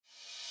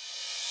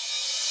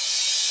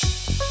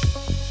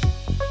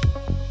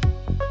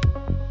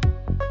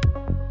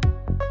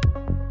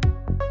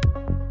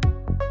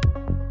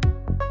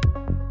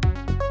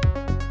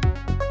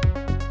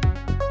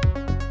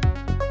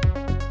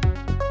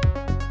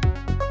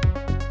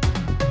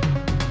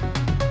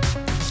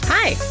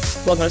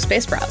Welcome to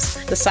Space Browse,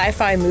 the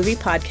sci-fi movie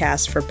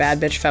podcast for bad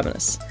bitch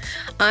feminists.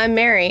 I'm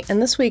Mary, and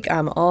this week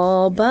I'm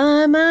all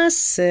by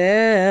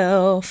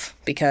myself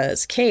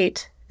because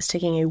Kate is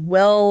taking a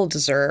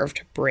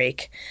well-deserved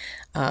break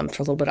for a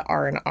little bit of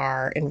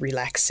R&R and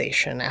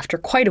relaxation after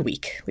quite a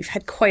week. We've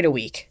had quite a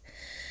week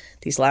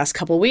these last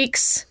couple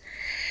weeks,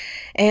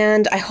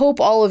 and I hope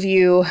all of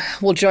you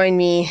will join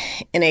me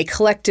in a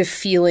collective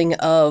feeling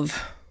of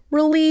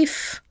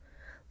relief,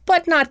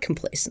 but not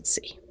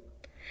complacency.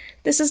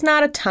 This is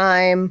not a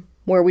time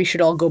where we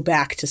should all go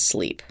back to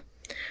sleep.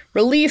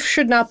 Relief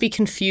should not be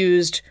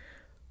confused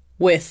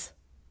with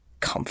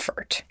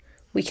comfort.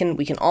 We can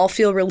all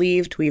feel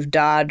relieved. We've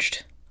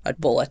dodged a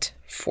bullet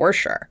for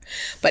sure.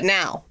 But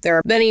now there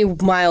are many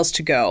miles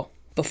to go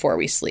before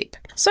we sleep.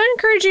 So I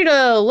encourage you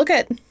to look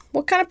at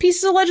what kind of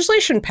pieces of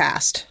legislation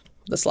passed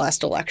this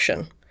last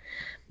election.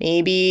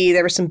 Maybe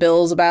there were some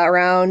bills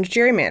around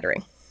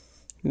gerrymandering.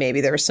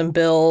 Maybe there were some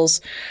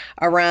bills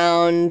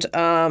around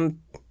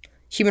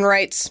human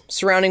rights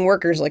surrounding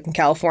workers, like in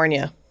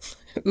California.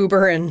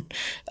 Uber and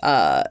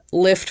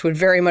Lyft would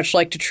very much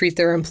like to treat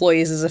their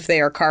employees as if they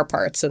are car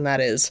parts, and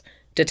that is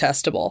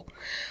detestable.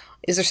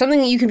 Is there something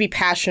that you can be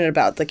passionate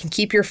about that can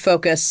keep your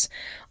focus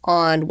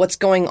on what's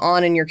going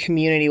on in your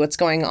community, what's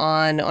going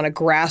on a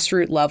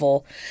grassroots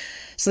level,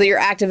 so that your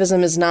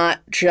activism is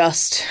not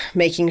just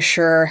making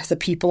sure the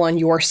people on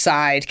your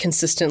side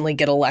consistently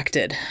get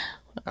elected?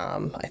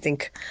 I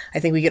think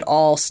we could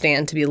all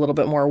stand to be a little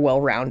bit more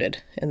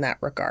well-rounded in that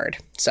regard.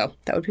 So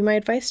that would be my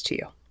advice to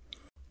you.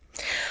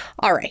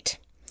 All right.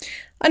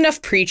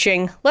 Enough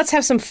preaching. Let's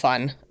have some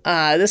fun.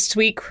 This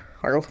week,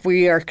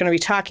 we are going to be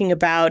talking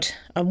about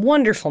a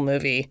wonderful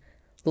movie,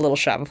 Little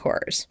Shop of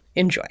Horrors.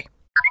 Enjoy.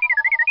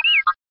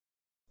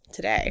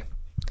 Today,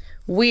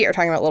 we are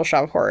talking about Little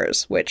Shop of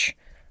Horrors, which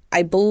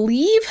I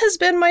believe has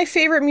been my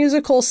favorite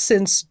musical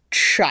since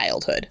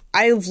childhood.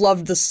 I've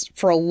loved this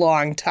for a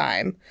long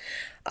time.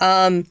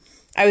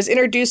 I was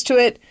introduced to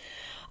it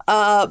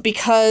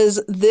because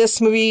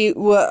this movie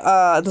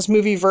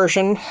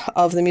version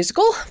of the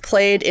musical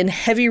played in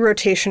heavy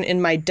rotation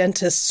in my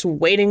dentist's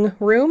waiting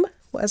room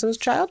as I was a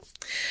child.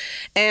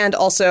 And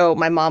also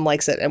my mom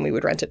likes it, and we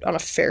would rent it on a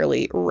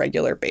fairly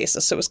regular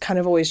basis. So it was kind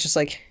of always just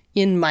like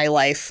in my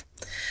life.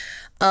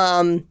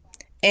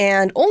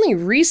 And only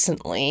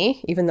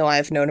recently, even though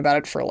I've known about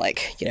it for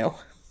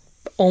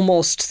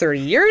almost 30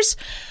 years,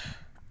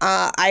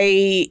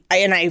 I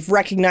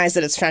recognize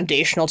that it's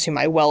foundational to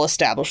my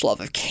well-established love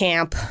of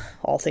camp,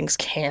 all things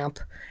camp,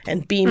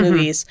 and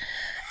B-movies.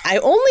 I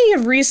only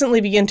have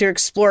recently begun to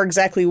explore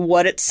exactly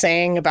what it's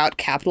saying about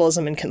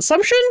capitalism and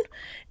consumption,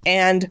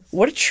 and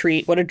what a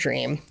treat, what a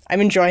dream.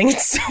 I'm enjoying it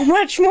so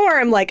much more.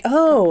 I'm like,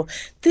 oh,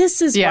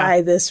 this is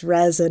why this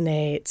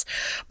resonates.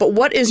 But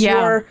what is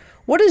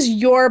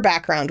your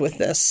background with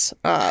this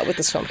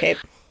film, Kate?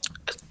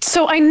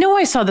 So I know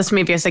I saw this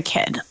movie as a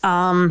kid,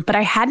 but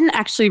I hadn't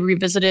actually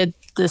revisited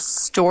this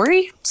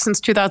story since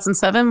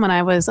 2007 when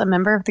I was a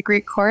member of the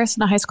Greek chorus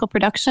in a high school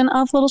production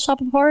of Little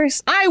Shop of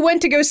Horrors. I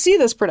went to go see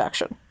this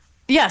production.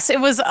 Yes, it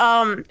was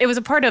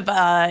a part of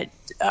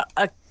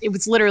it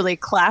was literally a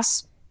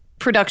class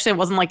production. It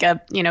wasn't like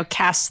a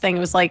cast thing.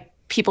 It was like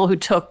people who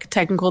took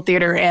technical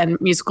theater and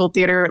musical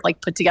theater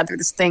put together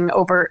this thing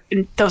over,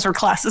 and those were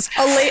classes.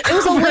 It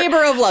was a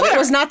labor of love. It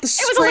was not the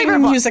spring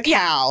musicale.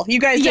 Yeah. You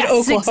guys did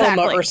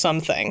Oklahoma or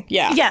something.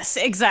 Yeah. Yes,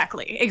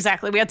 exactly.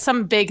 We had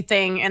some big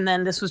thing, and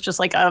then this was just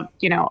like a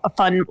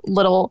fun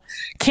little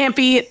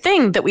campy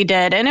thing that we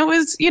did, and it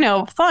was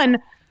fun.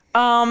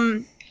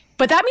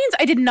 But that means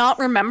I did not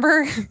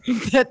remember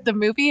that the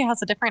movie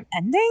has a different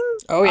ending.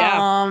 Oh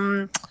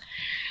yeah.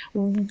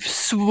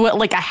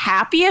 Like a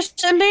happy-ish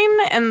ending,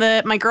 and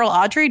that my girl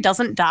Audrey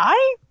doesn't die.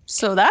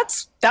 So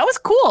that was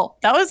cool.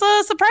 That was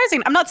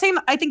surprising. I'm not saying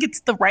I think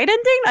it's the right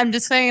ending. I'm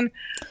just saying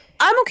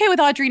I'm okay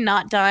with Audrey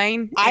not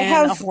dying in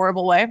a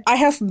horrible way. I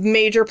have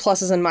major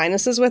pluses and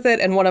minuses with it,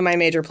 and one of my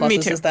major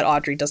pluses is that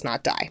Audrey does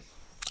not die.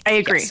 I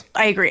agree. Yes.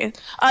 I agree.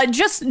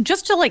 Just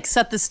to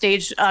set the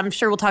stage, I'm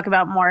sure we'll talk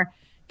about more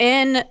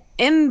in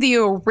the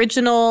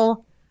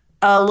original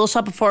Little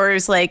Shop of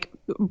Horrors,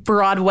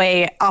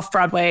 off-Broadway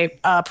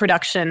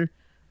production.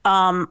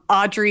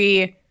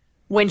 Audrey,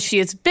 when she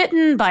is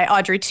bitten by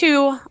Audrey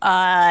 2,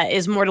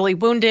 is mortally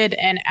wounded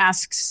and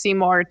asks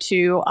Seymour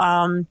to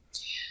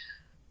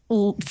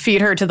feed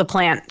her to the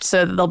plant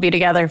so that they'll be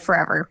together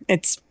forever.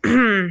 It's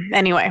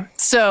anyway.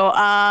 So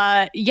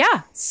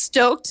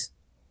stoked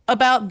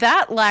about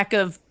that lack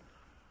of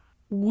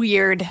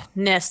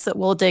weirdness that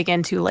we'll dig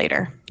into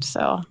later.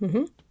 So.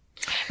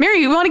 Mary,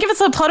 you want to give us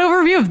a plot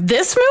overview of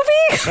this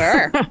movie?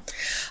 Sure.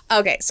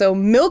 Okay, so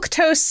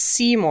Milquetoast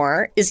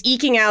Seymour is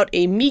eking out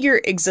a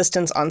meager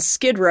existence on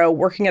Skid Row,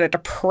 working at a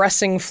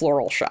depressing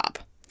floral shop.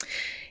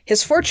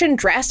 His fortune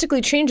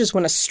drastically changes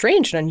when a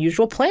strange and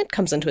unusual plant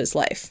comes into his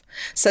life.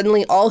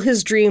 Suddenly, all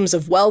his dreams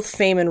of wealth,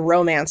 fame, and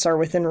romance are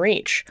within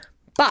reach.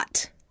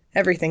 But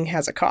everything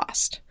has a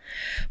cost.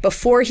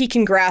 Before he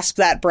can grasp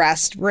that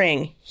brass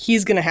ring,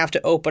 he's going to have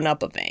to open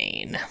up a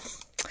vein.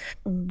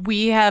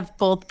 We have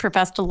both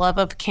professed a love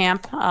of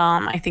camp.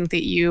 I think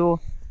that you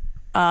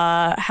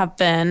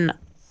have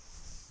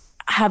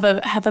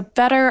a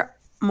better,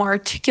 more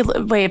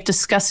articulate way of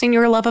discussing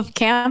your love of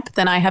camp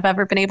than I have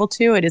ever been able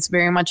to. It is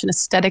very much an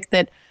aesthetic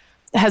that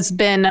has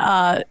been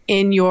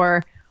in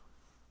your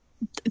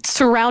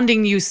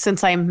surrounding you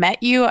since I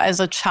met you as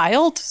a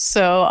child.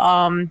 So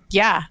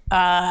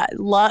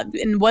love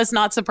and was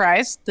not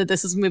surprised that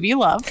this is a movie you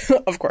love.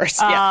 Of course,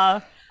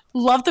 yeah.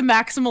 Love the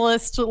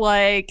maximalist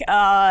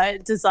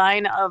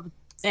design of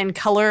and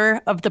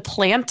color of the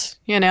plant.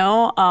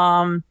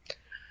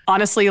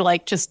 Honestly,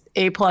 like just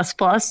A++.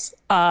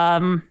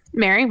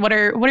 Mary, what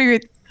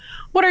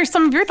are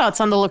some of your thoughts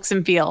on the looks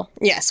and feel?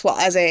 Yes, well,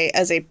 as a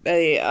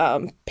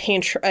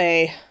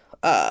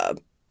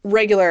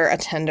regular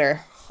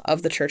attender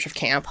of the Church of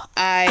Camp,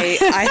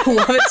 I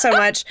love it so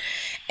much,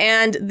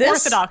 and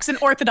this an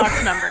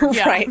Orthodox member,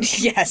 yeah. Right?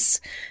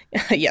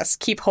 Yes,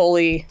 keep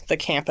holy the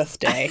campeth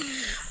day.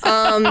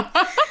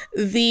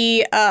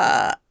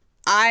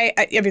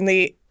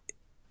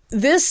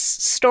 This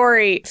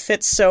story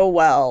fits so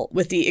well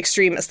with the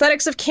extreme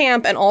aesthetics of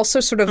camp and also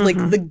sort of like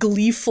the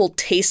gleeful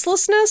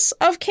tastelessness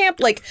of camp.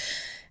 Like,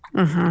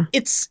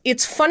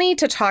 it's funny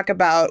to talk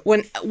about.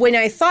 When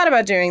I thought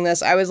about doing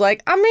this, I was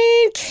like, I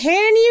mean,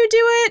 can you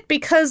do it?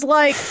 Because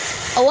like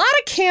a lot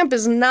of camp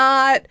is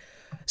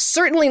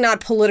certainly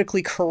not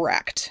politically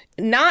correct.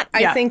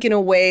 I think in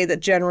a way that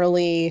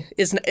generally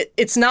is.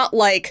 It's not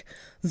like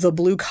the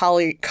blue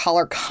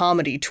collar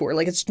comedy tour.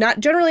 Like, it's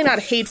generally not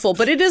hateful,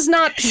 but it is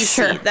not PC.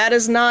 Sure. That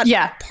is not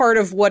part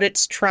of what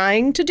it's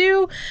trying to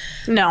do.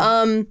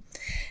 No.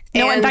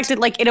 In fact,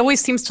 it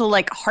always seems to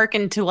like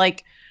hearken to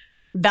like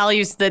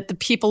values that the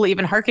people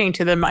even hearkening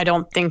to them, I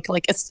don't think,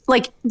 like, it's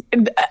like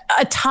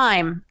a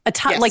time,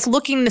 yes. Like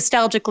looking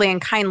nostalgically and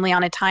kindly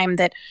on a time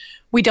that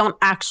we don't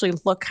actually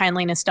look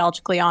kindly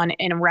nostalgically on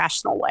in a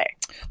rational way.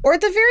 Or at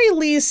the very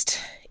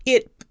least,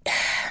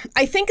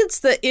 I think it's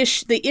the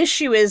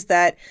issue is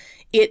that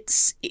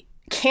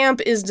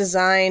camp is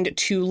designed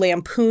to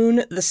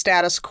lampoon the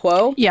status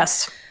quo.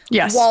 Yes.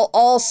 While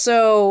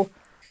also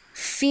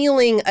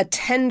feeling a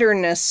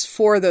tenderness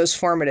for those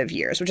formative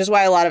years, which is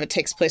why a lot of it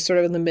takes place sort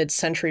of in the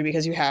mid-century,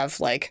 because you have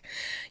like,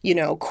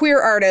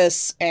 queer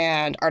artists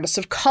and artists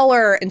of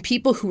color and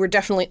people who were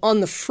definitely on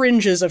the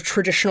fringes of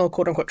traditional,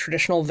 quote unquote,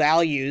 traditional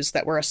values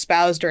that were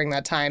espoused during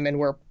that time and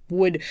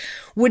would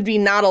be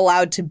not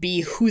allowed to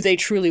be who they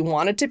truly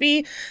wanted to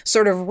be,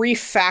 sort of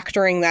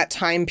refactoring that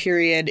time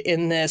period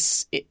in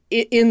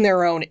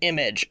their own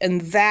image.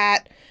 And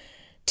that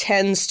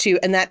tends to,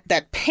 and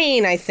that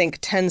pain, I think,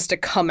 tends to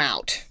come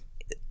out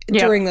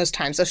during those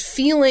times of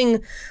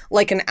feeling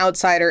like an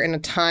outsider in a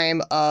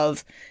time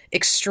of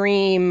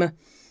extreme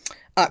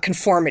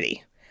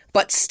conformity,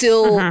 but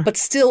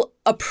still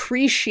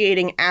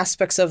appreciating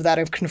aspects of that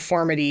of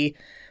conformity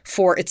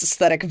for its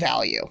aesthetic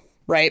value.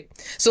 Right.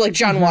 So like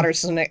John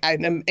Waters is an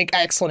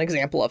excellent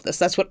example of this.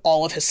 That's what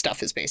all of his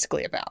stuff is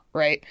basically about.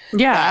 Right.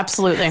 Yeah,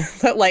 absolutely.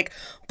 But like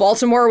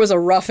Baltimore was a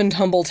rough and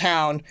tumble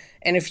town.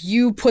 And if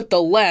you put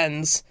the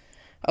lens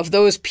of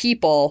those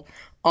people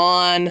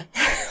on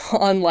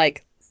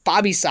like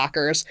Bobby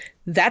Sockers,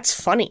 that's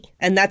funny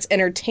and that's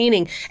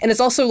entertaining. And it's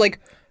also like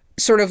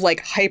sort of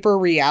like hyper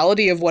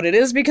reality of what it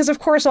is, because, of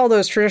course, all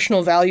those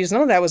traditional values,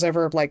 none of that was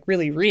ever like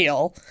really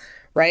real.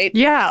 Right?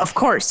 Yeah, of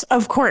course.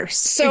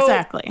 So,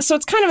 exactly. So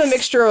it's kind of a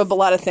mixture of a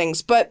lot of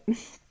things. But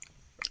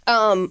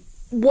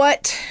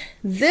what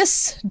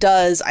this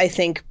does, I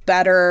think,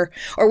 better,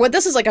 or what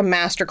this is like a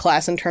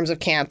masterclass in terms of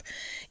camp,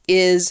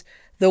 is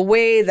the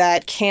way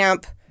that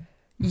camp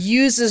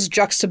uses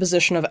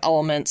juxtaposition of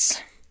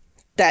elements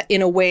that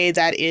in a way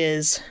that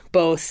is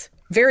both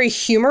very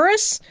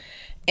humorous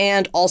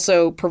and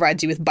also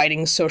provides you with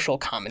biting social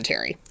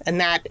commentary.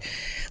 And that,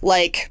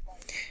 like...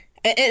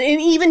 And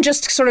even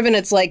just sort of in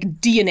its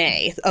like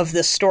DNA of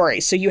this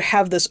story. So you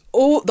have this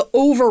the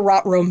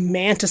overwrought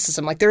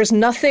romanticism. Like there is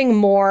nothing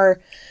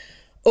more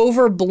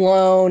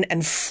overblown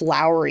and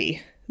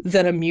flowery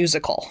than a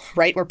musical,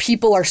 right? Where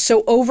people are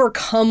so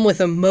overcome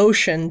with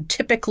emotion,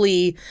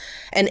 typically,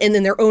 and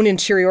in their own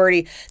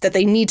interiority, that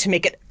they need to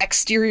make it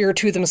exterior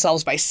to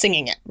themselves by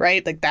singing it,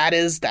 right? Like that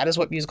is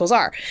what musicals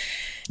are.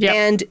 Yep.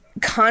 And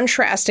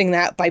contrasting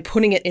that by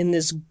putting it in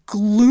this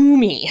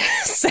gloomy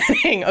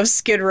setting of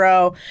Skid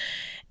Row.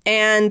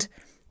 And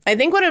I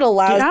think what it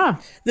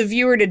allows the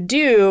viewer to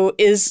do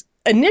is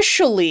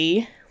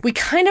initially we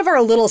kind of are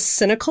a little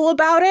cynical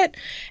about it.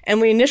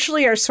 And we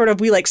initially are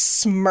we like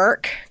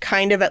smirk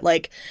kind of at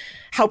like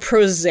how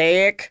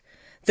prosaic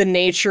the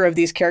nature of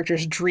these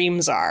characters'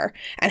 dreams are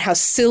and how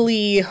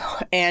silly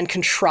and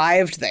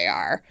contrived they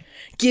are,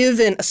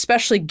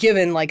 especially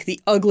given like the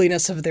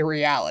ugliness of the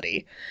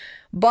reality.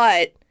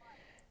 But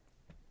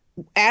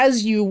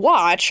as you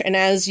watch and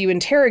as you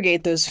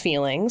interrogate those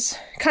feelings,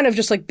 kind of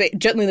just like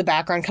gently in the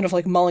background, kind of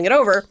like mulling it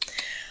over,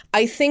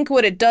 I think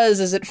what it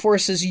does is it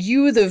forces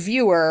you, the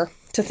viewer,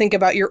 to think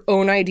about your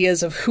own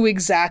ideas of who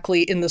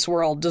exactly in this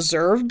world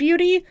deserve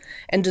beauty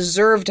and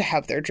deserve to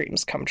have their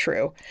dreams come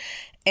true.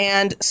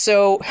 And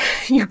so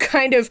you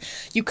kind of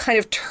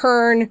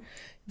turn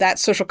that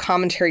social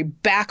commentary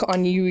back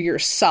on you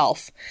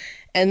yourself.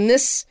 And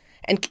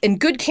And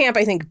good camp,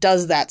 I think,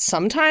 does that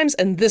sometimes,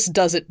 and this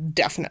does it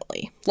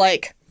definitely.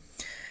 Like,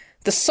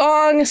 the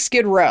song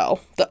Skid Row,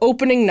 the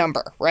opening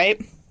number,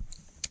 right,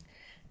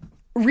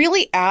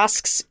 really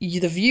asks you,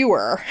 the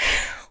viewer,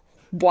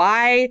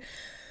 why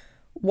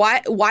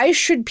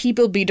should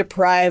people be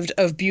deprived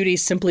of beauty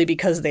simply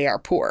because they are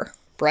poor,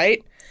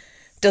 right?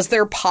 Does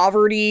their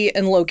poverty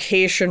and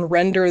location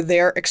render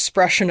their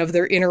expression of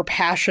their inner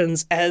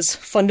passions as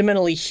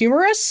fundamentally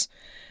humorous?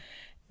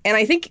 And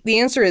I think the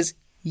answer is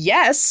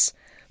yes,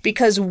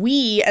 because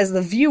we, as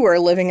the viewer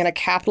living in a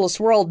capitalist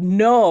world,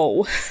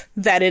 know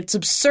that it's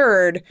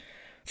absurd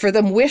for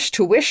them wish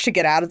to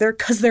get out of there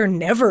because they're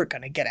never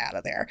going to get out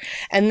of there.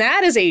 And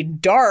that is a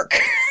dark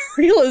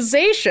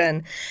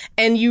realization.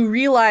 And you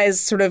realize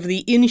sort of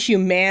the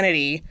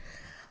inhumanity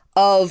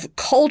of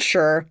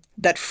culture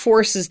that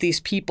forces these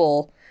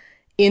people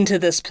into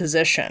this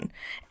position.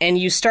 And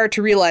you start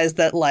to realize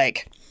that,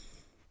 like,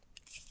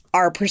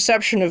 our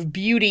perception of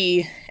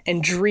beauty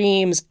and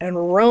dreams and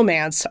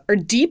romance are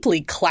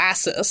deeply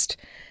classist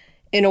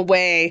in a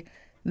way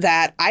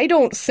that I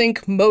don't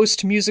think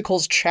most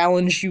musicals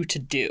challenge you to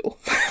do,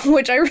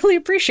 which I really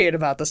appreciate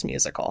about this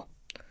musical.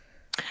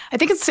 I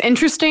think it's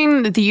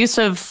interesting the use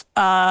of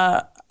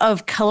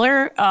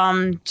color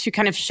to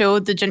kind of show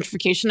the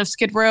gentrification of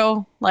Skid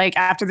Row, like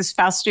after this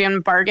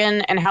Faustian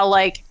bargain, and how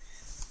like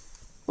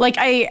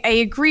I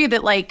agree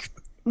that, like,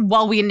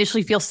 while we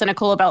initially feel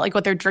cynical about like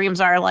what their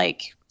dreams are,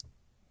 like,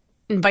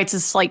 invites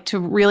us like to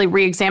really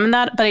re-examine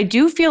that. But I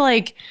do feel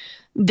like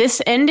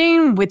this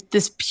ending with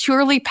this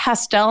purely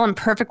pastel and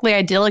perfectly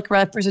idyllic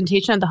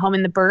representation of the home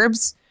in the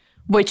burbs,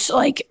 which,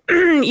 like,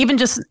 even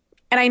just,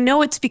 and I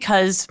know it's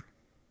because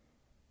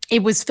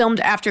it was filmed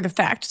after the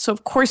fact, so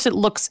of course it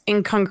looks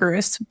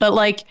incongruous, but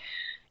like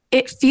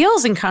it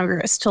feels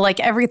incongruous to like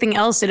everything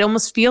else. It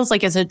almost feels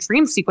like it's a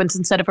dream sequence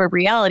instead of a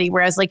reality.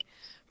 Whereas, like,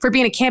 for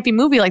being a campy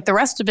movie, like the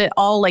rest of it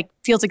all like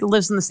feels like it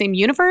lives in the same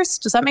universe.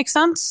 Does that make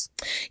sense?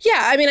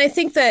 Yeah, I mean, I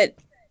think that,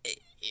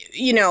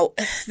 you know,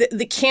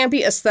 the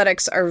campy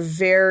aesthetics are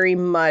very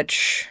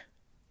much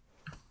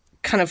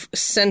kind of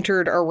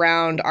centered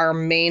around our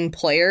main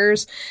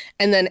players,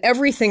 and then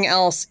everything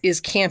else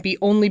is campy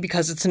only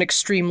because it's an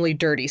extremely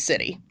dirty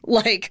city.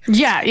 Like,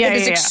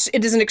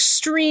 it is an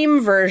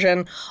extreme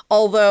version,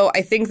 although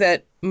I think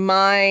that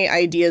my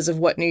ideas of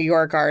what New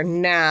York are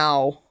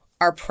now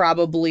are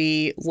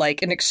probably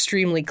like an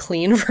extremely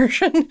clean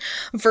version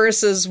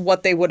versus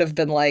what they would have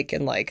been like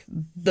in like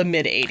the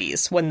mid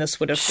 80s when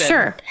this would have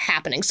been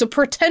happening. So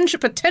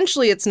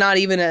potentially it's not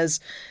even as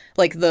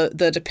like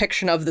the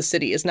depiction of the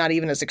city is not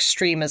even as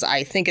extreme as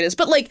I think it is.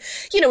 But, like,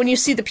 you know, when you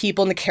see the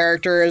people and the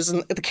characters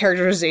and the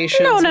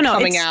characterizations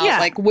coming out,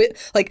 like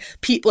with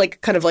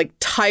like kind of like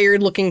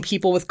tired looking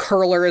people with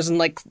curlers and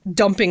like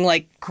dumping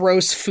like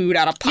gross food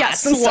out of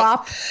pots and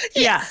stuff.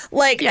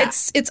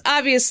 It's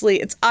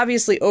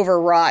obviously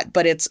overwrought,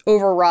 but it's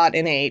overwrought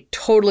in a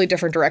totally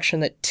different direction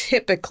that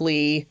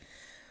typically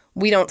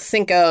we don't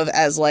think of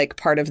as like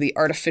part of the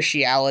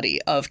artificiality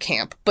of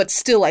camp, but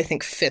still I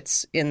think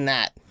fits in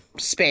that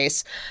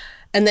space.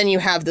 And then you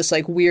have this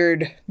like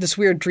weird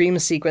dream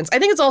sequence. I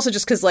think it's also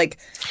just because, like,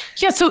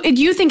 so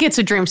you think it's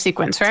a dream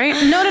sequence, right?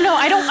 No,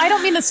 I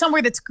don't mean the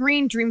somewhere that's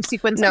green dream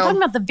sequence. I'm talking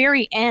about the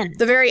very end.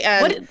 The very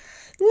end.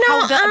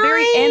 How the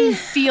very end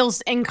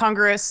feels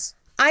incongruous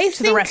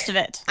to the rest of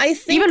it. I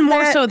think even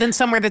more so than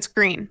somewhere that's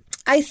green.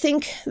 I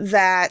think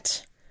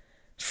that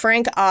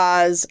Frank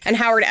Oz and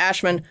Howard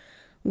Ashman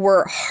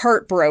were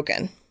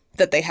heartbroken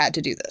that they had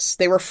to do this.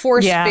 They were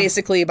forced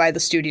basically by the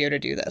studio to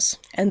do this.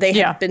 And they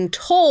had been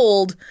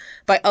told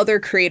by other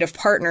creative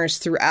partners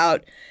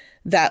throughout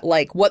that,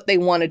 like, what they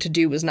wanted to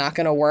do was not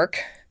going to work,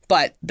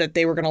 but that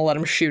they were going to let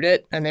them shoot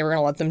it and they were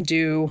going to let them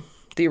do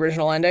the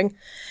original ending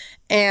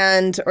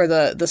or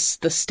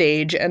the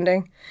stage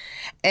ending.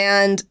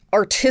 And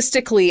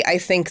artistically, I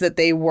think that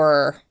they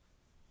were,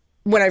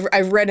 when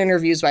I've read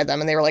interviews by them,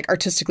 and they were like,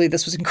 artistically,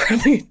 this was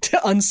incredibly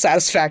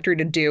unsatisfactory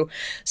to do.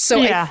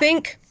 So I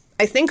think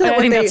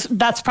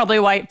that's probably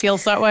why it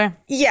feels that way.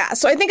 Yeah.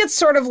 So I think it's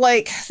sort of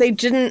like they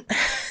didn't,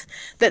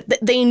 that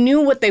they knew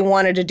what they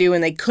wanted to do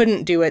and they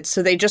couldn't do it.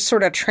 So they just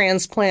sort of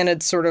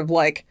transplanted sort of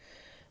like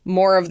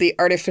more of the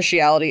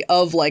artificiality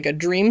of like a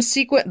dream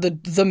sequence,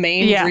 the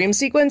main dream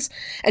sequence,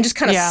 and just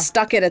kind of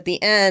stuck it at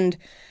the end.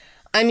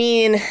 I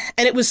mean,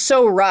 and it was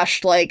so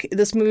rushed. Like,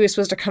 this movie was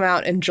supposed to come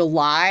out in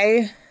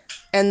July,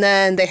 and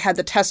then they had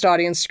the test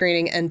audience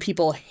screening and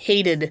people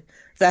hated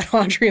that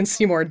Audrey and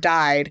Seymour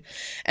died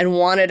and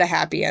wanted a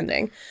happy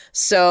ending.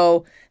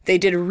 So they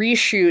did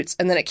reshoots,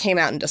 and then it came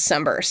out in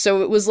December.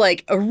 So it was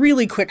like a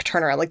really quick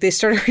turnaround. Like, they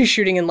started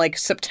reshooting in like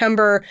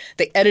September,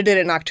 they edited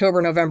it in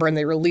October, November, and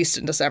they released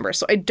it in December.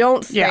 So I just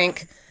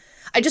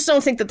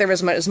don't think that there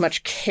was as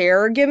much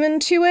care given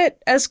to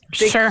it as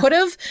they could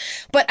have.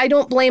 But I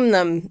don't blame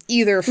them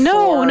either for...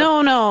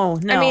 No.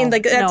 I mean,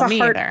 like, that's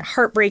a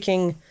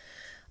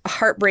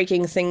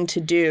heartbreaking thing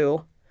to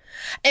do.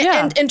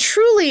 And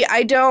truly,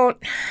 I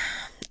don't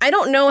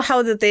know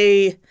how that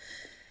they,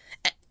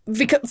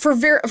 because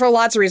for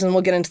lots of reasons,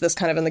 we'll get into this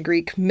kind of in the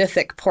Greek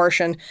mythic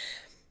portion.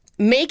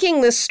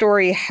 making this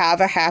story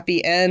have a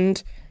happy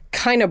end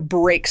kind of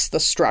breaks the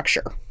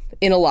structure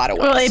in a lot of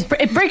ways. Well,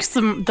 it breaks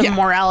the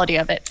morality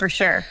of it, for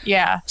sure.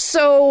 Yeah.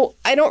 So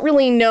I don't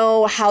really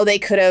know how they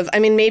could have, I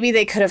mean, maybe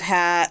they could have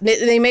had,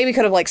 they maybe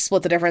could have like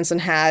split the difference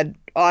and had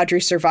Audrey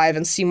survive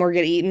and Seymour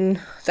get eaten.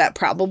 That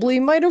probably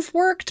might have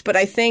worked. But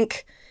I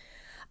think,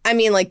 I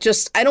mean, like,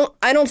 just, I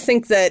don't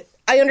think that,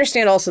 I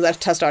understand also that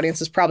test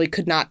audiences probably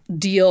could not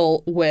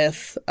deal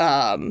with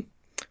Rick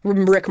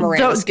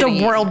Moranis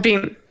the world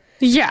being,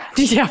 yeah,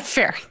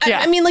 fair. Yeah.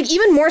 I mean, like,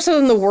 even more so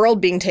than the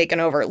world being taken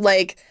over.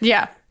 Like,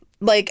 yeah.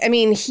 Like, I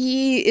mean,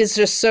 he is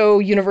just so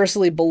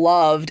universally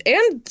beloved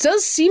and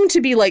does seem to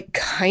be, like,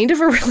 kind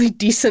of a really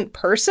decent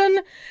person,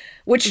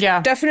 which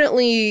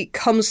definitely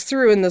comes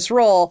through in this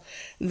role,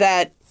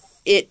 that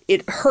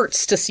it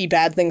hurts to see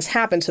bad things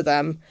happen to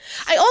them.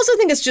 I also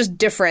think it's just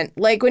different.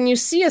 Like, when you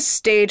see a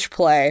stage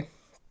play,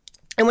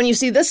 and when you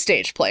see this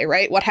stage play,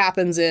 right, what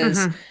happens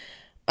is,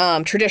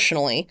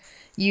 traditionally,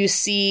 you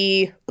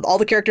see all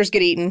the characters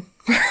get eaten,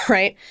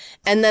 right?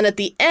 And then at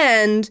the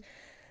end,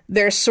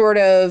 there's sort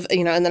of,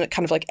 you know, and then it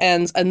kind of like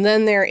ends. And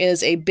then there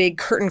is a big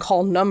curtain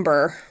call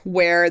number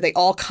where they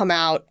all come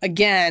out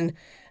again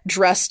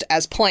dressed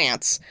as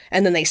plants,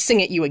 and then they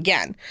sing at you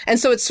again. And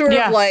so it's sort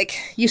of like,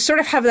 you sort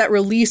of have that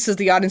release as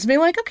the audience being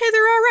like, okay,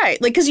 they're all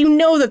right. Like, because you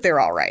know that they're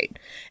all right.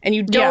 And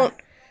you don't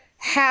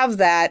have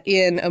that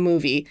in a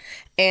movie.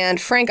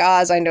 And Frank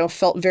Oz, I know,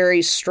 felt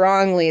very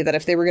strongly that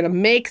if they were going to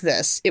make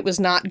this, it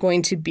was not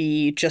going to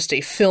be just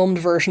a filmed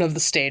version of the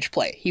stage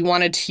play.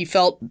 He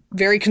felt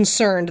very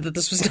concerned that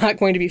this was not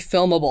going to be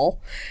filmable,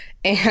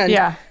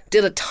 and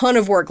did a ton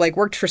of work, like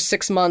worked for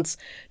 6 months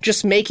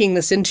just making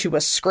this into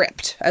a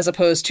script as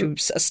opposed to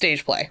a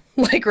stage play.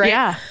 Like, right?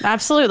 Yeah,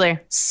 absolutely.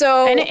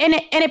 So and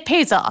it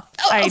pays off.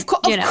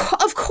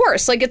 Of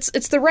course, like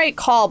it's the right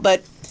call,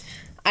 but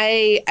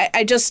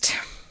I just.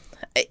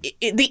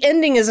 The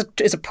ending is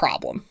a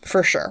problem,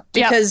 for sure,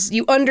 because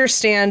you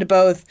understand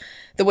both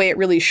the way it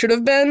really should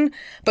have been,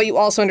 but you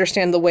also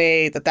understand the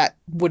way that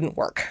wouldn't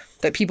work,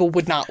 that people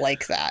would not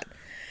like that.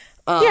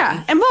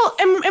 And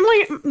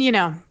like, you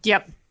know,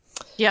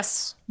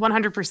 yes,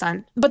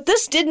 100%. But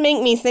this did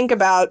make me think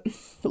about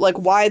like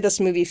why this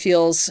movie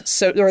feels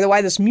so, or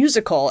why this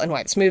musical and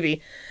why this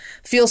movie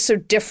feels so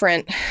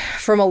different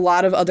from a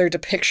lot of other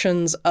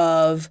depictions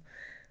of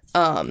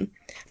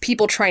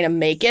people trying to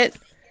make it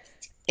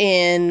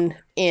in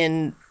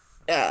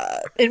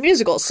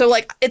musicals. So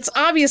like, it's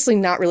obviously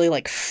not really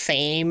like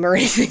Fame or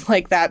anything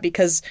like that,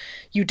 because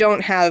you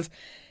don't have,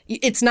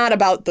 it's not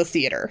about the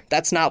theater.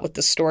 That's not what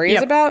the story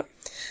is about.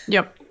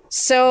 Yep.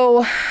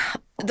 So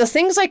the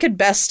things I could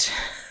best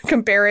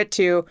compare it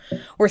to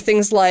were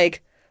things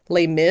like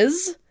Les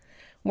Mis,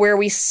 where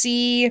we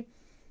see,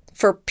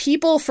 for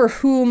people for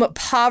whom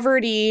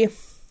poverty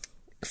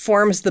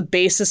forms the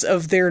basis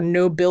of their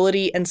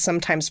nobility and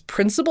sometimes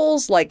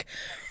principles, like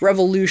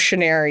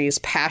revolutionaries,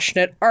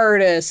 passionate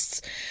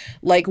artists,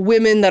 like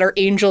women that are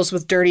angels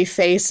with dirty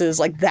faces,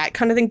 like that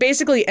kind of thing.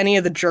 Basically, any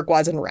of the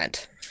jerkwads in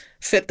Rent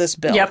fit this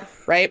bill,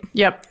 right?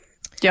 Yep.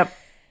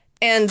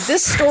 And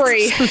this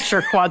story...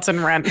 jerkwads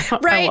in Rent.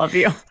 Right? I love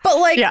you. But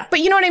like,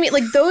 but you know what I mean?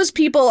 Like, those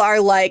people are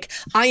like,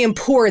 I am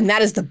poor and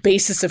that is the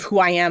basis of who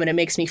I am and it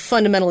makes me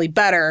fundamentally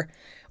better,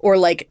 or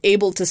like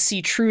able to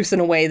see truth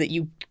in a way that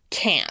you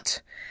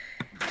can't.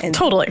 And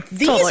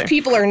these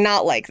people are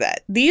not like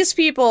that. These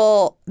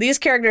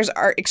characters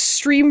are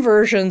extreme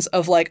versions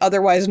of like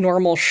otherwise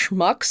normal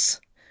schmucks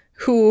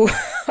who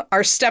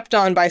are stepped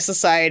on by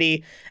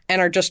society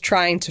and are just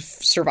trying to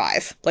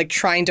survive, like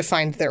trying to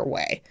find their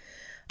way.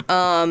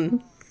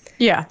 And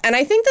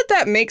I think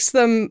that makes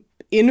them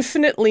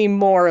infinitely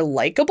more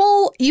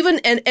likable, even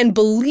and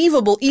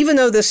believable, even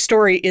though this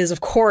story is, of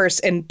course,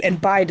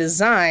 and by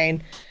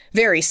design,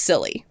 very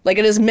silly. Like,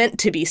 it is meant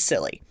to be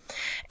silly.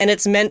 And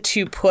it's meant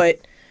to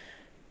put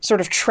sort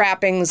of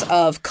trappings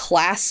of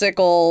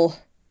classical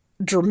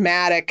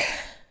dramatic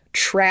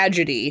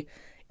tragedy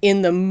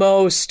in the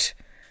most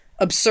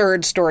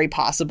absurd story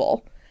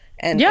possible.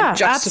 And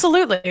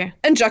absolutely.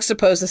 And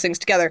juxtapose the things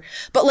together.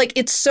 But like,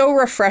 it's so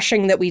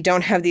refreshing that we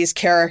don't have these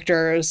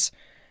characters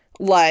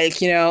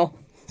like, you know,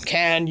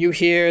 can you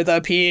hear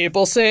the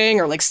people sing,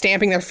 or like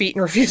stamping their feet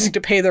and refusing to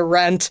pay the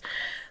rent.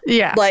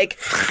 Yeah. Like,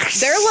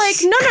 they're like,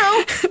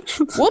 no,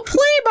 we'll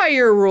play by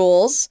your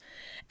rules.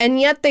 And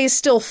yet they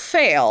still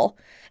fail.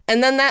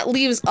 And then that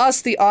leaves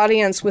us, the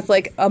audience, with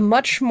like a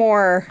much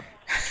more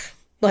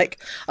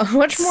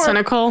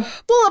cynical,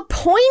 a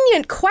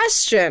poignant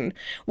question,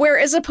 where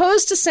as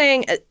opposed to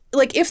saying,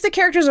 like, if the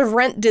characters of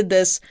Rent did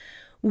this,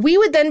 we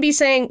would then be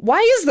saying, why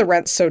is the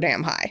rent so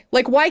damn high?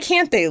 Like, why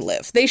can't they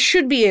live? They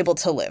should be able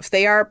to live.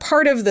 They are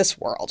part of this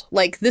world.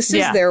 Like, this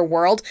is their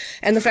world.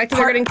 And the fact that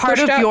they're getting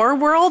pushed out... Part of your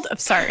world?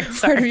 Sorry.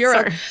 Part of your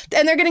world.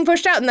 And they're getting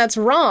pushed out, and that's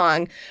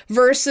wrong,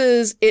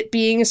 versus it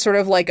being sort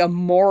of like a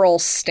moral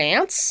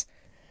stance,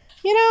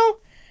 you know?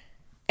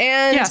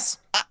 And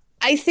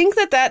I think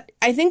that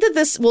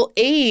this will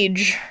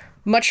age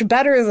much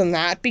better than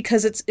that,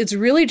 because it's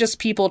really just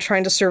people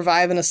trying to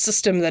survive in a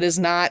system that is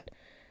not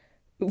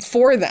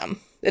for them.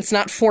 It's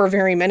not for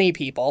very many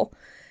people.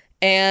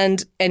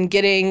 And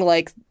getting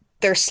like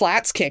their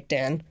slats kicked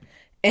in.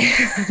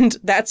 And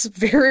that's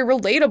very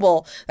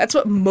relatable. That's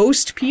what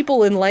most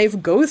people in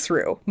life go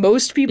through.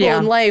 Most people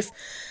in life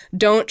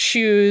don't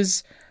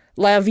choose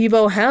la vie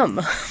boheme.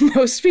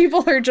 Most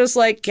people are just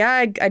like,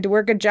 yeah, I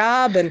work a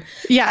job and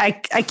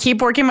I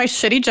keep working my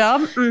shitty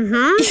job.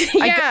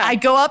 I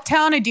go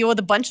uptown, I deal with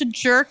a bunch of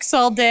jerks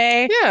all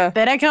day.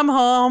 Then I come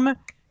home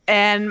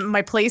and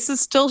my place is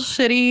still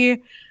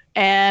shitty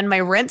and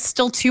my rent's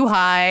still too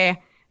high.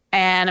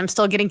 And I'm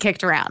still getting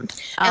kicked around.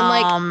 And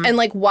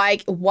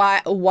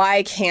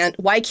why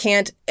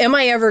can't am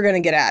I ever going to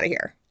get out of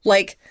here?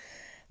 Like,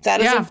 that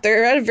is a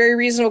very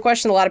reasonable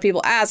question a lot of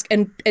people ask.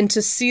 And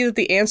to see that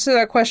the answer to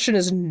that question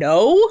is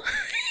no.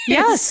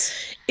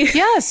 Yes.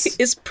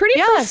 Is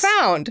pretty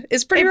profound.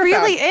 It's pretty profound. It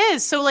really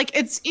is. So like,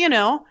 it's,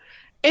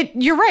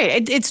 you're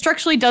right. It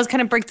structurally does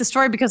kind of break the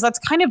story because that's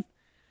kind of,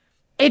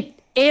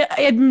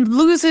 it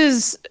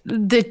loses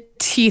the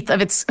teeth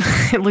of its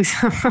it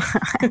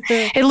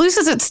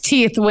loses its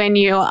teeth when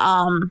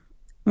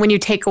you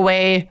take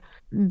away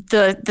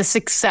the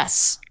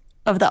success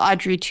of the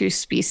Audrey 2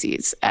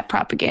 species at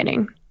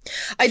propagating.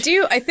 I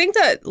think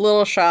that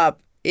Little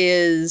Shop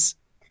is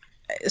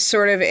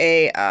sort of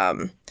a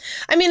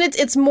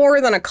it's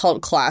more than a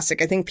cult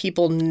classic. I think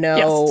people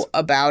know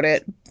about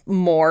it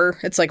more.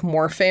 It's like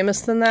more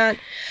famous than that.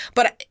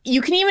 But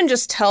you can even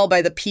just tell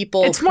by the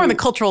people. It's more in the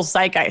cultural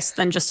zeitgeist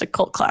than just a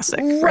cult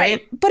classic,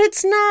 right? But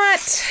it's not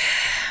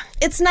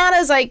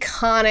as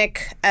iconic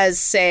as,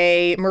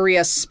 say,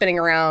 Maria spinning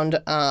around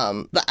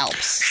the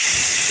Alps.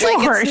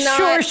 Sure.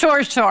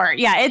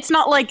 Yeah, it's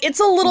not like it's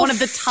a little one of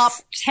the top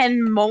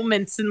 10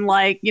 moments in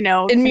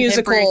in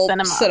musical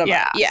cinema.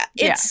 Yeah.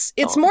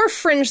 It's more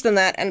fringe than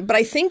that, but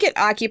I think it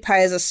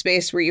occupies a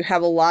space where you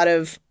have a lot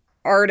of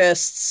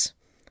artists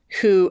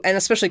who, and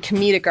especially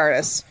comedic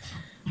artists,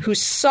 who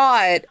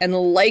saw it and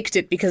liked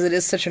it because it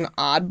is such an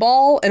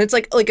oddball. And it's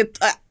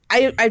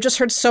I just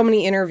heard so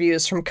many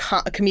interviews from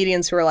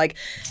comedians who are like,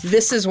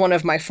 this is one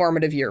of my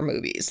formative year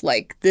movies.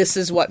 Like, this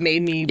is what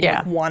made me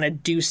want to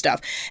do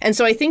stuff. And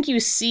so I think you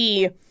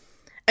see,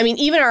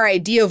 even our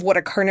idea of what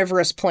a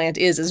carnivorous plant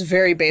is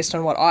very based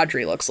on what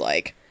Audrey looks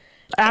like.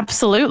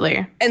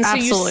 Absolutely. And so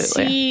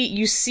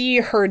you see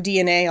her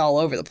DNA all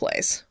over the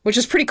place, which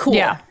is pretty cool.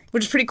 Yeah.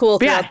 Which is pretty cool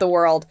throughout the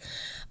world.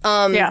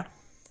 And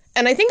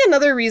I think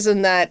another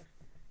reason that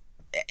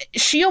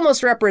she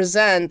almost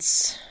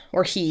represents,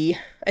 or he,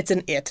 it's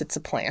a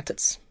plant.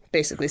 It's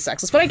basically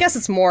sexless, but I guess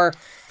it's more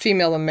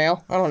female than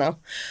male. I don't know.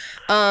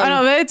 I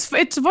know,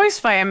 it's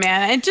voiced by a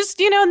man. It just,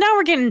 now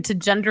we're getting into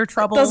gender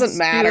troubles. Doesn't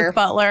matter.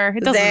 Butler.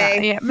 It doesn't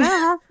matter.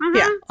 Yeah.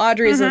 Yeah.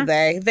 Audrey's a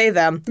they,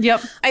 them.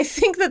 Yep. I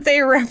think that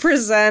they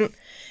represent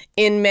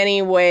in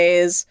many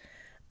ways,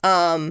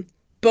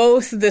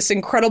 both this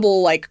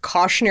incredible,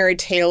 cautionary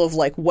tale of,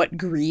 what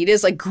greed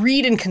is.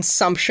 Greed and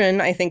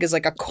consumption, I think, is, a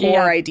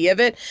core idea of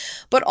it.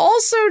 But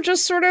also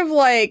just sort of,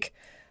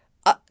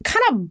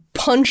 kind of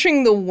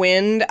punching the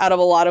wind out of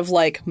a lot of,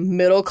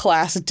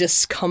 middle-class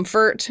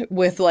discomfort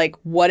with,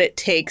 what it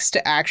takes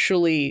to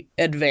actually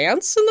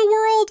advance in the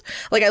world.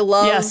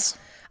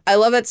 I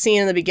love that scene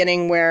in the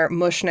beginning where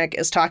Mushnik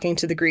is talking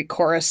to the Greek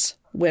chorus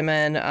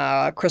women,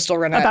 Crystal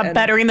Renette, about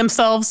bettering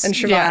themselves and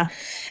Siobhan.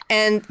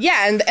 And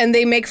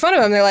they make fun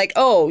of him. They're like,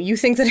 "Oh, you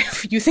think that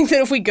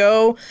if we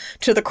go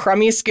to the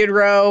crummy Skid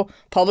Row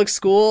public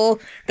school,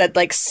 that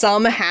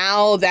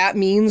somehow that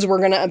means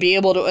we're gonna be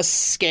able to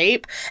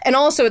escape?" And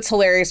also, it's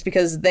hilarious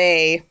because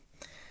they,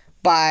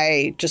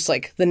 by just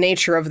the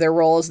nature of their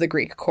role as the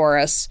Greek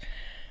chorus,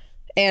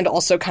 and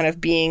also kind of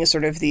being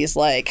sort of these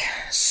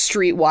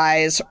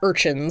streetwise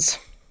urchins,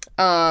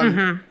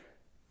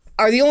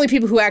 are the only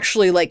people who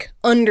actually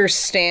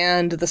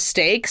understand the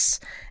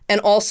stakes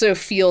and also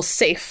feel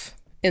safe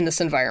in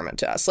this environment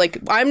to us.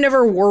 I'm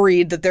never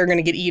worried that they're going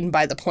to get eaten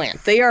by the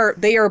plant. They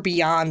are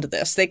beyond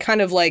this. They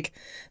kind of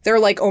they're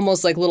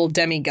almost like little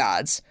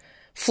demigods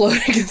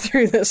floating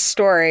through this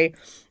story.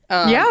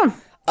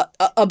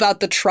 About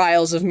the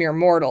trials of mere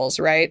mortals,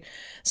 right?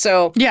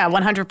 So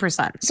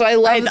 100%. So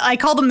I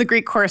call them the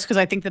Greek chorus because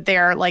I think that they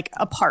are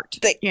apart.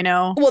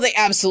 Well, they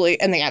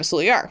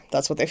absolutely are.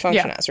 That's what they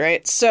function as,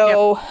 right?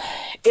 So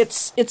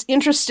it's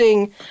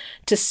interesting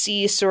to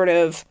see sort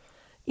of,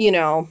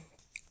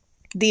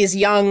 these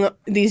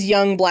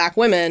young black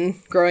women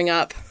growing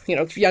up,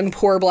 young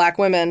poor black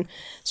women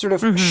sort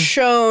of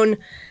shown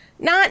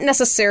not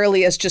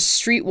necessarily as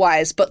just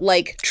streetwise, but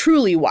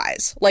truly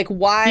wise,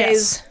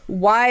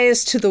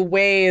 wise to the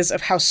ways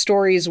of how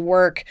stories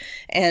work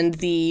and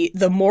the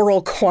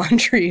moral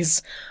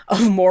quandaries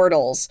of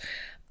mortals.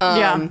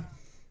 And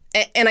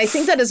I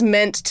think that is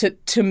meant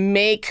to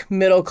make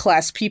middle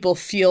class people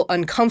feel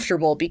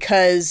uncomfortable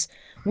because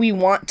we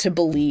want to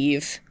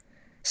believe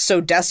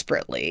so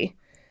desperately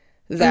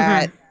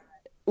that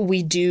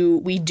we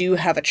do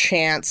have a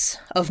chance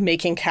of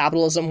making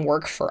capitalism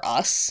work for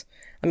us.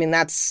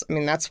 That's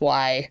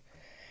why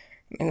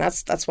And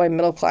that's why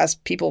middle class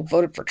people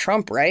voted for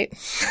Trump, right?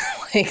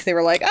 Like they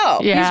were like, oh,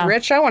 he's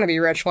rich. I want to be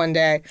rich one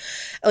day.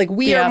 Like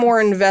we are more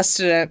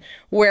invested in it.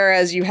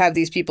 Whereas you have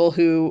these people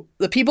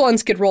the people on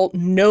Skid Row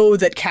know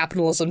that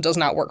capitalism does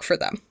not work for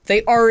them.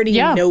 They already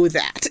know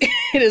that.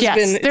 It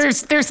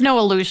has there's no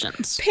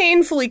illusions.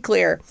 Painfully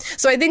clear.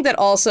 So I think that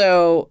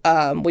also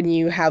when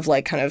you have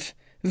like kind of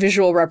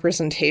visual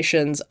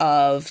representations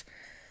of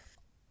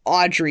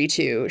Audrey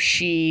too,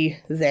 she,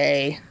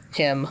 they,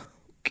 him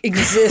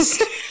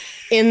exist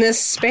in this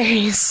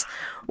space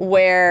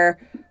where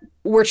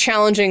we're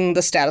challenging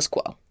the status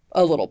quo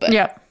a little bit.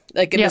 Yeah.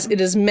 Like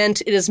it is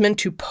meant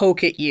to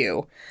poke at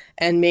you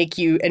and make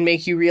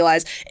you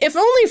realize, if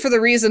only for the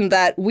reason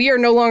that we are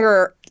no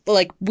longer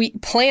like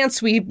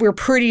we're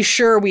pretty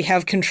sure we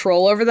have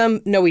control over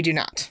them. No, we do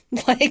not.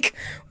 Like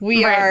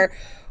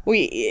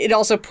it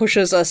also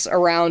pushes us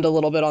around a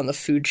little bit on the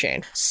food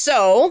chain.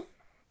 So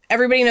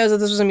everybody knows that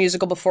this was a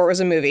musical before it was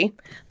a movie,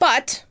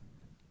 but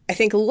I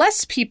think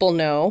less people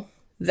know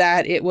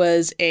that it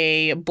was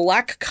a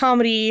black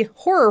comedy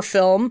horror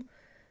film,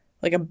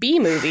 like a B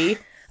movie,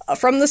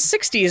 from the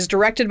 60s,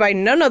 directed by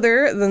none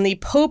other than the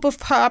Pope of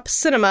Pop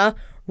Cinema,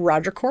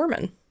 Roger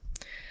Corman,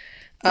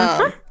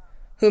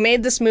 who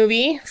made this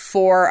movie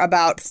for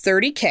about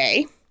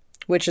 $30K,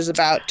 which is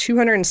about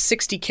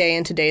 $260K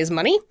in today's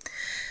money,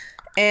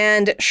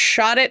 and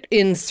shot it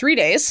in 3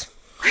 days.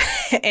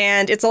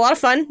 And it's a lot of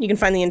fun. You can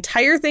find the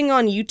entire thing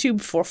on YouTube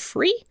for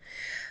free.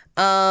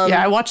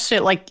 I watched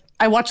it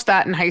I watched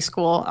that in high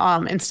school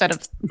instead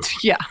of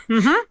Yeah.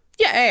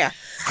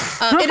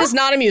 It is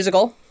not a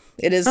musical.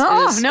 It is.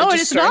 No, it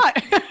is not.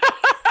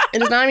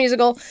 It is not a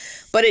musical,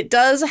 but it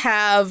does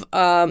have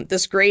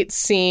this great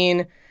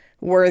scene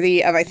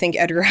worthy of, I think,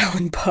 Edgar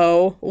Allan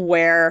Poe,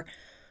 where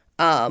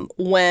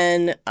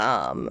when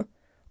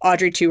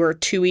Audrey 2 or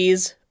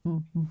Two's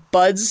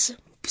buds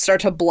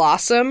start to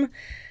blossom,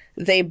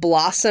 they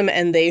blossom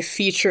and they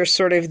feature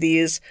sort of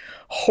these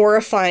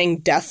horrifying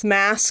death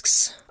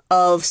masks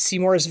of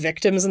Seymour's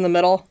victims in the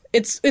middle.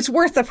 It's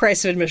worth the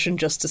price of admission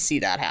just to see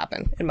that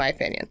happen, in my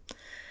opinion.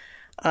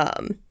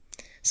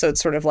 So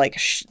it's sort of like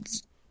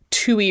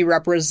Tui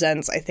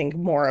represents, I think,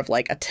 more of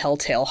like a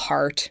telltale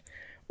heart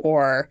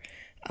or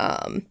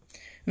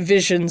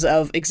visions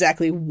of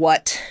exactly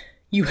what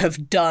you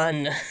have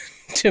done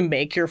to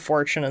make your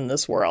fortune in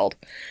this world,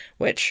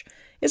 which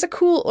is a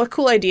cool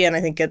idea, and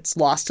I think it's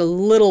lost a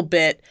little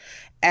bit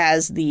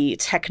as the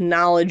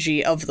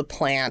technology of the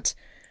plant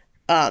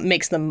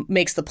makes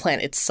the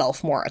plant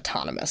itself more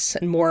autonomous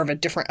and more of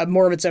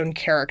its own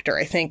character.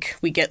 I think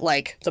we get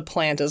like the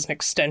plant as an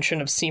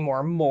extension of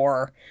Seymour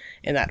more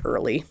in that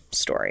early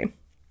story.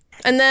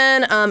 And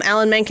then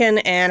Alan Menken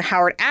and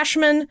Howard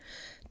Ashman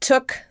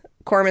took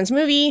Corman's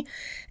movie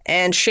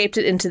and shaped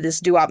it into this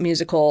doo-wop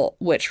musical,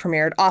 which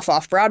premiered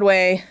off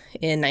Broadway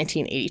in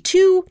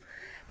 1982,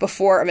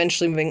 before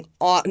eventually moving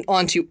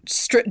on to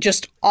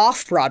just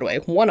off Broadway,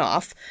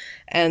 one-off,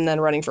 and then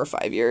running for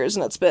 5 years.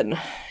 And it's been,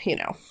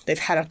 they've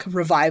had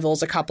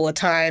revivals a couple of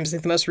times. I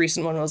think the most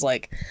recent one was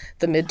like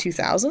the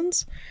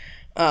mid-2000s.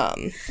 But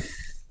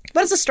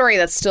it's a story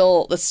that's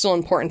still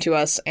important to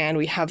us, and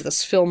we have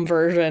this film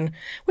version,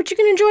 which you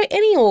can enjoy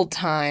any old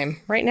time,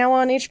 right now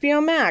on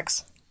HBO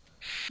Max.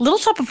 Little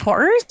Shop of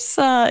Horrors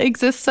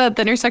exists at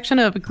the intersection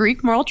of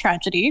Greek moral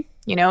tragedy,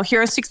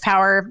 hero seeks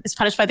power, is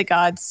punished by the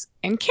gods,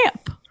 and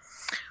camp,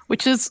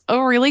 which is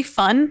a really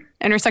fun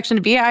intersection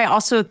to be. I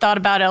also thought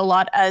about it a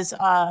lot as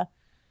the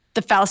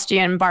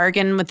Faustian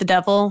bargain with the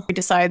devil. He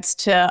decides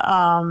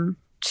to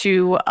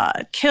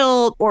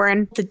kill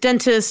Orrin, the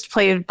dentist,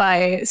 played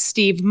by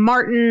Steve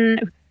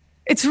Martin.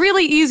 It's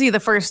really easy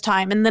the first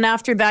time, and then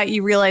after that,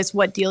 you realize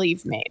what deal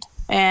you've made.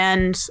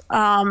 And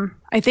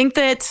I think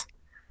it's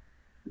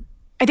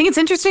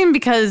interesting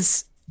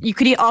because you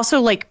could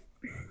also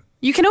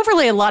you can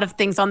overlay a lot of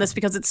things on this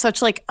because it's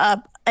such like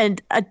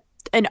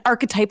an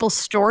archetypal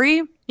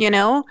story.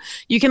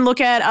 You can look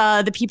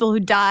at the people who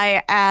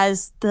die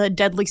as the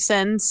deadly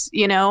sins.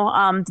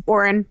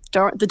 Orrin,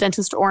 the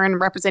dentist Orrin,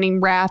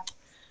 representing wrath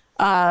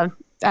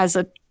as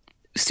a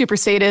super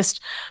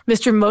sadist.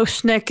 Mr.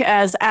 Moshnick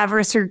as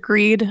avarice or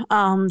greed.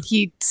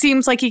 He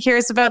seems like he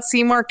cares about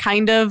Seymour,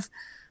 kind of,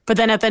 but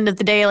then at the end of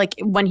the day, like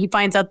when he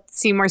finds out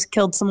Seymour's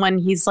killed someone,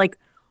 he's like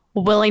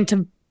willing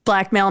to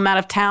blackmail him out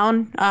of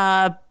town,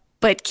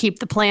 but keep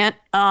the plant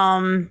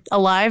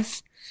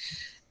alive.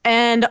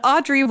 And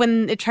Audrey,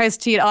 when it tries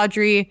to eat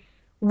Audrey,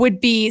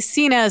 would be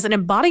seen as an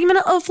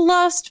embodiment of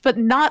lust, but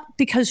not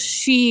because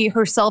she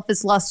herself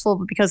is lustful,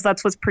 but because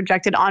that's what's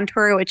projected onto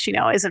her, which,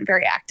 isn't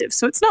very active.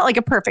 So it's not like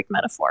a perfect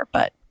metaphor,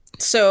 but.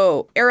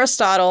 So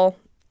Aristotle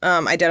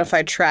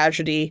identified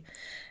tragedy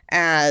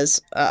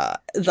as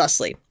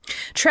thusly.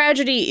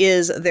 Tragedy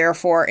is,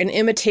 therefore, an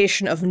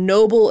imitation of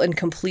noble and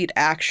complete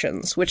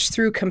actions, which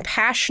through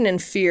compassion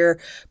and fear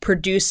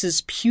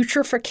produces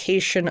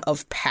putrefaction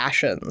of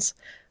passions,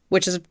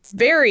 which is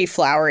very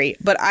flowery,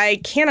 but I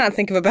cannot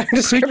think of a better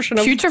description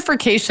of...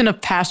 Putrefaction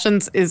of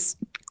passions is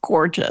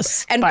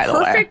gorgeous, and by the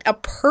way. A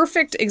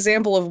perfect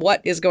example of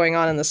what is going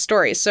on in the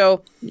story.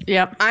 So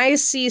Yep. I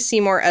see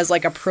Seymour as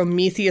like a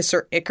Prometheus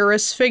or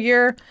Icarus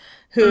figure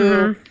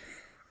who,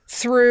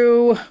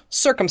 through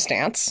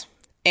circumstance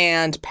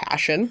and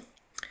passion,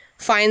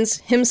 finds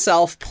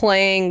himself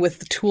playing with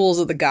the tools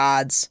of the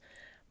gods,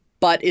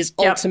 but is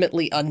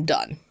ultimately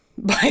undone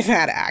by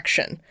that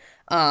action.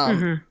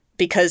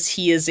 Because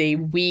he is a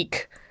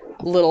weak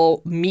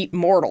little meat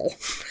mortal.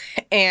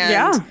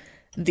 And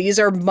these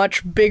are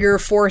much bigger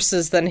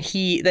forces than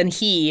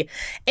he.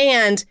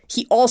 And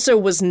he also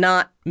was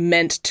not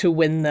meant to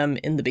win them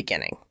in the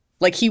beginning.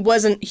 Like he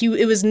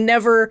was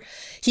never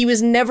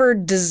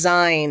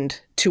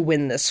designed to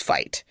win this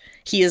fight.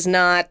 He is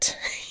not,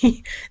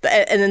 and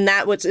then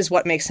that is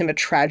what makes him a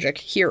tragic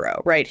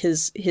hero, right?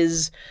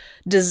 His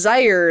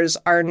desires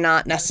are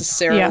not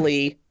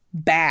necessarily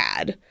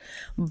bad,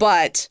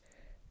 but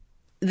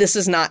this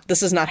is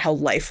not how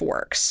life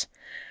works.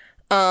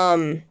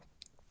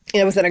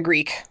 Within a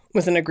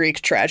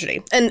Greek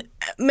tragedy. And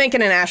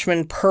Menken and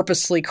Ashman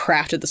purposely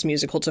crafted this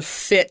musical to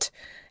fit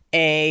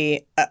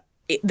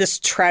this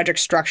tragic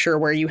structure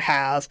where you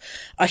have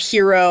a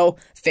hero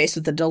faced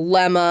with a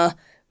dilemma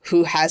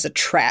who has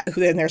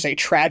then there's a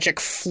tragic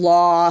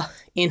flaw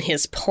in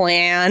his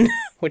plan,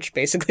 which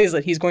basically is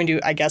that he's going to,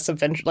 I guess,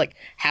 eventually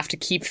have to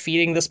keep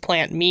feeding this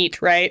plant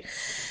meat, right?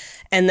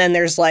 And then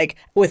there's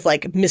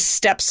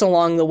missteps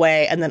along the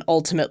way, and then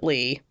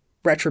ultimately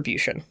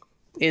retribution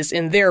is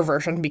in their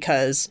version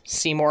because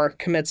Seymour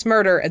commits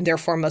murder and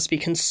therefore must be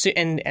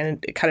consumed,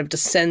 and it kind of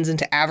descends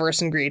into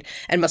avarice and greed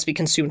and must be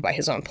consumed by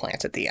his own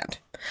plant at the end.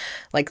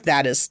 Like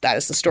that is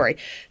the story.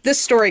 This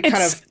story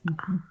kind of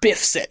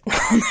biffs it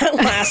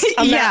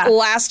on that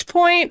last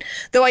point,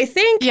 though. I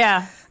think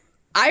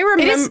I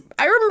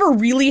remember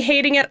really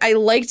hating it. I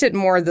liked it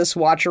more this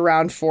watch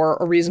around for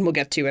a reason we'll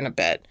get to in a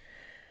bit.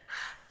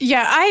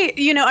 Yeah,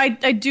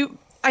 I do.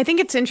 I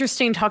think it's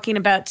interesting talking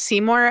about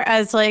Seymour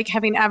as like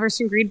having avarice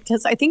and greed,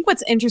 because I think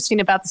what's interesting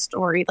about the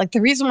story, like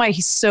the reason why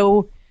he's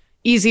so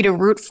easy to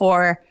root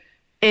for,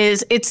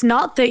 is it's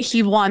not that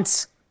he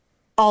wants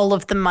all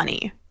of the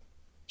money.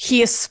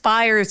 He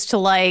aspires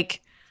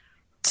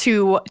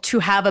to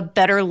have a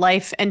better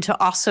life and to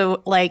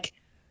also like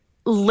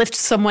lift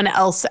someone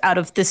else out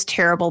of this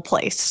terrible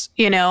place,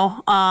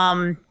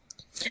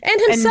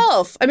 And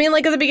himself. I mean,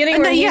 like at the beginning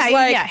where he's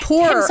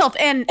poor. Himself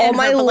and all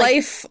my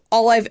life,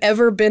 all I've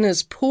ever been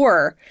is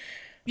poor.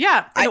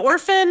 Yeah, an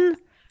orphan.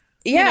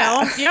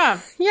 Yeah.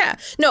 Yeah.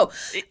 No,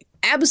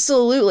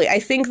 absolutely. I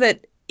think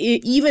that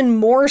even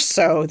more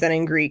so than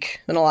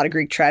a lot of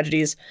Greek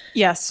tragedies.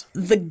 Yes.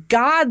 The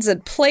gods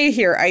at play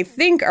here, I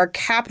think, are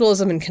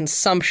capitalism and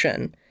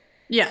consumption.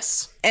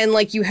 Yes. And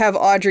like you have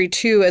Audrey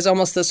too as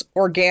almost this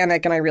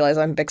organic, and I realize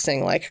I'm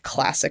mixing like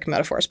classic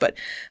metaphors, but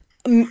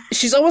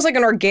she's almost like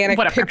an organic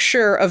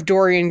picture of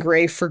Dorian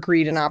Gray for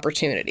greed and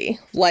opportunity.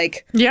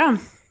 Like,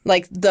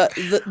 like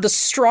the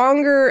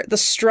stronger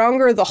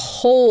the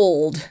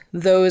hold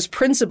those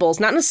principles,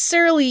 not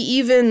necessarily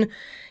even,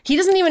 he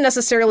doesn't even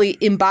necessarily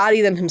embody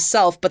them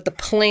himself, but the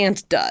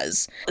plant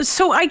does.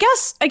 So I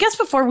guess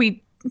before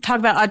we talk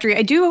about Audrey,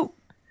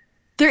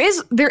 there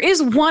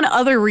is one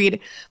other read.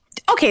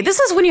 Okay, this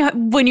is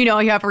when you know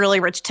you have a really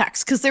rich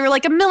text, because there were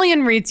like a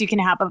million reads you can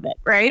have of it,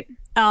 right?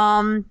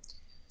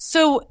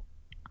 So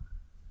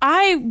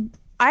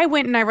I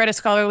went and I read a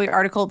scholarly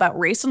article about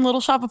race in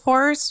Little Shop of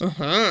Horrors.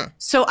 Mm-hmm.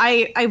 So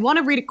I want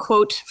to read a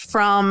quote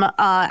from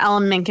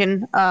Alan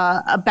Menken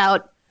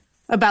about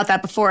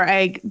that before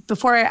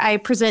I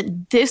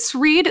present this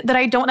read that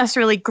I don't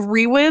necessarily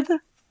agree with.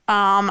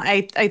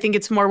 I think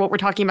it's more what we're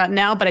talking about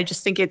now, but I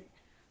just think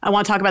I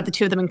want to talk about the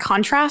two of them in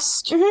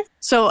contrast. Mm-hmm.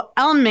 So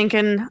Alan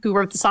Menken, who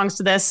wrote the songs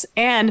to this,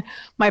 and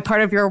my Part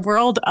of Your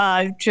World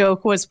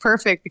joke was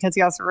perfect because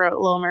he also wrote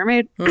Little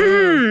Mermaid.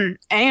 Mm.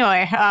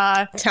 Anyway.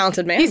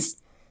 Talented man.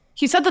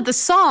 He said that the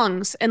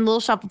songs in Little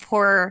Shop of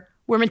Horror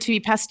were meant to be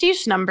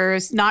pastiche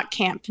numbers, not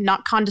camp,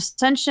 not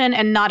condescension,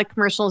 and not a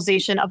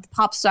commercialization of the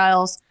pop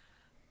styles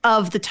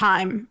of the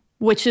time,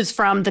 which is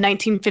from the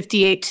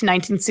 1958 to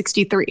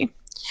 1963.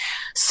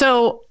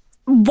 So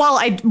while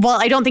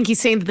I don't think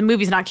he's saying that the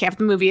movie's not camp,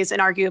 the movie is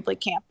inarguably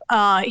camp.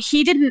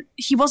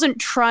 He wasn't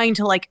trying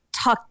to like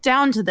talk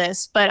down to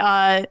this, but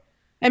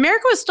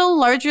America was still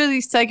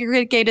largely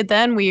segregated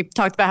then. We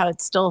talked about how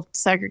it's still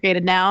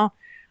segregated now.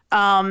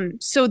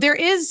 So there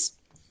is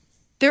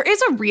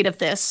a read of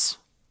this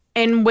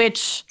in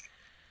which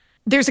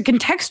there's a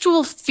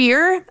contextual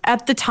fear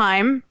at the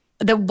time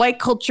that white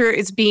culture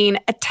is being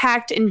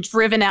attacked and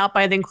driven out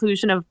by the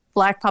inclusion of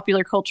Black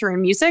popular culture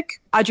and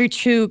music. Audrey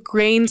II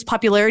gains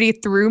popularity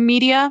through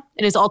media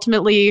and is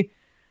ultimately,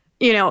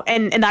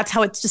 and that's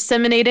how it's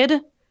disseminated,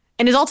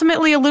 and is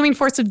ultimately a looming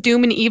force of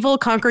doom and evil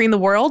conquering the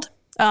world.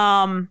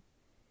 And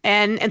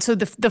so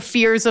the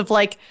fears of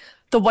like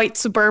the white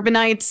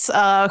suburbanites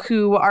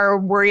who are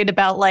worried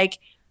about like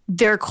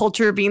their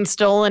culture being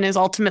stolen is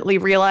ultimately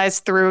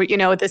realized through,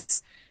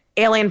 this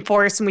alien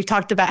force. And we've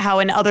talked about how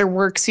in other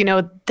works,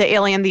 the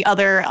alien, the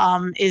other,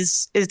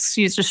 is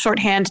used as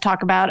shorthand to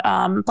talk about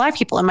Black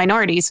people and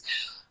minorities.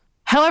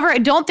 However, I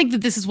don't think that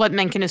this is what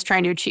Mencken is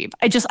trying to achieve.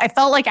 I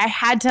felt like I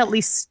had to at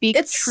least speak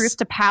truth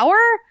to power.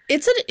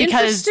 It's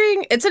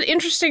an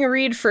interesting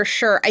read for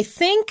sure. I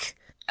think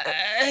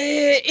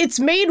it's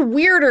made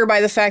weirder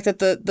by the fact that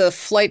the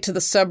flight to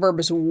the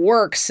suburbs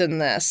works in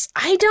this.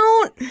 I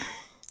think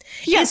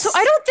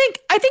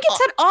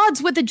it's at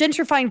odds with the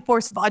gentrifying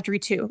force of Audrey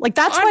 2. Like,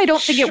 that's why I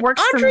don't think it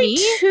works for me.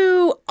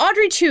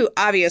 Audrey 2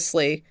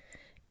 obviously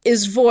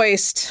is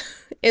voiced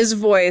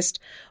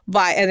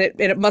by, and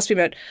it must be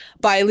meant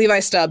by, Levi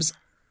Stubbs,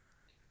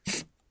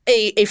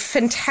 a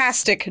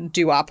fantastic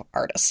doo-wop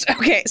artist.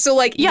 Okay, so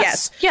like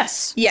yes.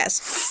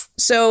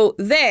 So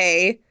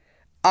they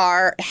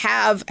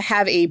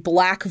have a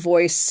black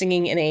voice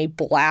singing in a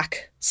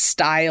black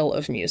style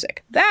of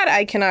music. That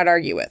I cannot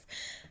argue with.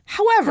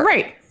 However,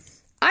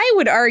 I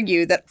would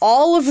argue that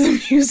all of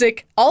the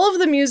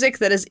music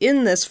that is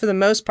in this, for the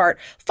most part,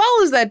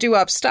 follows that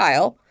doo-wop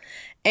style.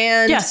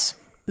 And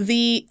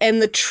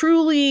the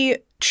truly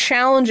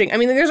challenging, I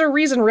mean, there's a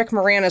reason Rick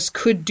Moranis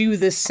could do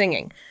this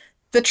singing.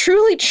 The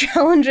truly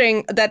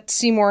challenging that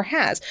Seymour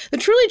has, the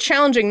truly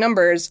challenging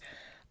numbers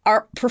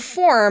are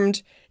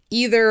performed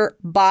either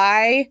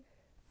by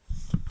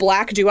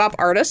black doo-wop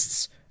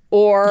artists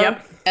or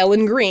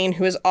Ellen Greene,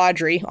 who is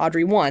Audrey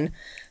 1,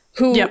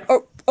 who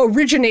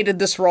originated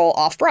this role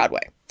off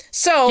Broadway.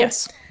 So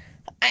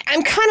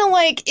I'm kind of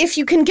like, if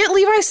you can get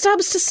Levi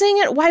Stubbs to sing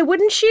it, why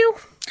wouldn't you?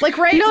 Like,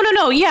 right?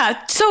 No.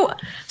 Yeah. So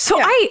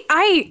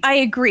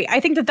I agree. I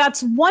think that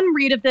that's one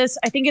read of this.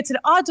 I think it's at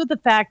odds with the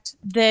fact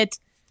that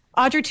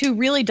Audrey 2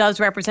 really does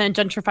represent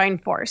a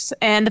gentrifying force.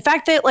 And the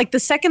fact that, like, the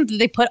second that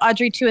they put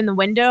Audrey 2 in the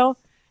window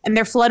and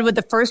they're flooded with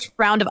the first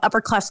round of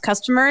upper class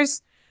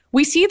customers,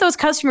 we see those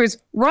customers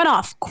run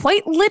off,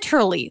 quite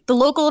literally. The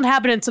local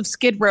inhabitants of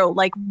Skid Row,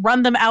 like,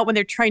 run them out when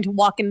they're trying to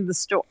walk into the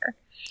store.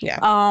 Yeah.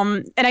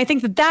 And I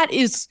think that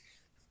is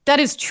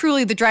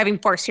truly the driving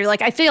force here.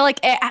 Like, I feel like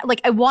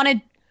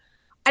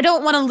I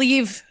don't want to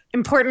leave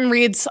important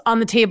reads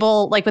on the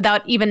table, like,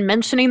 without even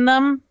mentioning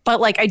them. But,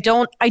 like, I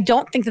don't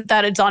think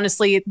that is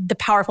honestly the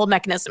powerful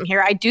mechanism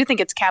here. I do think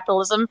it's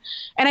capitalism.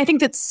 And I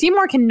think that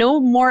Seymour can no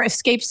more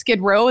escape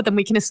Skid Row than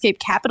we can escape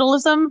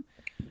capitalism.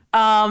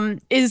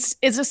 Is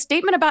a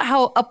statement about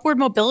how upward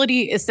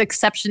mobility is the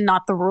exception,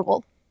 not the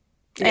rule.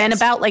 Yes. And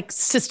about, like,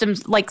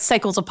 systems, like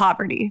cycles of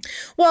poverty.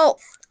 Well,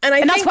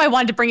 and that's why I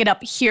wanted to bring it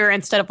up here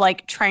instead of,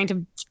 like, trying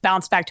to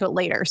bounce back to it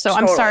later. So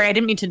totally. I'm sorry, I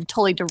didn't mean to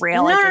totally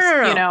derail. No.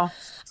 You know.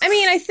 I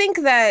mean, I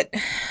think that,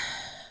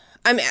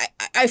 I mean,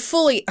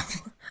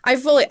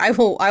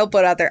 I'll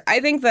put out there. I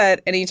think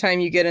that anytime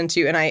you get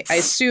into, and I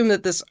assume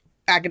that this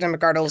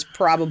academic article is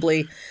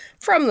probably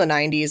from the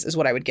 90s is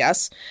what I would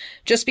guess,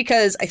 just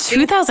because I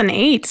think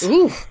 2008.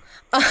 Ooh.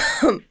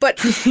 But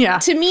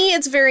to me,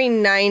 it's very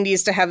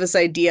 90s to have this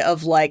idea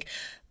of, like,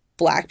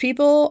 Black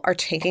people are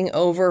taking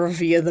over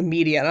via the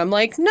media. And I'm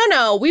like,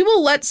 no, we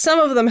will let some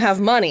of them have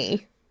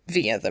money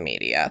via the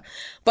media.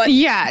 But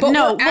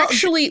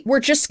we're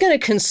just going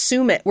to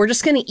consume it. We're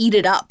just going to eat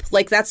it up.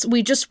 Like,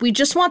 we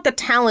just want the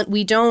talent.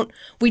 We don't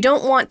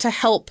want to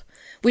help.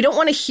 We don't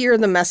want to hear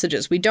the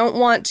messages. We don't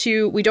want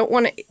to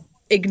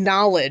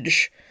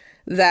acknowledge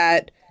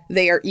that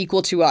they are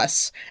equal to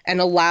us and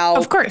allow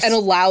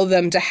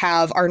them to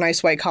have our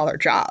nice white collar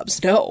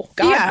jobs. No,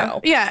 no.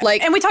 Yeah.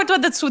 Like, and we talked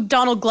about this with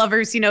Donald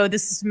Glover's,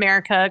 This Is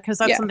America, because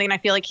that's something I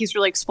feel like he's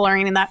really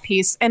exploring in that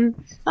piece. And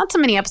not so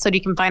many episodes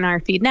you can find on our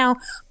feed now,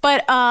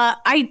 but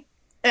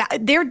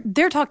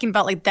they're talking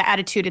about, like, the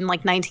attitude in,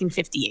 like,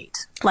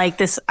 1958, like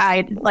this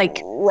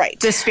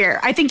this fear.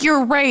 I think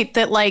you're right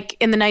that, like,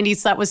 in the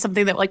 90s that was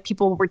something that, like,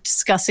 people were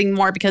discussing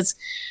more because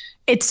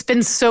it's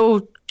been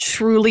so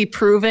truly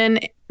proven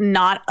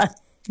not a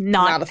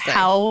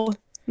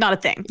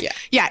thing.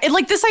 Yeah. It,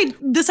 like, this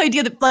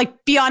idea that,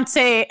 like,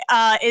 Beyonce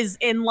is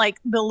in, like,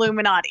 the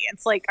Illuminati.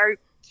 It's like,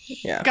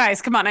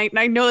 guys, come on. I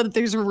know that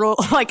there's a rule.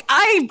 Like,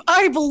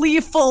 I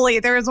believe fully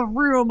there is a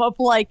room of,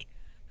 like,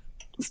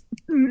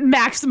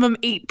 maximum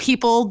 8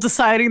 people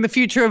deciding the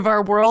future of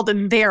our world,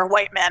 and they are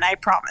white men. I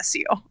promise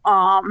you.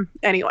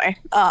 Anyway,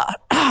 well,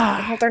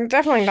 they're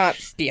definitely not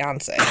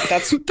Beyonce.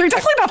 They're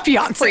definitely not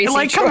Beyonce.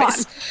 Like, choice. Come on,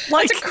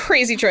 like, it's a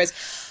crazy choice.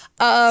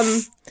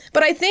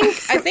 But I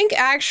think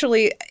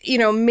actually,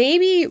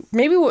 maybe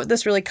what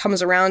this really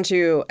comes around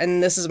to,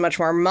 and this is a much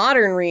more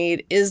modern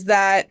read, is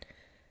that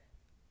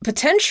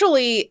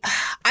potentially,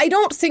 I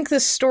don't think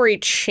this story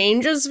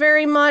changes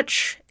very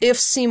much if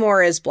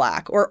Seymour is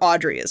Black or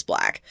Audrey is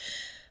Black.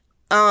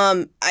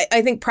 I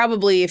think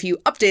probably if you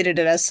updated it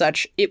as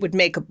such, it would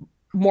make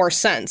more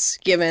sense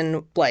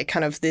given, like,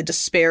 kind of the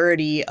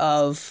disparity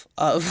of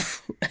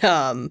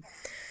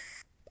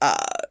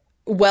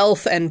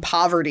wealth and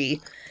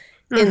poverty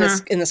in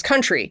this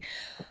country,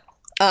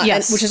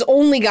 which has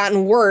only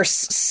gotten worse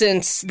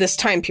since this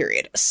time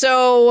period.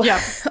 So,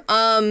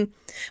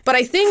 but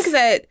I think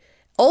that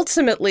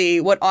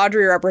ultimately what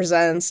Audrey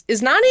represents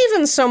is not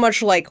even so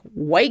much, like,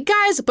 white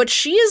guys, but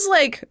she is,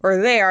 like,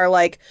 or they are,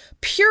 like,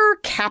 pure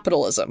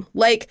capitalism.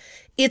 Like,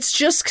 it's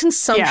just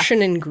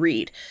consumption and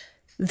greed.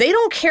 They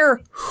don't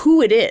care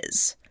who it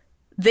is.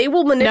 They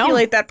will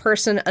manipulate that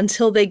person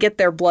until they get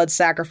their blood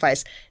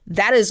sacrificed.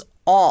 That is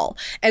all.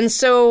 And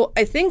so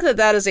I think that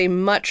that is a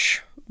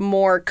much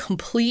more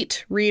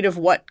complete read of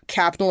what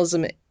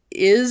capitalism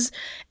is,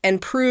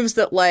 and proves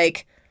that,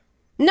 like,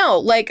 no,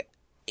 like,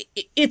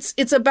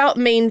 it's about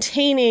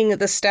maintaining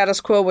the status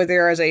quo where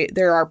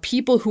there are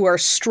people who are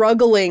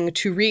struggling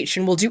to reach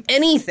and will do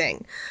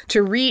anything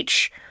to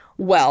reach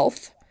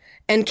wealth,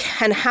 and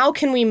how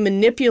can we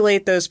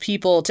manipulate those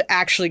people to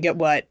actually get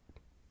what,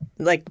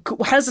 like,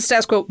 how does the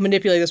status quo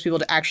manipulate those people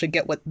to actually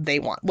get what they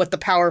want, what the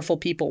powerful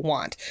people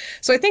want?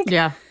 So I think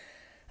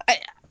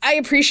I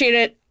appreciate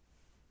it.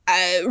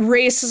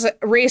 Race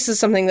is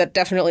something that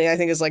definitely I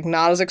think is, like,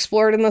 not as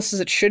explored in this as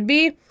it should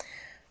be.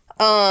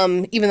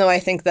 Even though I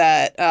think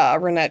that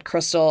Renette,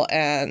 Crystal,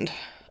 and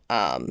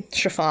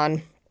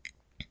Chiffon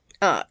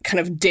kind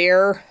of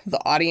dare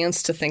the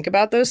audience to think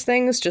about those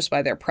things just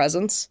by their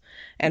presence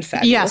and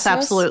fabulousness. Yes,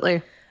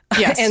 absolutely.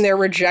 Yes. And their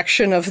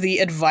rejection of the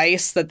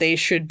advice that they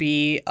should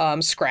be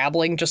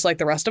scrabbling just like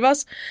the rest of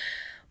us.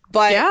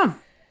 But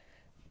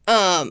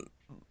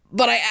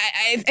but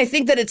I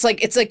think that it's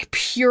like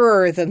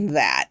purer than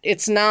that.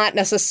 It's not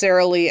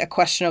necessarily a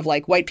question of,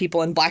 like, white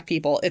people and black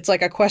people. It's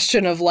like a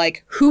question of,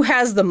 like, who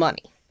has the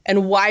money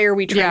and why are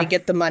we trying to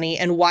get the money,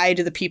 and why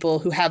do the people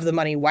who have the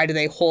money, why do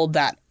they hold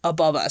that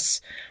above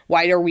us?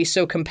 Why are we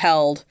so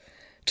compelled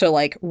to,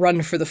 like,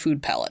 run for the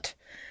food pellet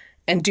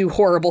and do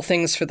horrible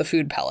things for the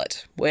food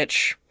pellet,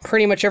 which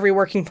pretty much every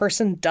working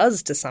person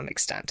does to some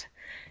extent,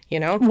 you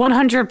know?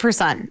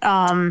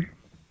 100%.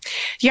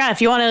 Yeah,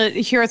 if you want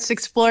to hear us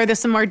explore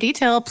this in more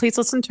detail, please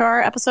listen to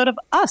our episode of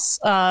Us,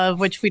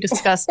 which we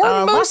discussed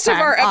or most of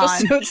our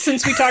episodes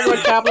since we talk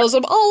about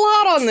capitalism a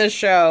lot on this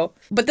show.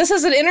 But this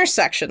is an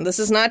intersection. This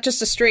is not just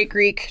a straight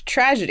Greek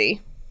tragedy,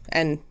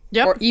 and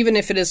or even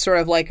if it is sort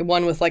of like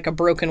one with, like, a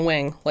broken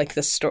wing, like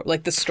this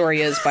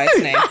story is by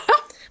its name,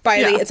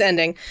 its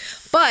ending.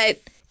 But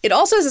it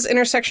also has this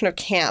intersection of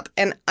camp,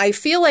 and I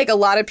feel like a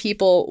lot of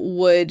people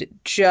would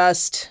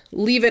just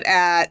leave it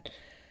at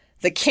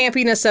the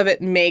campiness of it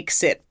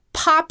makes it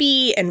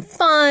poppy and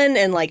fun,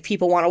 and, like,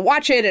 people want to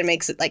watch it, and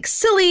makes it, like,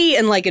 silly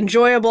and, like,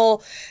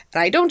 enjoyable.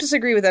 And I don't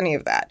disagree with any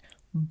of that.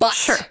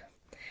 But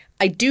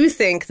I do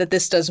think that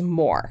this does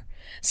more.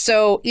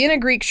 So in a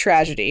Greek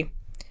tragedy,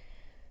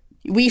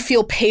 we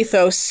feel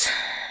pathos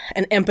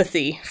and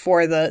empathy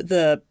for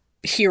the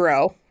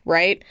hero,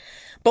 right?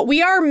 But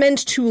we are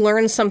meant to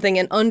learn something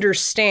and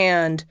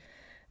understand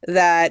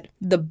that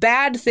the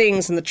bad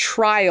things and the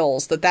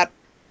trials that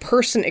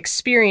person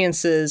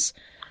experiences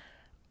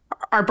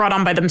are brought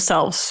on by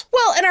themselves.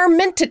 Well, and are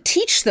meant to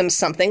teach them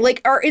something,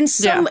 like, are in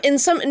some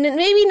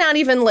maybe not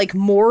even, like,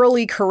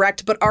 morally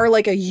correct, but are,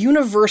 like, a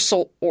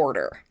universal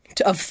order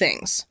of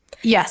things.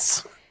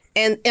 Yes.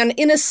 And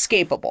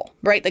inescapable,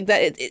 right? Like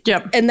that.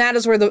 And that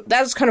is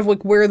that's kind of,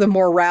 like, where the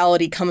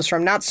morality comes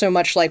from. Not so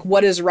much, like,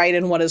 what is right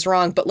and what is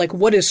wrong, but, like,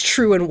 what is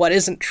true and what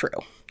isn't true.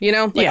 You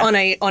know, like, on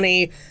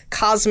a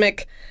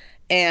cosmic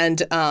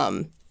and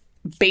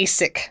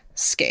basic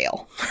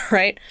scale,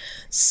 right?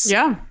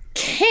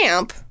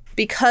 Camp,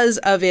 because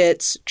of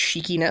its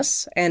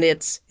cheekiness and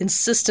its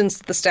insistence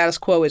that the status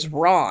quo is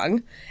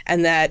wrong,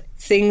 and that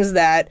things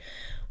that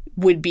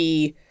would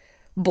be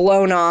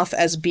blown off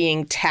as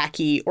being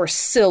tacky or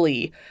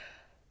silly,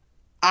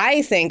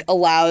 I think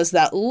allows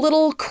that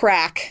little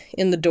crack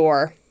in the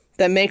door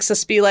that makes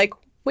us be like,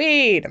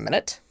 wait a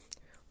minute,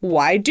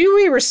 why do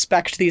we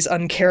respect these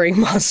uncaring,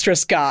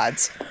 monstrous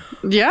gods?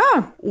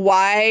 Yeah.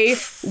 Why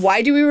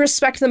do we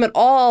respect them at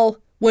all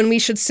when we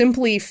should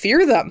simply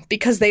fear them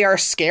because they are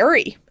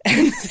scary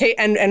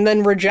and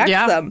then reject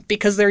them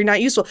because they're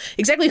not useful?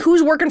 Exactly.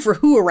 Who's working for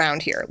who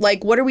around here?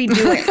 Like, what are we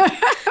doing?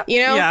 You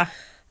know?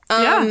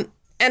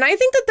 And I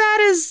think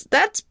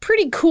that's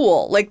pretty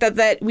cool. Like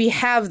that we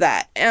have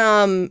that.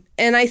 And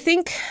I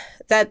think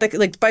that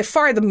like by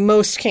far the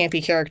most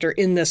campy character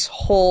in this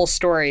whole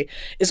story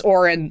is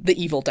Oren,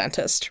 the evil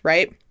dentist,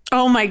 right?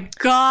 Oh my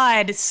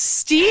God,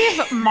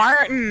 Steve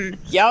Martin.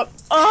 Yep.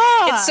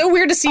 It's so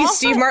weird to see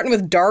Steve Martin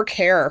with dark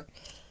hair.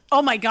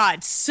 Oh my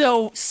God,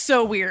 so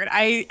weird.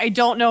 I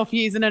don't know if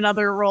he's in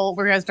another role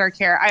where he has dark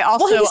hair. His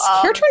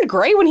hair turned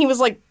gray when he was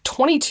like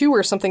 22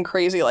 or something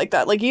crazy like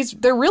that. Like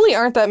there really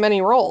aren't that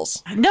many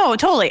roles. No,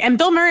 totally. And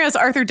Bill Murray as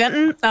Arthur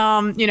Denton,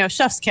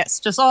 chef's kiss.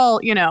 Just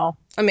all,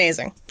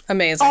 amazing.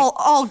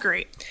 All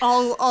great.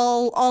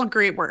 All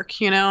great work,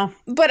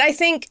 But I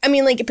think,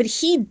 but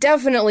he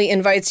definitely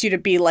invites you to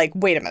be like,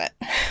 wait a minute.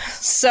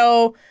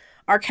 So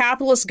our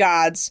capitalist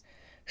gods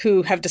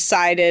who have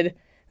decided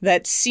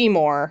that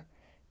Seymour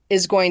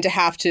is going to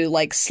have to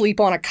like sleep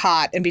on a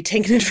cot and be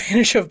taken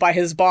advantage of by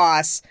his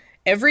boss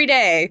every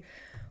day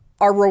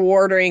are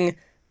rewarding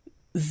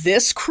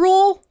this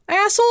cruel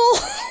asshole.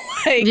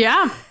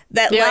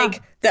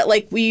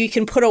 That we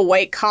can put a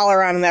white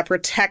collar on and that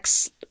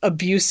protects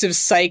abusive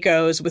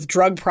psychos with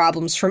drug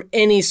problems from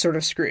any sort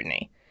of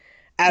scrutiny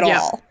at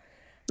all.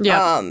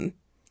 Yeah.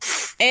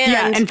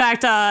 In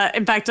fact,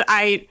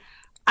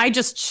 I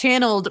just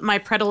channeled my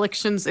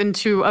predilections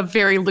into a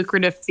very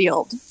lucrative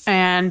field,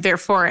 and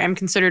therefore am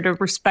considered a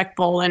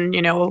respectful and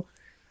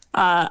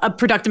a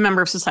productive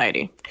member of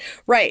society.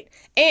 Right.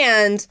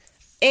 And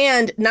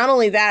not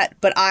only that,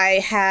 but I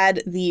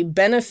had the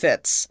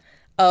benefits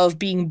of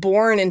being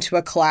born into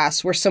a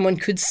class where someone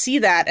could see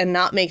that and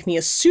not make me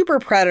a super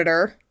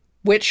predator,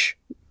 which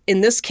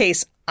in this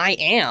case I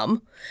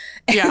am,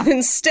 and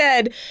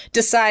instead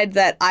decide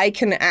that I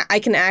can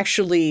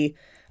actually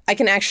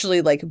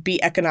like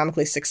be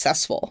economically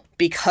successful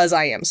because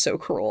I am so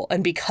cruel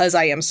and because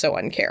I am so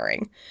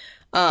uncaring.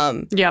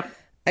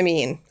 I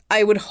mean,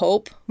 I would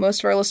hope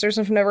most of our listeners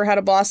have never had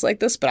a boss like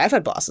this, but I've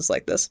had bosses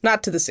like this,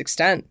 not to this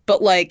extent,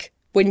 but like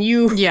when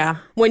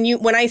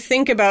I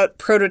think about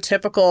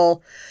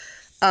prototypical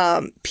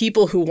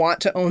people who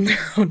want to own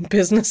their own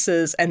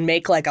businesses and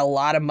make like a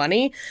lot of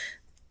money,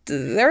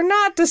 they're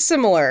not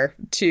dissimilar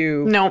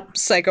to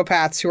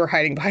psychopaths who are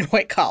hiding behind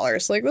white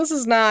collars. Like, this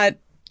is not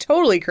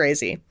totally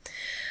crazy.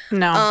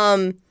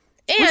 No.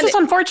 Which is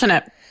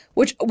unfortunate.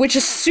 Which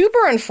is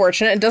super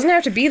unfortunate. It doesn't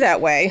have to be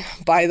that way,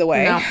 by the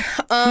way.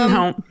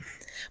 No.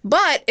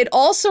 But it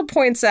also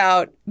points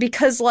out,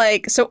 because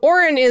like, so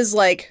Oren is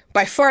like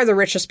by far the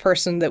richest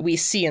person that we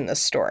see in this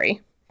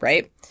story,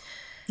 right?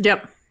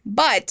 Yep.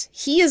 But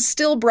he is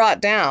still brought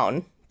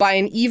down by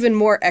an even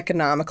more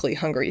economically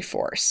hungry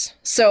force.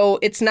 So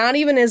it's not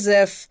even as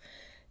if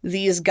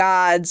these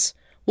gods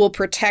will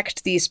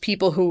protect these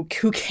people who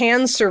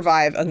can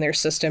survive in their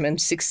system and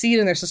succeed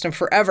in their system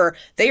forever.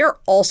 They are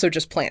also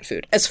just plant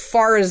food, as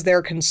far as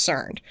they're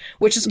concerned,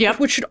 which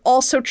should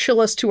also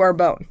chill us to our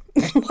bone.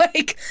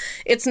 Like,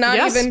 it's not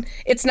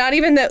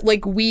even that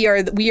like we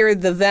are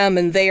the them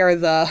and they are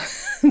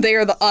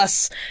the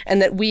us,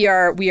 and that we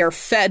are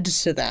fed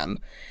to them.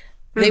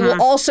 They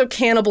will also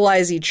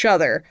cannibalize each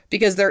other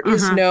because there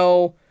is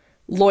no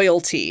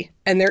loyalty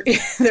and there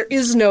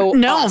is no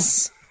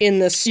us in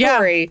this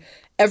story. Yeah.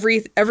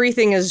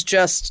 Everything is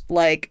just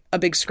like a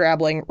big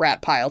scrabbling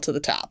rat pile to the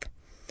top.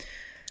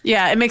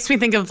 Yeah, it makes me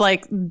think of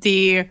like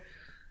the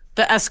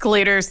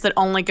escalators that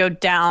only go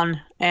down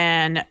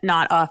and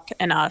not up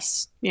in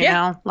us. You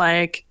know,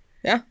 like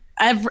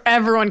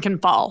everyone can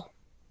fall.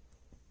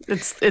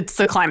 It's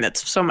the climb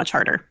that's so much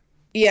harder.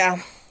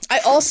 Yeah. I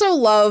also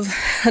love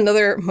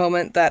another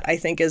moment that I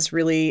think is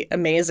really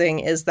amazing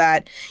is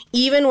that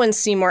even when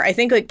Seymour, I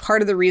think like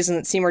part of the reason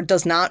that Seymour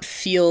does not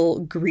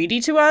feel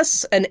greedy to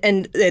us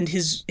and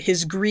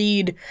his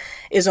greed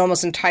is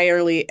almost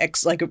entirely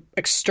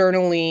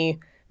externally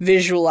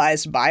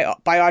visualized by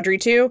Audrey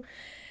too.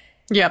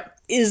 Yep.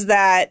 Is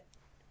that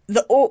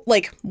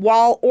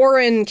while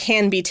Oren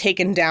can be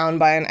taken down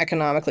by an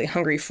economically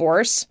hungry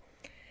force,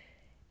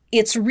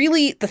 it's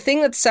really the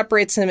thing that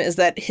separates him is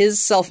that his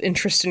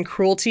self-interest and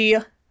cruelty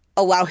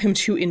allow him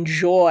to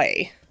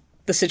enjoy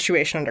the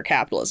situation under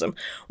capitalism.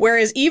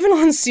 Whereas even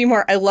when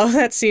Seymour, I love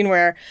that scene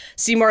where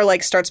Seymour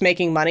like starts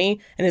making money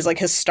and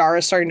his star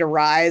is starting to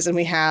rise, and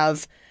we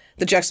have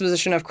the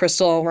juxtaposition of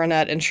Crystal,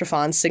 Ronette, and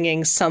Chiffon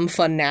singing Some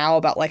Fun Now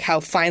about like how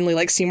finally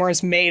like Seymour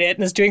has made it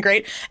and is doing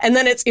great. And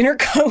then it's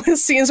intercut with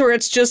scenes where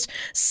it's just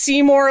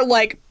Seymour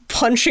like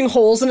punching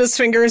holes in his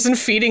fingers and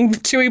feeding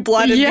Tui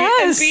blood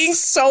and being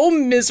so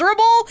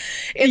miserable.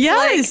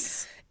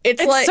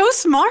 It's like so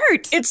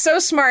smart. It's so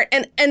smart.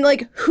 And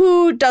like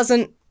who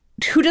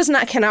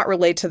cannot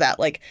relate to that?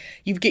 Like,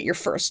 you get your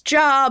first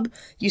job,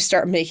 you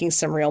start making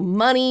some real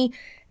money,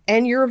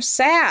 and you're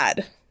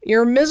sad.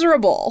 You're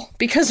miserable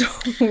because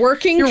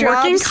working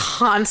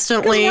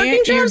constantly.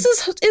 Working jobs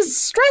is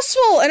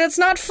stressful and it's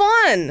not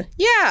fun.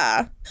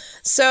 Yeah.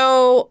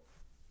 So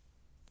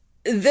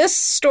this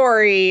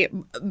story,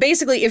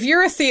 basically, if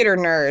you're a theater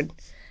nerd,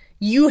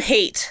 you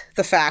hate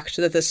the fact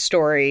that this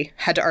story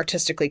had to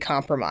artistically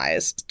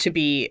compromise to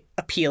be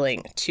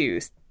appealing to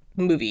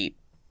movie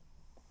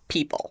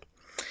people.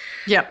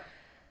 Yep.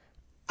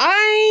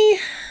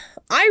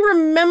 I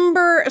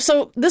remember,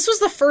 so this was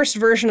the first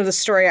version of the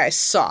story I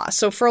saw.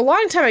 So for a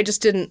long time, I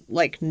just didn't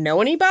like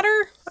know any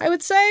better, I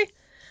would say.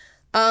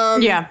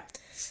 Yeah.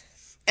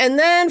 And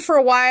then for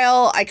a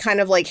while, I kind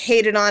of like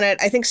hated on it.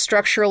 I think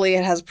structurally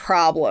it has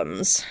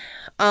problems.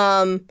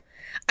 I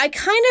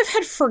kind of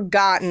had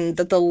forgotten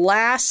that the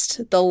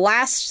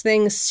last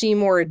thing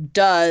Seymour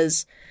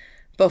does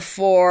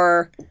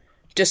before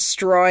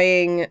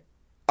destroying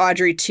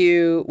Audrey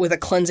 2 with a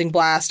cleansing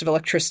blast of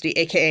electricity,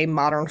 aka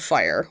modern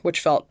fire, which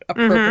felt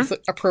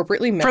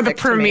appropriately mythic for the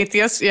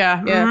Prometheus.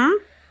 Yeah.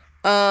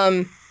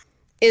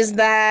 Is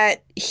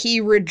that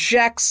he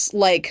rejects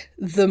like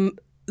the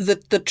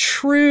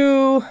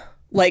true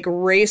like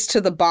race to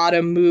the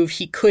bottom move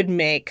he could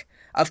make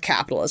of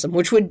capitalism,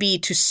 which would be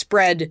to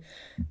spread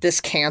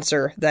this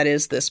cancer that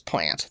is this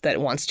plant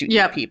that wants to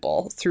eat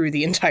people through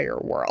the entire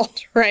world,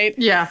 right?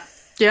 Yeah.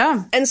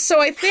 Yeah. And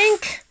so I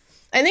think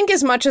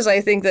as much as I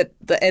think that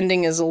the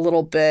ending is a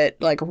little bit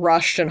like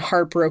rushed and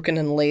heartbroken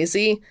and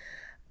lazy,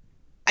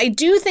 I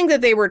do think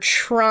that they were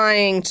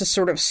trying to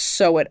sort of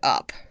sew it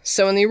up.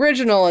 So in the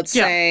original, it's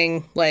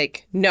saying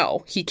like,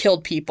 no, he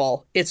killed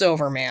people. It's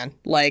over, man.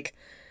 Like,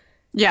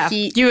 yeah,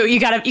 you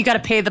gotta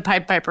pay the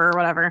Pied Piper or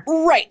whatever.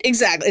 Right,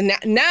 exactly.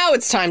 Now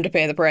it's time to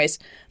pay the price.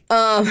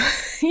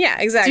 Yeah,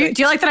 exactly.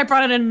 Do you like that I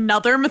brought in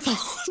another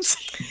mythology?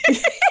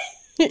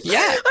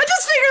 I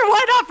just figured,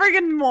 why not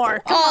friggin' more?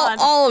 Come on.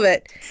 All of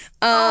it.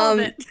 All of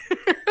it.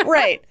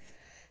 Right.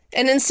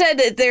 And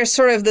instead, there's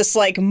sort of this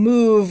like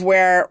move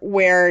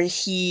where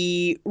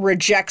he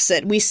rejects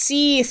it. We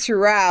see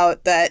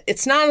throughout that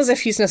it's not as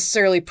if he's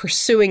necessarily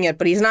pursuing it,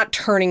 but he's not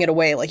turning it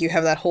away. Like you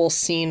have that whole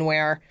scene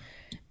where,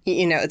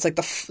 you know, it's like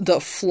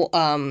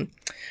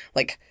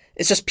like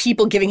it's just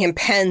people giving him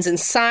pens and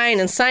sign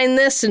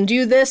this and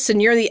do this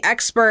and you're the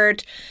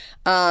expert.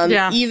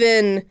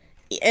 Even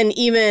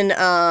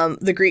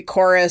the Greek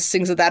chorus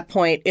sings at that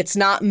point, it's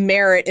not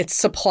merit, it's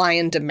supply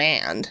and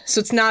demand. So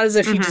it's not as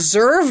if he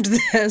deserved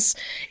this,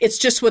 it's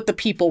just what the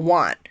people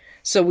want.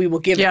 So we will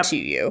give it to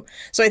you.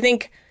 So I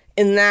think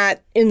in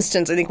that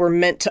instance, I think we're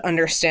meant to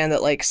understand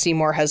that like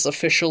Seymour has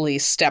officially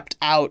stepped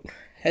out,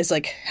 has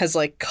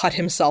cut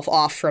himself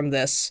off from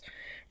this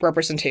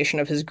representation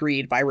of his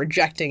greed by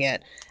rejecting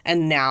it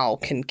and now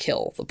can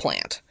kill the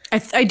plant.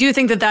 I do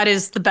think that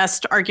is the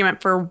best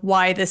argument for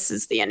why this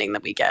is the ending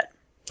that we get.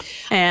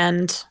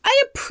 And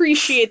I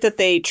appreciate that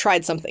they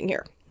tried something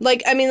here.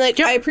 Like, I mean, like,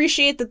 I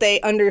appreciate that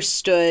they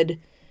understood.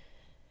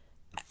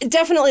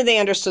 Definitely they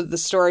understood the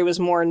story was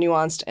more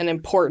nuanced and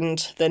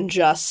important than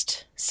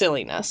just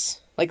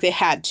silliness. Like, they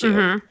had to.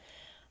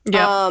 Mm-hmm.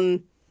 Yeah.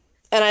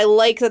 And I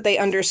like that they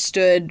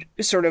understood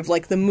sort of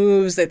like the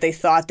moves that they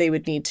thought they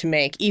would need to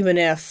make, even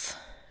if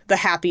the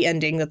happy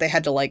ending that they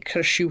had to like kind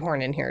of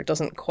shoehorn in here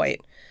doesn't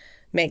quite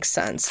make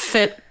sense.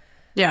 Fit.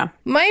 Yeah.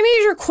 My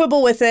major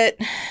quibble with it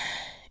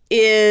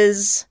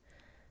is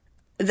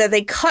that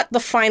they cut the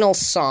final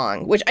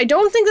song, which I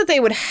don't think that they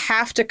would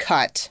have to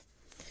cut.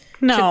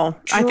 No,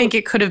 I think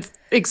it could have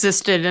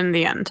existed in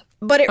the end.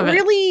 But it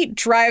really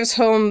drives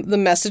home the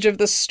message of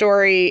the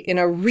story in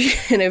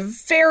a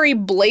very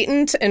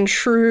blatant and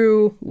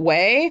true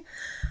way.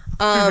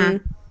 That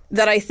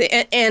I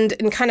think,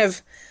 and kind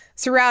of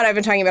throughout, I've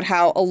been talking about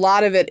how a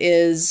lot of it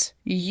is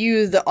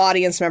you, the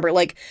audience member.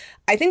 Like,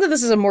 I think that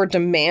this is a more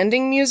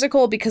demanding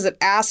musical because it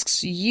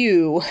asks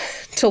you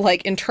to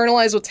like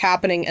internalize what's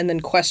happening and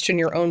then question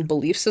your own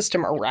belief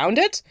system around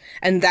it.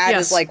 And that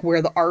is like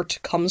where the art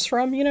comes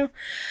from, you know?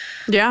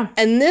 Yeah.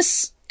 And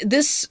this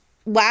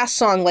last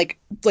song like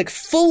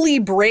fully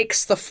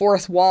breaks the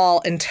fourth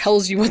wall and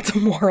tells you what the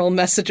moral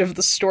message of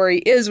the story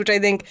is, which I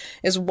think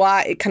is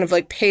why it kind of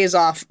like pays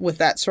off with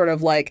that sort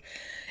of like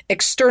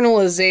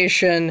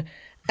externalization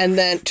and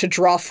then to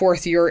draw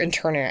forth your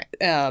interior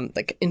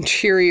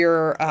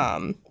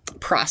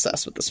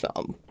process with this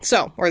film.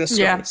 So, or the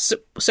story. Yeah. So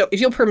if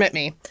you'll permit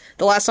me,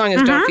 the last song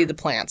is Don't Feed the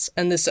Plants.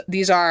 And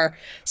these are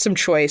some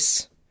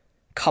choice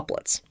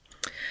couplets.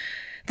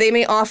 They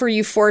may offer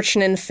you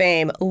fortune and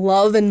fame,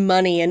 love and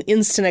money and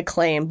instant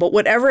acclaim, but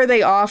whatever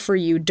they offer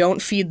you,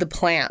 don't feed the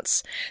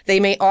plants. They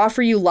may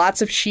offer you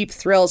lots of cheap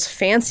thrills,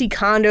 fancy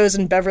condos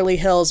in Beverly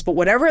Hills, but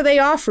whatever they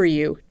offer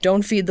you,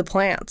 don't feed the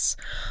plants.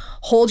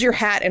 Hold your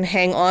hat and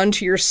hang on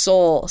to your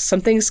soul.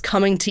 Something's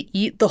coming to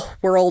eat the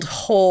world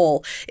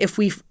whole. If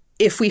we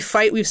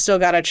fight, we've still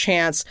got a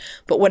chance.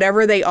 But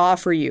whatever they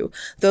offer you,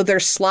 though they're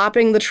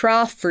slopping the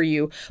trough for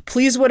you,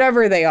 please,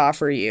 whatever they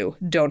offer you,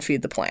 don't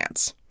feed the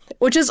plants.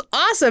 Which is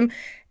awesome,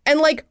 and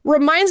like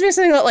reminds me of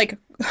something that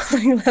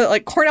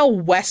like Cornel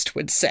West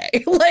would say.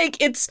 Like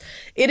it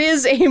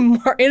is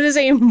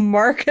a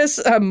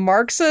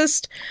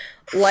Marxist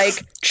like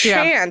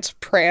chant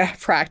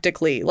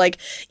practically. Like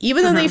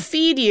even though they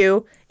feed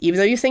you, even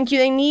though you think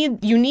you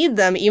need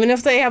them, even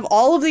if they have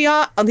all of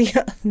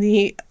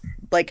the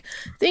like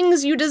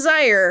things you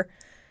desire,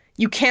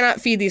 you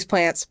cannot feed these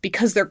plants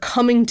because they're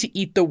coming to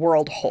eat the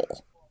world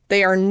whole.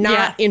 They are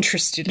not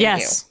interested in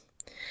you.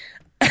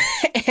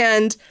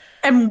 And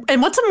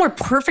what's a more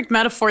perfect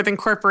metaphor than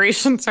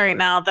corporations right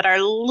now that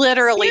are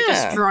literally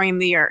destroying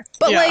the earth?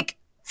 But like,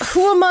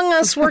 who among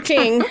us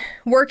working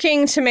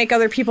to make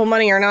other people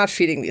money are not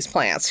feeding these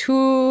plants?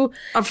 Who?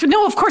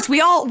 No, of course we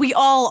all do.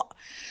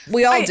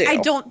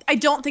 I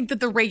don't think that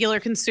the regular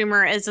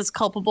consumer is as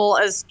culpable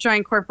as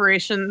giant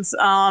corporations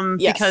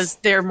because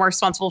they're more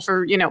responsible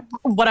for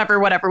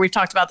whatever. We've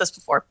talked about this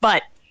before,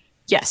 but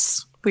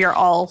yes, we are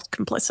all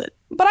complicit.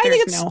 But I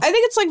think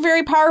it's like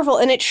very powerful,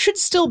 and it should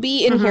still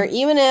be in here,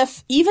 even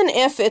if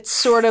it's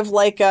sort of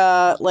like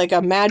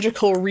a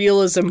magical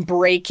realism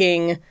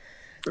breaking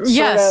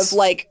sort of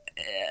like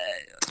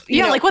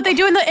like what they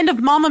do in the end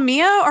of Mamma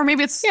Mia, or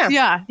maybe it's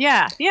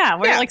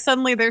where like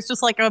suddenly there's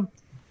just like it's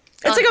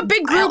like a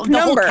big group the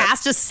number. The whole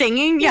cast is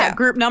singing,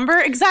 group number,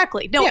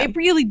 exactly. No, it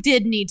really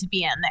did need to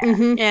be in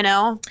there,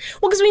 Well,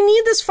 because we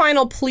need this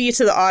final plea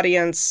to the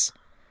audience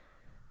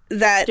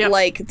that,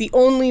 like, the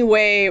only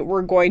way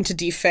we're going to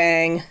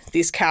defang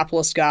these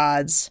capitalist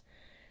gods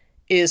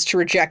is to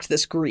reject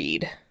this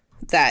greed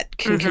that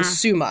can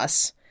consume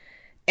us.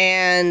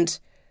 And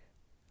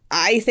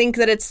I think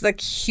that it's the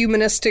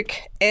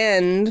humanistic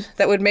end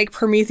that would make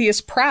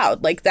Prometheus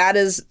proud. Like, that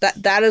is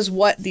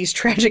what these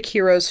tragic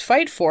heroes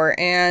fight for.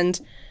 And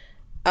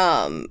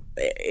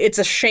it's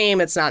a shame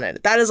it's not in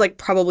it. That is, like,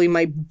 probably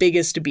my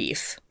biggest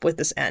beef with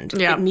this end.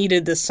 Yeah. It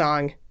needed this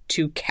song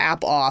to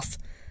cap off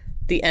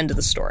the end of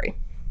the story.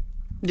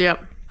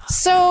 Yep.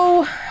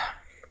 So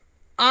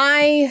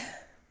I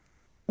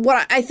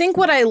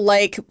what I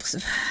like,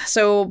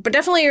 but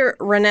definitely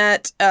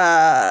Renette,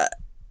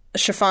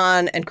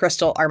 Chiffon, and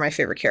Crystal are my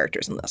favorite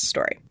characters in this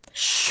story.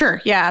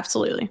 Sure. Yeah,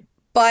 absolutely.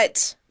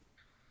 But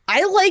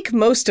I like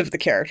most of the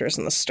characters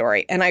in this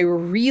story, and I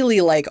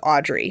really like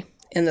Audrey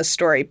in this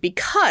story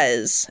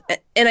because,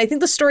 and I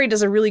think the story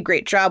does a really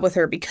great job with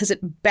her because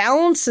it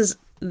balances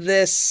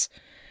this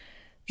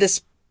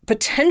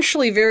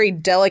potentially very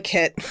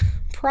delicate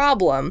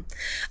problem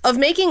of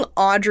making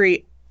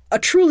Audrey a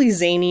truly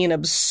zany and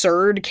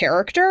absurd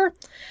character,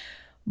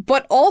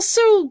 but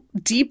also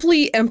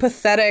deeply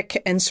empathetic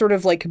and sort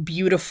of like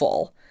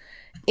beautiful.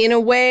 In a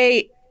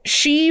way,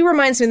 she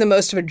reminds me the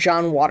most of a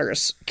John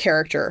Waters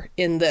character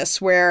in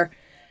this, where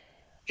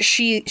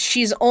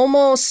she's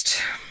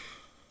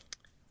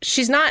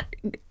not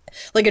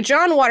like a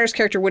John Waters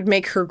character would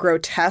make her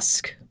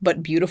grotesque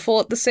but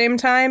beautiful at the same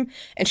time,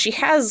 and she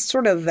has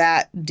sort of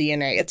that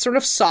DNA. It's sort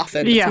of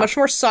softened. Yeah. It's much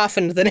more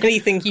softened than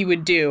anything he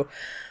would do,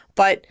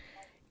 but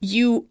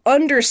you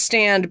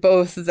understand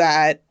both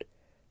that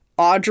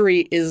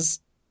Audrey is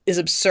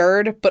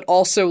absurd, but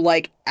also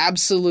like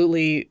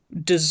absolutely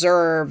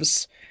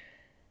deserves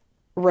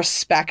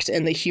respect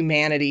and the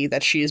humanity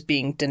that she is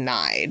being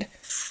denied.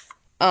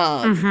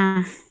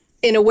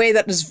 In a way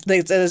that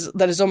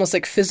is almost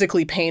like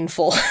physically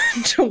painful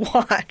to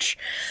watch.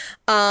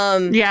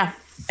 Yeah.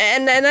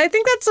 And I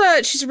think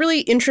that's she's a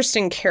really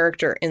interesting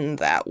character in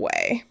that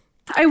way.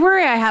 I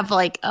worry I have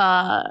like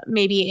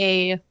maybe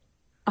a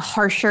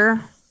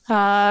harsher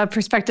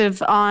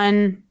perspective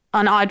on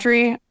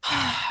Audrey.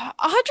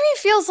 Audrey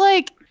feels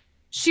like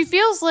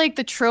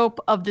the trope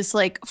of this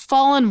like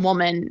fallen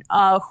woman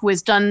who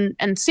has done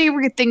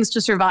unsavory things to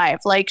survive.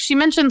 Like she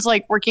mentions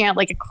like working at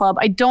like a club.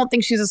 I don't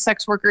think she's a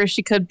sex worker.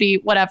 She could be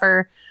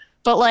whatever,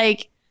 but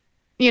like,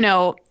 you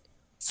know,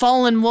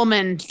 fallen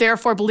woman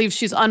therefore believes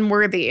she's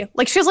unworthy.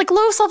 Like she has like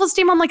low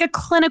self-esteem on like a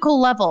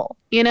clinical level,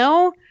 you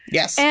know?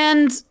 Yes.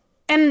 And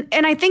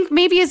I think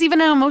maybe is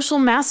even an emotional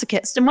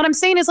masochist. And what I'm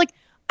saying is like,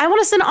 I want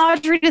to send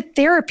Audrey to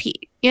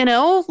therapy, you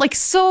know, like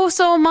so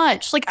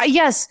much. Like,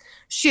 yes,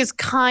 she is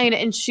kind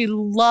and she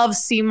loves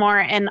Seymour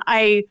and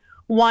I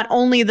want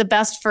only the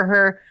best for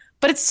her.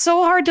 But it's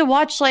so hard to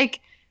watch like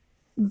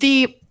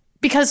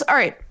because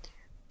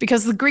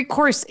the Greek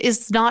chorus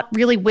is not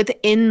really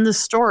within the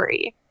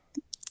story.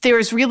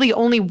 There's really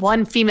only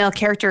one female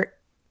character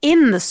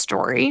in the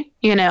story,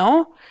 you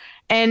know?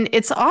 And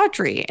it's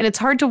Audrey, and it's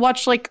hard to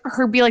watch like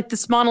her be like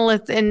this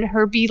monolith and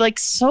her be like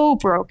so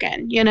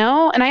broken, you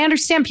know? And I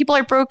understand people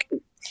are broken.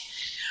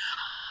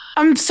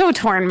 I'm so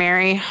torn,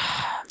 Mary.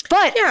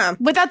 But yeah.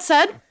 With that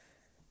said,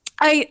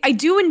 I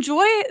do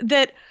enjoy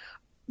that.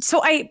 So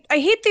I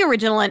hate the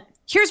original.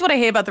 Here's what I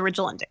hate about the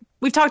original ending.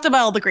 We've talked about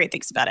all the great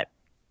things about it.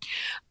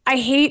 I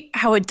hate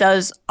how it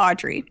does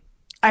Audrey.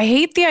 I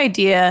hate the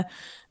idea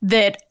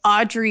that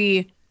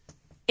Audrey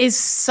is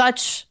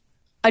such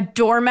a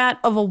doormat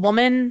of a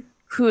woman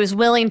who is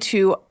willing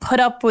to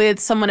put up with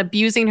someone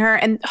abusing her.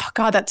 And oh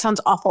God, that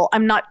sounds awful.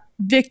 I'm not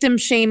victim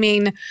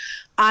shaming.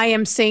 I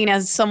am saying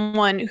as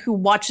someone who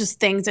watches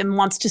things and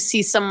wants to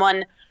see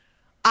someone,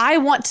 I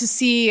want to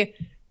see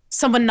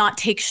someone not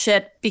take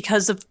shit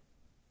because of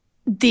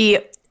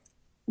the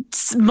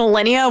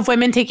millennia of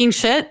women taking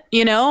shit,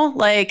 you know?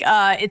 Like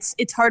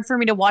it's hard for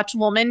me to watch a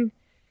woman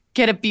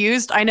get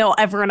abused. I know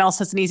everyone else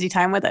has an easy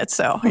time with it,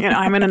 so you know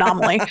I'm an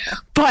anomaly.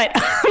 But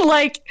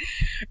like,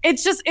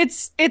 it's just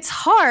it's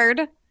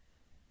hard.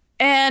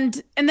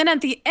 And then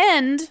at the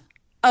end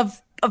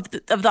of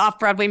the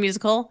off-Broadway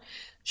musical,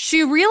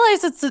 she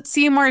realizes that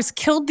Seymour's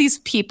killed these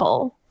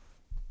people,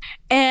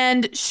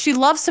 and she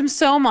loves him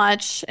so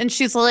much, and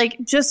she's like,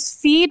 just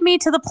feed me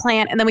to the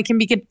plant, and then we can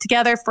be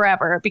together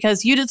forever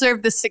because you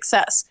deserve this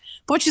success.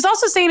 But what she's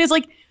also saying is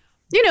like,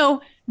 you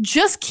know,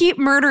 just keep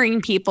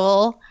murdering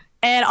people.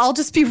 And I'll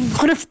just be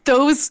one of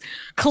those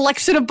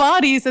collection of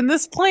bodies in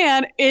this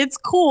plan. It's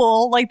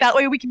cool. Like that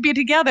way we can be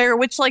together,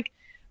 which like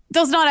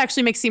does not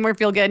actually make Seymour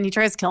feel good. And he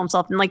tries to kill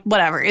himself and like,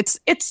 whatever. It's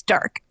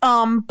dark.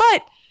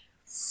 But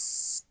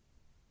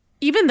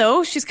even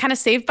though she's kind of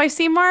saved by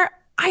Seymour,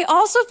 I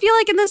also feel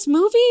like in this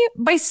movie,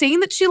 by saying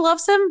that she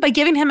loves him, by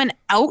giving him an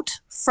out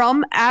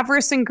from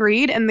avarice and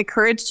greed and the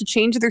courage to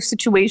change their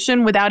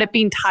situation without it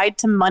being tied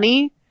to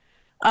money,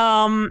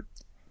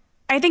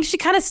 I think she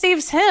kind of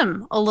saves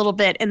him a little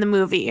bit in the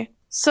movie.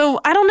 So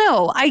I don't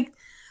know. I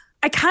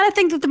kind of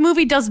think that the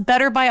movie does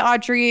better by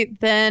Audrey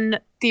than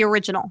the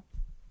original.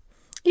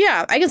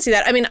 Yeah, I can see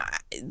that. I mean,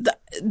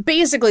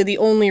 basically the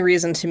only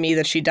reason to me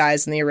that she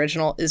dies in the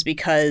original is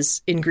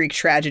because in Greek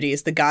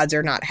tragedies, the gods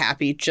are not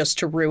happy just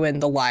to ruin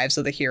the lives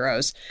of the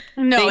heroes.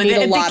 No,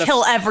 they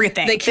kill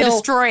everything. They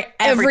destroy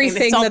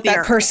everything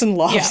that person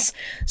loves.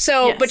 Yeah.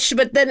 So, yes.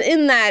 But then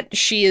in that,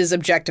 she is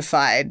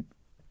objectified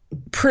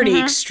pretty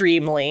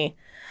extremely.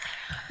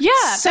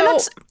 Yeah. So,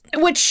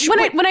 and that's,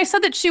 when I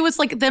said that she was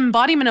like the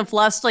embodiment of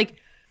lust, like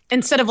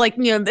instead of like,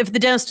 you know, if the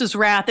dentist is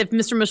wrath, if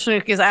Mr.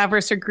 Mushnik is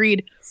avarice or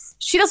greed,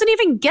 she doesn't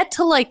even get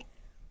to like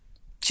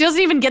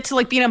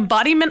be an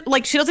embodiment.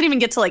 Like she doesn't even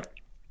get to like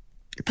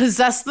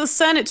possess the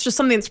sin. It's just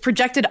something that's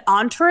projected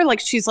onto her. Like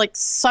she's like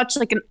such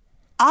like an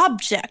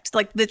object,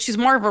 like that she's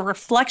more of a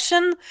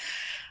reflection.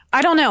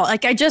 I don't know.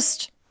 Like,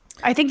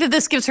 I think that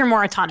this gives her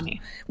more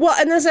autonomy. Well,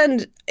 in this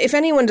end, if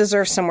anyone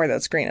deserves somewhere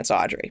that's green, it's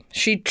Audrey.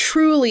 She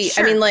truly,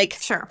 Sure, I mean, like,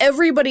 sure.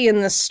 everybody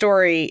in this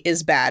story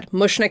is bad.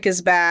 Mushnik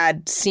is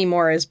bad.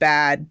 Seymour is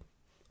bad.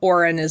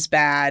 Oren is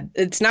bad.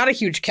 It's not a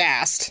huge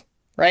cast,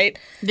 right?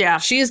 Yeah.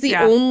 She is the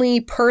yeah. only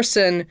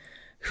person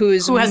who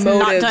has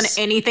not done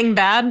anything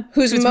bad,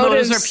 whose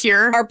motives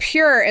are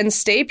pure and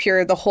stay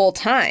pure the whole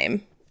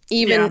time,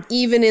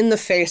 even in the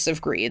face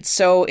of greed.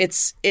 So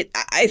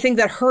I think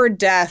that her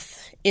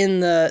death in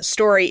the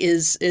story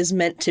is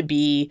meant to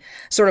be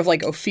sort of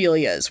like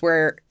Ophelia's,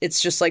 where it's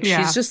just like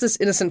she's just this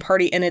innocent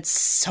party, and it's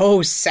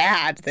so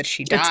sad that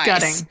she dies. It's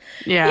gutting.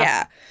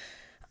 Yeah.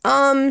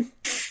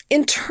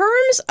 In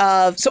terms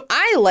of, so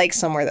I like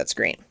Somewhere That's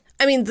Green.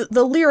 I mean,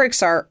 the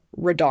lyrics are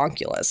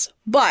redonkulous,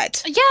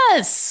 but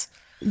yes,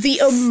 the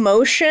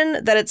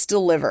emotion that it's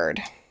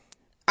delivered,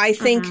 I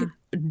think,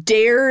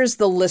 dares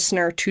the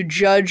listener to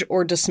judge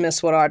or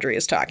dismiss what Audrey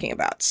is talking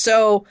about.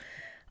 So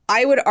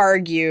I would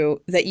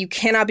argue that you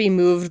cannot be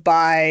moved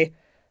by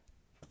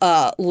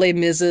Les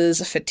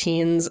Mis's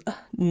Fatine's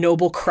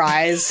noble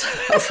cries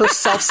of her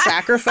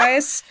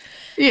self-sacrifice.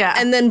 Yeah.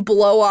 And then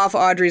blow off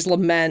Audrey's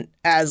lament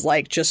as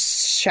like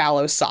just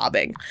shallow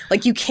sobbing.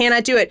 Like, you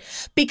cannot do it,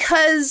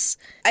 because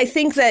I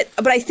think that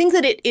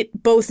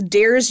it both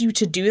dares you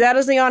to do that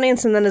as the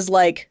audience, and then is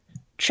like,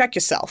 check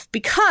yourself,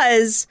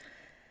 because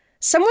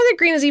Somewhere That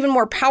Green is even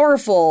more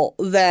powerful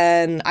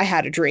than I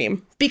Had a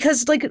Dream,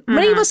 because like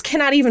many of us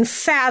cannot even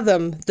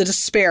fathom the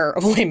despair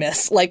of Les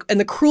Mis, like, and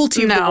the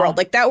cruelty of the world.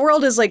 Like, that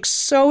world is like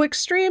so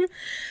extreme,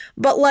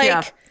 but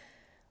like,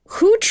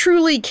 who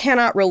truly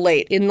cannot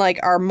relate in like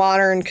our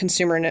modern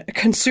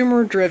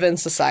consumer-driven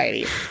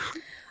society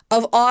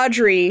of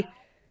Audrey's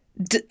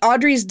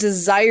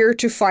desire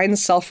to find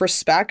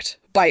self-respect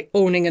by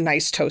owning a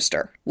nice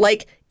toaster?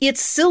 Like,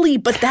 it's silly,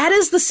 but that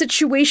is the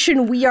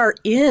situation we are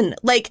in.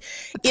 Like,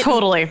 it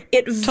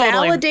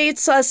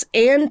validates us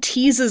and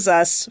teases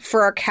us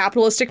for our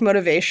capitalistic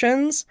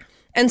motivations,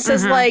 and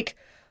says like,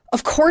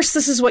 of course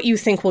this is what you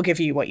think will give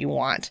you what you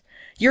want.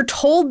 You're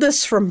told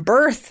this from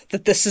birth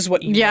that this is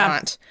what you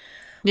want.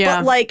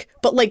 Yeah.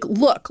 But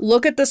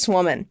look at this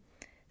woman.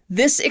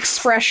 This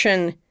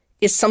expression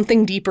is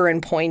something deeper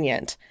and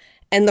poignant.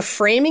 And the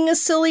framing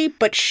is silly,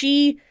 but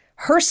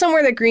her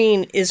Somewhere That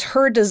Green is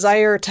her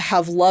desire to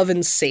have love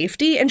and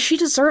safety, and she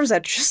deserves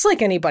that just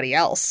like anybody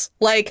else.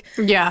 Like,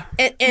 and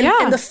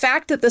the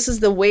fact that this is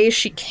the way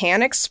she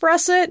can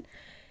express it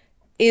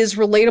is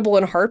relatable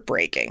and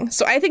heartbreaking.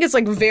 So I think it's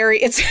like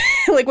it's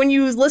like, when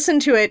you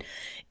listen to it,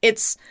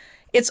 it's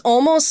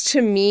almost,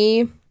 to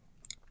me,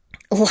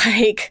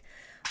 like,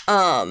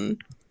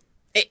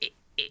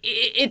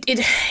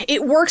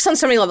 it works on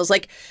so many levels.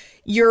 Like,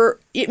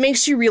 it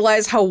makes you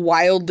realize how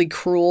wildly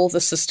cruel the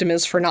system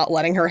is for not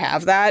letting her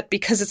have that,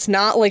 because it's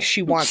not like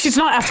she's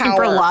not asking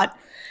for a lot.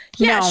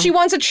 Yeah, no. She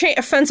wants a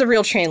fence of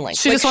real chain link.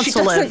 She just wants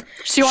to live.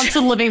 She wants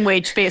a living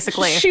wage,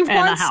 basically, in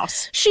a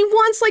house. She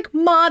wants like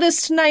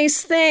modest,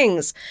 nice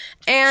things,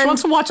 and she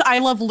wants to watch I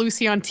Love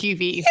Lucy on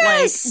TV,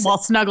 like, while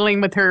snuggling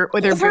with her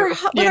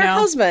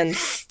husband.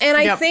 And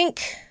I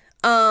think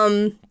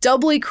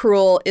doubly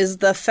cruel is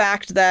the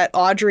fact that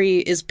Audrey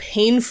is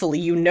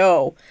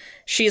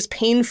she is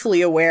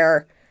painfully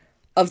aware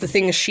of the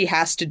things she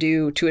has to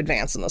do to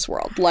advance in this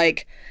world.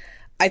 Like,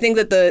 I think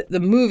that the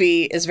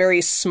movie is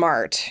very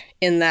smart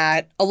in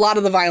that a lot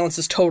of the violence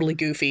is totally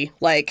goofy.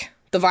 Like,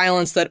 the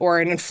violence that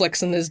Oren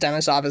inflicts in his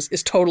dentist's office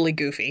is totally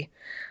goofy.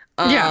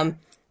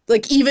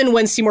 Like, even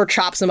when Seymour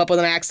chops him up with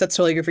an axe, that's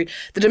totally goofy.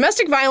 The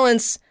domestic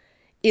violence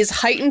is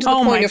heightened to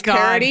the point of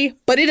parody,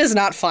 but it is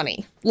not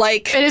funny.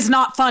 Like, it is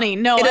not funny.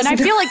 No, and I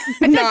feel like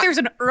there's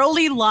an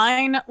early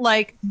line,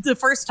 like the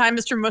first time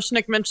Mr.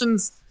 Mushnik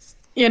mentions,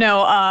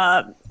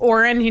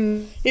 Oren,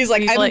 he's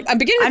like, I'm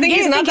beginning to think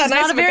he's not that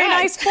nice of a guy. Very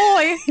nice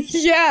boy.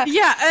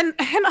 Yeah, and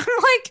I'm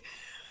like,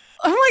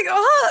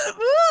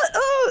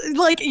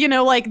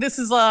 like this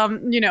is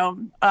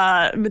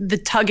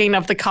the tugging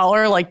of the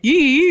collar, like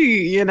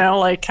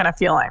like kind of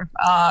feeling.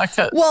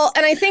 Well,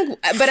 and I think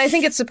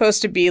it's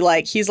supposed to be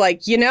like, he's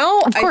like,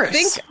 I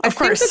think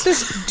that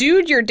this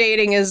dude you're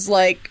dating is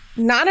like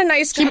not a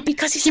nice guy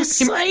because he's a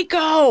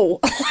psycho.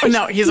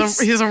 No, he's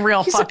a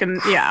real fucking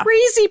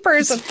crazy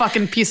person, he's a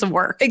fucking piece of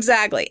work.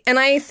 Exactly, and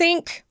I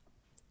think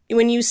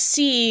when you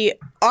see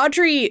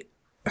Audrey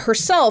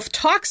herself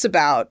talks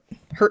about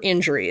her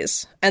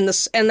injuries, and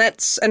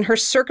her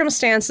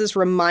circumstances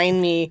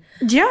remind me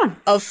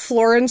of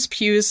Florence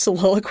Pugh's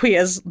soliloquy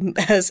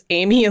as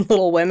Amy in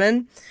Little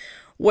Women,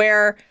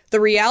 where the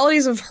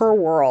realities of her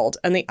world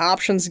and the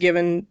options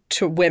given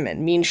to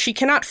women mean she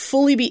cannot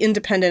fully be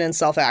independent and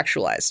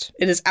self-actualized.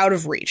 It is out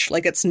of reach.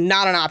 Like, it's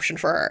not an option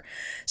for her.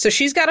 So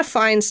she's got to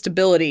find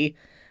stability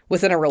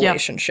within a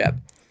relationship.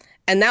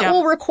 And that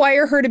will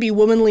require her to be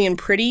womanly and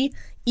pretty,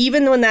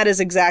 even when that is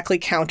exactly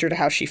counter to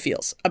how she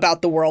feels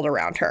about the world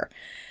around her.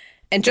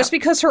 And just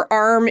because her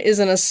arm is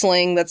in a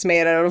sling that's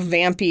made out of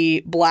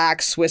vampy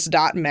black Swiss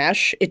dot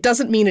mesh, it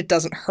doesn't mean it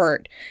doesn't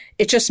hurt.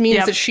 It just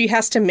means that she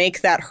has to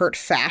make that hurt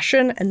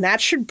fashion, and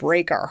that should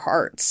break our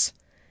hearts.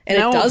 And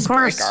it does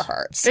break our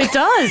hearts. It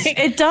does.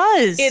 It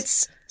does.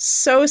 It's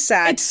so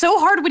sad. It's so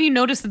hard when you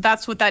notice that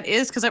that's what that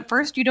is, because at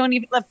first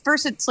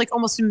it's like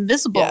almost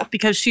invisible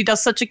because she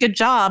does such a good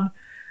job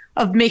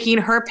of making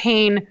her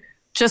pain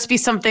just be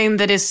something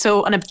that is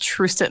so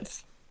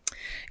unobtrusive.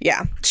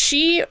 Yeah.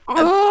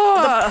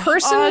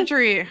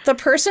 Audrey. The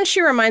person she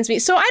reminds me,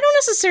 so I don't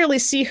necessarily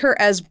see her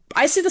as,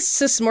 I see the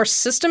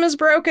system is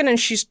broken and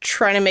she's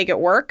trying to make it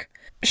work.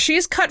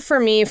 She's cut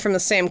for me from the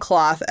same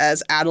cloth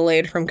as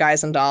Adelaide from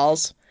Guys and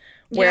Dolls,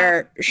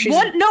 where she's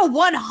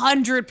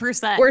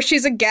 100%. Where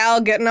she's a gal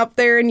getting up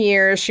there in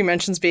years. She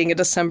mentions being a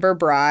December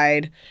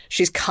bride.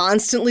 She's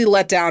constantly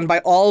let down by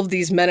all of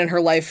these men in her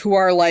life who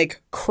are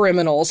like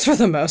criminals for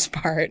the most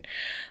part.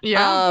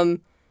 Yeah.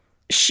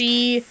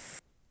 She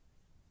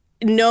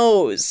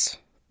knows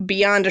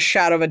beyond a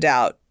shadow of a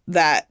doubt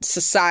that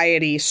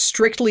society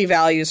strictly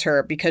values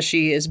her because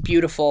she is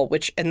beautiful,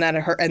 and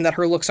that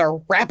her looks are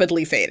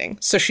rapidly fading.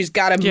 So she's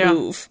got to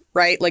move,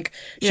 right? Like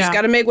she's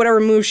got to make whatever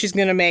move she's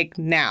going to make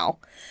now.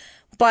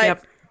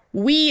 But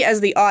we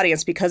as the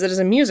audience, because it is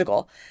a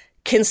musical,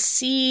 can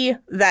see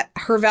that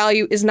her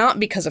value is not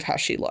because of how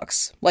she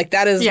looks. Like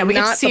that is we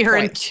not can see her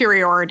point.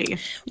 interiority.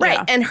 Right.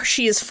 Yeah. And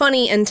she is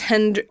funny and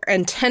tender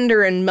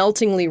and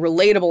meltingly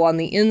relatable on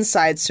the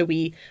inside. So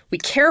we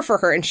care for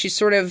her, and she's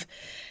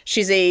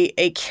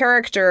a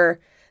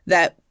character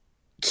that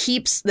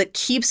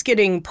keeps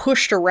getting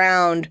pushed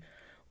around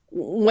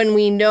when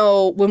we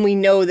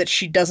know that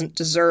she doesn't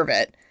deserve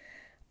it.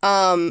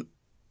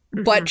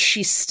 But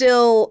she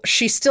still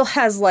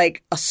has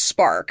like a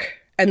spark.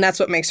 And that's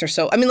what makes her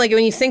so... I mean, like,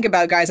 when you think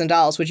about Guys and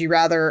Dolls, would you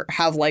rather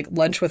have, like,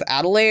 lunch with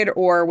Adelaide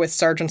or with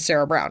Sergeant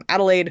Sarah Brown?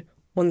 Adelaide,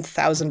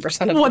 1,000% of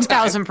the time.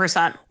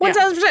 1,000%.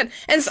 1,000%.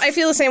 And I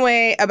feel the same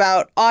way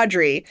about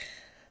Audrey.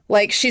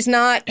 Like, she's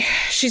not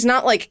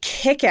like,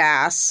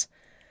 kick-ass,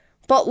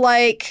 but,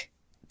 like,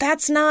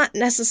 that's not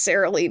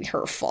necessarily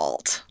her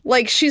fault.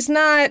 Like,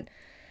 the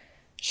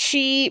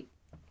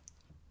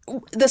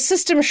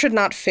system should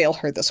not fail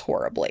her this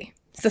horribly.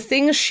 The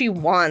things she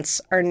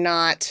wants are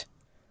not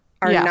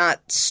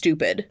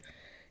stupid.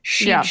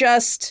 She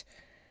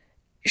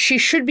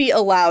should be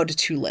allowed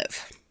to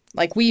live.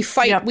 Like we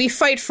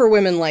fight for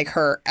women like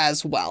her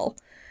as well.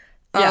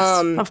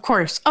 Yes, of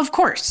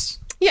course.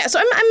 Yeah, so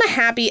I'm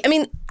happy. I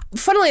mean,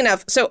 funnily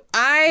enough, so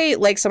I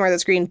like Somewhere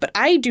That's Green, but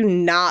I do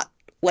not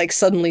like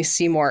Suddenly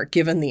Seymour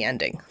given the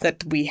ending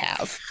that we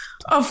have.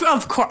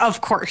 Of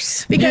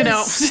course.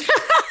 Because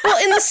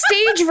well, in the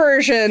stage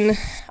version,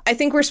 I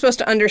think we're supposed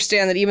to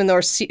understand that even though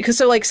because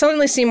so like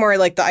Suddenly Seymour,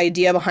 like the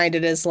idea behind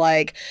it is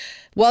like,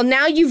 well,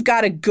 now you've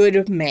got a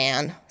good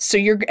man, so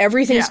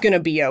everything's going to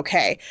be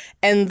okay.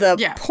 And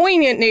the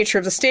poignant nature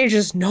of the stage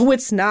is, no,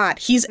 it's not.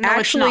 He's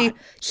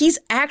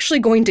actually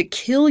going to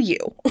kill you.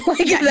 Like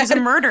he's a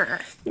murderer.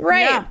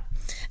 Right. Yeah.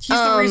 He's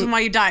the reason why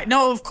you died.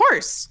 No, of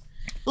course.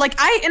 Like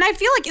I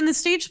feel like in the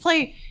stage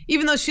play,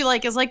 even though she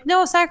like is like,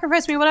 no,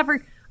 sacrifice me,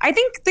 whatever, I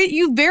think that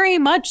you very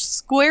much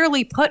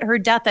squarely put her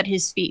death at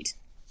his feet.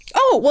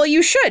 Oh, well,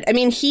 you should. I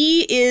mean,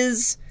 he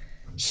is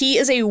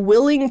a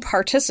willing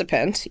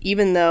participant,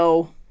 even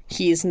though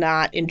he's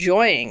not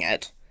enjoying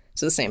it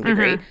to the same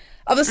degree,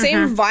 of the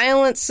same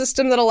violent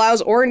system that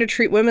allows Orin to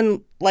treat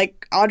women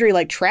like Audrey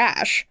like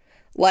trash.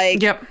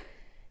 Like,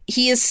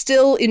 he is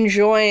still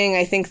enjoying,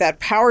 I think, that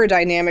power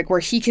dynamic where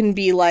he can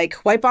be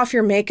like, wipe off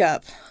your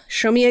makeup,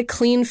 show me a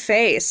clean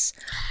face.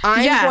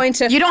 I'm going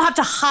to... You don't have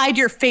to hide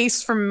your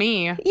face from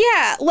me.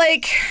 Yeah,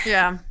 like...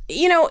 Yeah.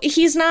 You know,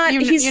 he's not...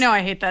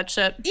 I hate that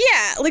shit.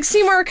 Yeah, like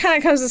Seymour kind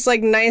of comes this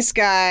like nice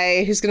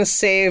guy who's going to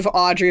save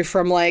Audrey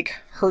from like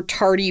her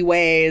tardy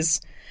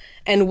ways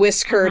and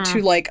whisk her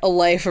to like a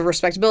life of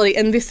respectability.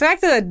 And the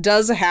fact that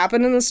does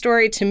happen in the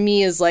story to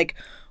me is like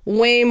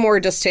way more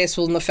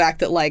distasteful than the fact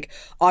that like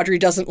Audrey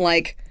doesn't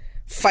like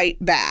fight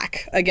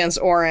back against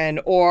Orin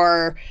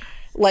or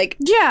like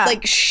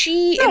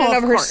she in and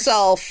of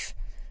herself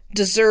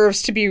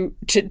deserves to be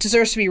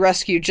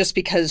rescued just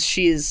because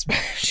she's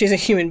a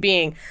human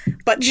being,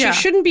 but she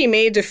shouldn't be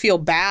made to feel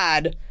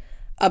bad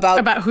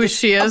about who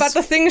she is, about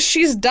the things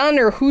she's done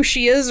or who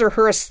she is or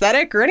her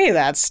aesthetic or any of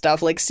that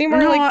stuff. Like Seymour,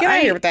 get out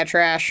of here with that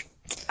trash.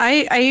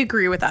 I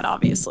agree with that,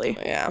 obviously.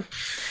 Yeah.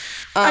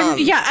 And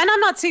I'm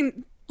not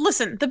saying.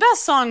 Listen, the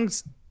best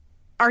songs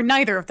are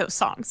neither of those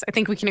songs. I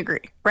think we can agree,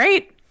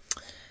 right?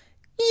 Yeah.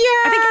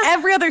 I think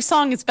every other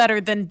song is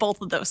better than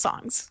both of those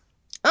songs.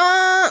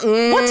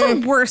 What's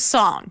a worse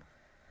song?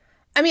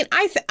 I mean,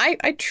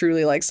 I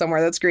truly like Somewhere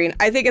That's Green.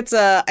 I think it's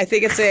a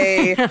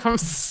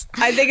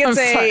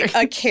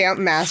camp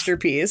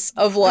masterpiece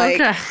of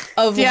like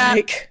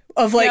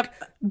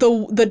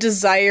the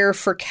desire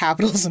for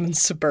capitalism in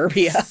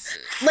suburbia.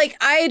 Like,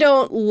 I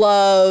don't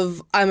love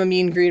I'm a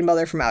Mean Green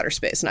Mother from Outer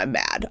Space and I'm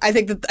mad. I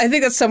think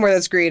that Somewhere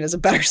That's Green is a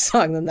better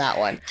song than that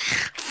one.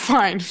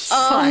 Fine.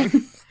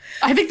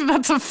 I think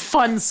that's a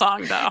fun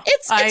song, though.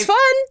 It's fun.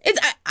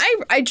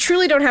 I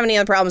truly don't have any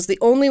other problems. The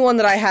only one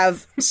that I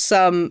have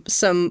some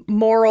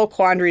moral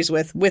quandaries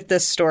with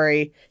this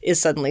story is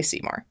Suddenly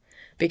Seymour,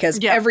 because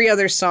every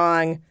other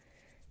song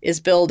is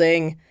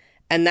building,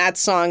 and that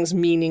song's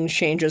meaning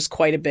changes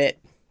quite a bit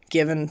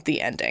given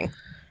the ending.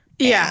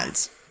 Yeah,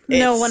 and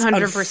no, it's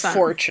 100%.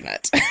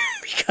 Unfortunate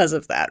because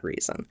of that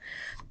reason.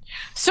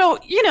 So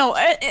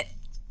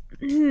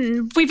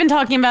we've been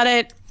talking about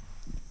it.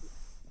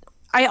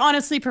 I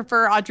honestly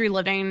prefer Audrey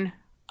living.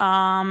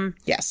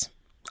 Yes.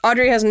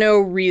 Audrey has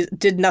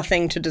did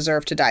nothing to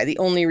deserve to die. The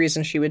only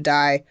reason she would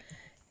die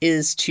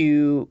is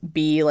to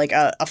be like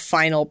a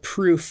final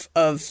proof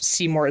of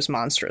Seymour's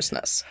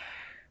monstrousness.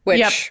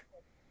 Which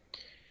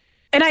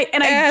and I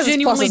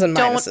genuinely pluses and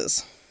don't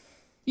minuses.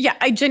 Yeah,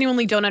 I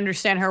genuinely don't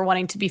understand her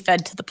wanting to be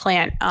fed to the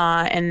plant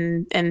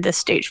in this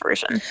stage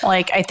version.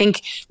 Like, I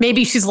think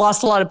maybe she's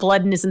lost a lot of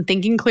blood and isn't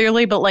thinking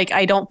clearly, but like,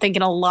 I don't think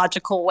in a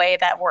logical way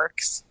that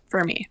works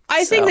for me.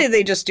 I think that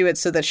they just do it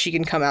so that she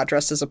can come out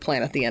dressed as a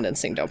plant at the end and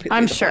sing "Don't Feed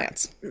the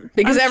Plants,"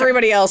 because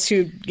everybody else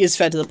who is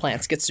fed to the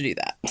plants gets to do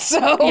that.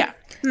 So yeah.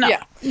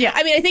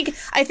 I mean,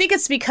 I think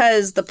it's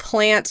because the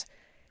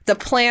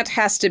plant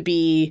has to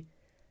be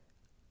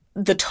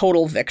the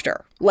total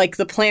victor. Like,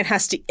 the plant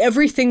has to,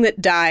 everything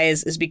that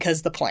dies is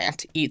because the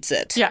plant eats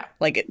it. Yeah.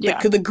 Like,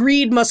 the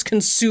greed must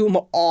consume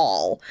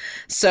all.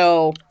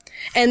 So,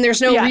 and there's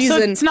no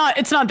reason. So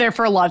it's not there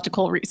for a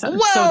logical reason.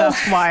 Well, so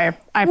that's why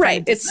I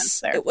find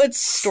dissonance there. It's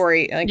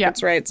story. Like,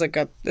 that's right. It's like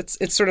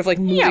it's sort of like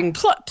moving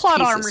plot pieces.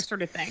 Armor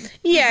sort of thing.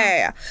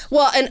 Yeah.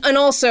 Well, and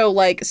also,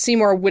 like,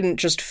 Seymour wouldn't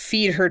just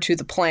feed her to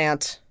the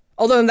plant.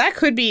 Although that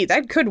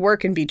could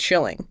work and be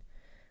chilling,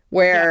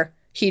 where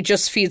he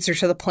just feeds her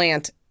to the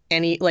plant.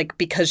 And he, like,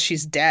 because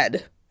she's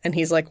dead. And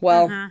he's like,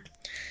 well,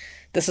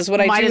 this is what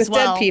I do with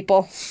dead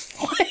people.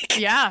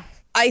 Like,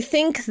 I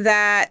think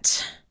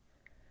that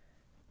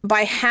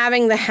by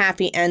having the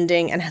happy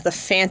ending and the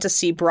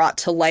fantasy brought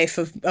to life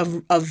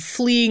of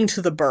fleeing to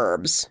the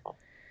burbs,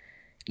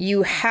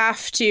 you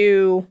have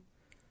to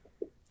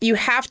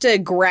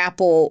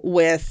grapple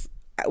with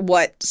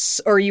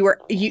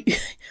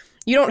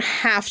you don't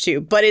have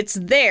to, but it's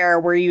there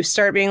where you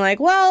start being like,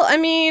 well, I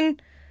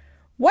mean,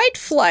 white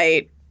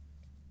flight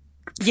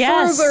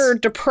further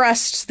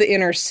depressed the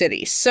inner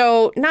city.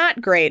 So not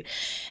great.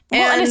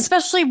 And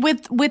especially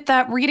with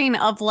that reading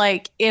of,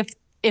 like, if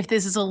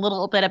this is a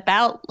little bit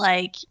about,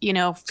 like,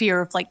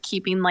 fear of, like,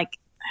 keeping, like,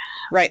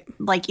 right,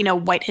 like,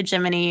 white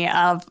hegemony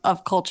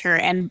of culture,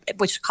 and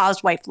which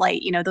caused white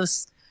flight,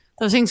 those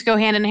things go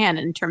hand in hand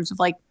in terms of,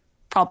 like,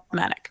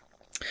 problematic.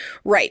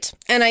 Right.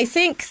 And I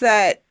think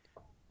that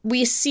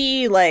we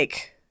see,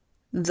 like,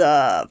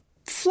 the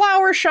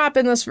flower shop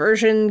in this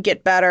version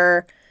get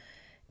better.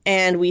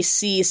 And we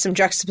see some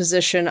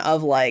juxtaposition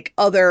of, like,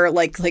 other,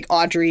 like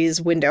Audrey's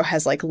window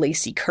has, like,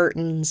 lacy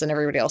curtains, and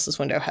everybody else's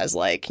window has,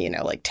 like,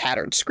 like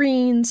tattered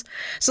screens.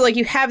 So, like,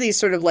 you have these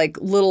sort of, like,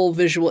 little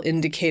visual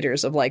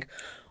indicators of, like,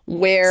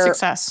 where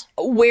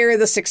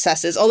the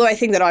success is. Although I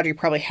think that Audrey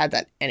probably had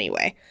that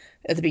anyway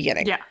at the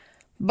beginning. Yeah.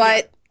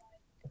 But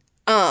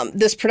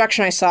this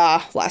production I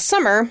saw last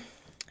summer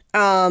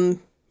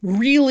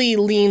really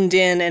leaned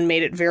in and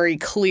made it very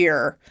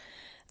clear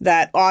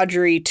that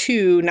Audrey,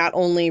 too, not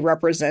only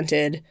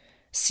represented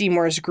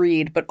Seymour's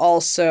greed, but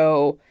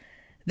also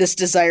this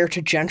desire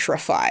to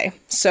gentrify.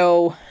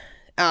 So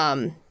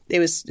it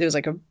was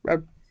like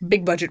a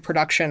big budget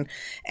production,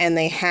 and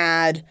they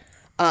had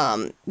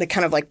they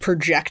kind of like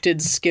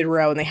projected Skid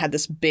Row, and they had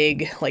this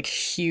big, like,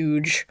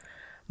 huge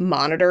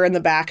monitor in the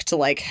back to,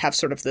 like, have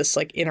sort of this,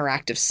 like,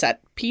 interactive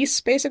set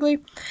piece, basically.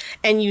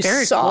 And you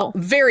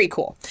very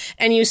cool.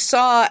 And you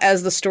saw,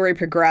 as the story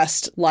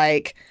progressed,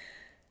 like,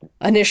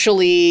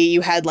 initially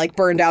you had, like,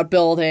 burned out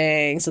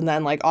buildings, and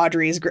then, like,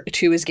 Audrey's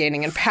too is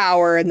gaining in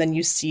power, and then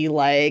you see,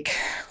 like,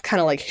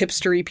 kind of like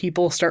hipstery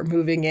people start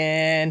moving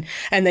in,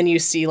 and then you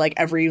see, like,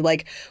 every,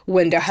 like,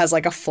 window has,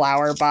 like, a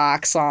flower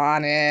box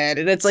on it,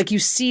 and it's like you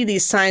see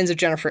these signs of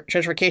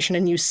gentrification,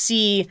 and you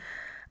see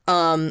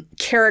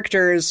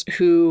characters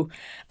who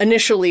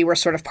initially were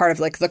sort of part of,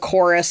 like, the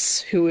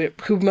chorus, who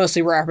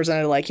mostly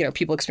represented, like,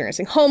 people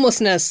experiencing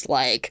homelessness,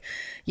 like,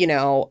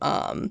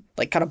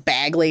 like kind of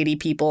bag lady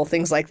people,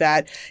 things like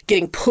that,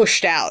 getting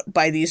pushed out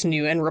by these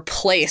new and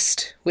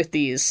replaced with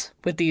these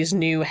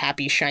new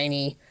happy,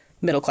 shiny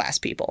middle class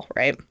people,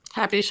 right?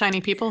 Happy, shiny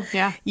people,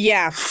 yeah.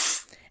 Yeah.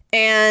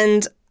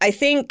 And I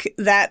think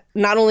that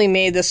not only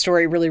made this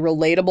story really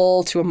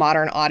relatable to a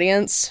modern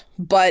audience,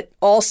 but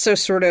also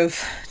sort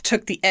of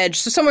took the edge.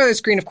 So Somewhere There's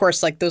Green, of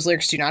course, like, those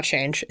lyrics do not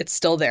change. It's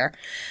still there.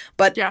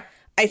 But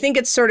I think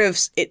it's sort of,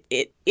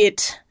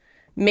 it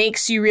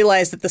makes you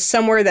realize that the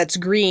somewhere that's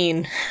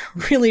green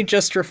really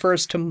just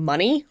refers to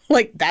money.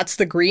 Like, that's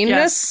the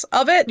greenness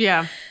of it.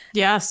 Yeah.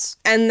 Yes.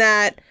 And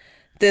that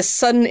this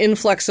sudden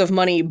influx of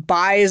money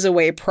buys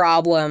away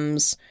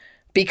problems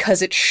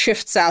because it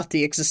shifts out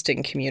the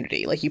existing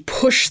community. Like, you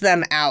push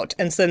them out,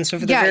 and then so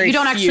for the very you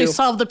don't few, actually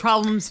solve the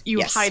problems.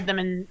 You hide them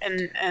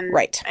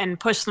and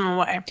push them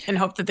away and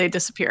hope that they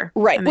disappear.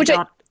 Right, which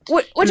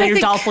Which and then I your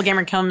think,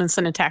 doppelganger comes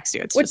and attacks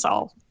you. It's just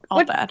all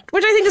bad.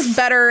 Which I think is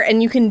better,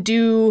 and you can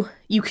do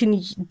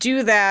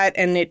that,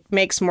 and it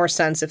makes more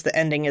sense if the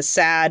ending is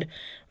sad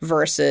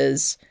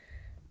versus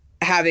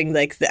having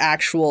like the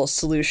actual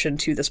solution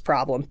to this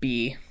problem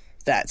be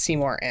that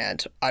Seymour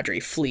and Audrey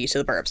flee to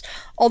the burbs.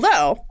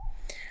 Although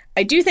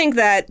I do think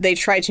that they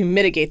try to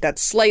mitigate that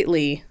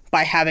slightly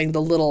by having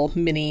the little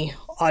mini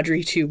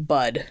Audrey to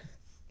Bud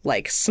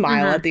like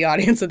smile at the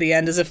audience at the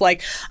end, as if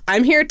like,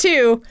 I'm here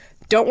too,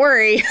 don't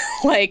worry.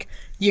 Like,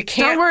 you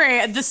can't... Don't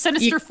worry, the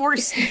sinister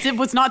force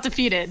was not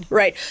defeated.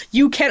 Right.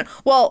 You can...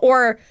 Well,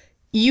 or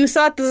you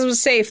thought this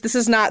was safe. This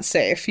is not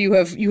safe. You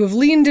have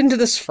leaned into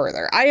this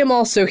further. I am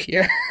also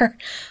here.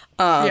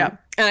 And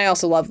I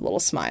also love the little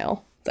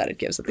smile that it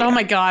gives at the end.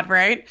 My God,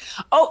 right?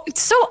 Oh,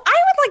 so I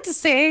would like to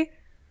say,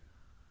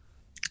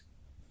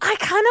 I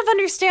kind of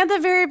understand the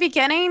very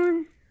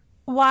beginning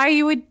why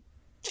you would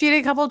feed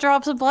a couple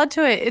drops of blood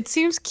to it. It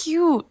seems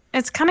cute.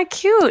 It's kind of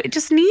cute. It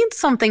just needs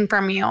something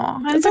from you.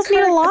 It doesn't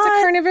need a lot. It's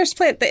a carnivorous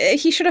plant.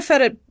 He should have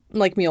fed it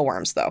like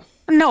mealworms, though.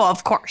 No,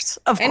 of course.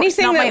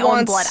 Anything not that my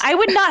own blood. I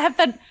would not have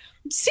fed...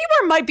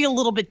 Seymour might be a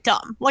little bit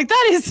dumb. Like,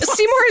 that is...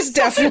 Seymour is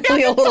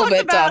definitely a little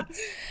bit dumb.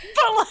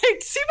 But,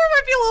 like, Seymour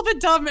might be a little bit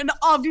dumb, and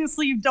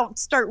obviously you don't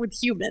start with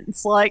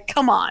humans. Like,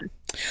 come on.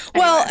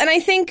 Well, Anyway. and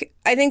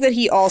I think that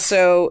he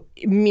also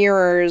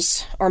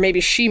mirrors, or maybe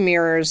she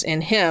mirrors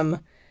in him,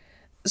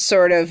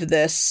 sort of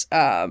this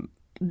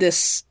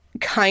this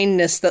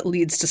kindness that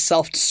leads to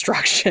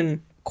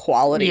self-destruction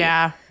quality.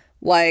 Yeah.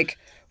 Like,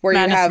 where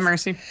Madness you have... and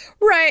mercy.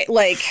 Right,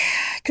 like,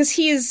 because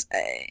he's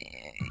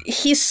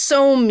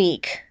so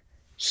meek.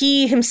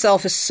 He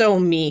himself is so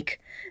meek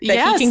that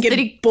Yes, he can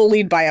get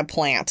bullied by a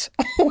plant.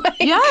 Like,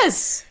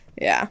 Yes.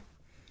 yeah.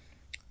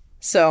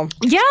 So...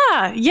 Yeah,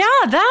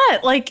 that,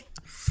 like...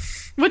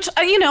 Which,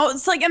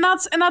 it's like, and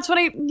that's what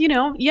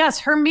yes,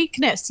 her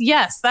meekness.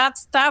 Yes,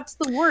 that's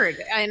the word.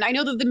 And I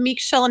know that the meek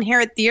shall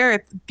inherit the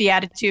earth,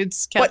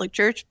 Beatitudes, Catholic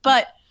Church,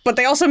 but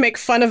they also make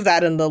fun of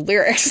that in the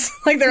lyrics.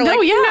 Like, they're no.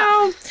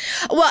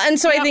 Well, and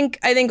so I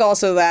think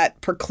also that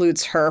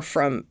precludes her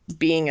from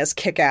being as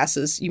kick-ass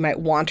as you might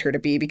want her to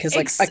be, because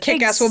like a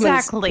kick-ass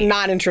woman's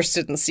not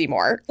interested in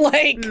Seymour.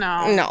 Like,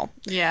 no.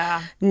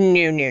 Yeah.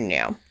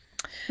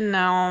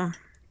 No.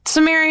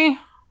 So, Mary,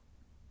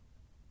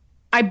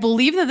 I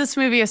believe that this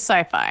movie is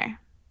sci-fi.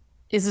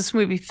 Is this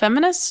movie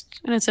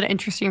feminist? And it's an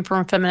interesting from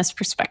a feminist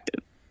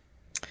perspective.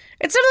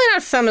 It's definitely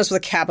not feminist with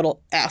a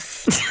capital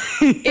F.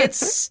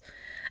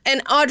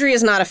 And Audrey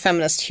is not a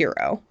feminist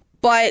hero.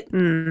 But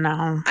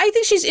no, I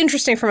think she's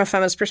interesting from a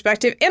feminist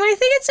perspective. And I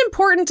think it's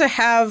important to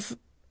have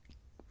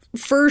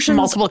versions...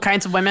 Multiple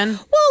kinds of women?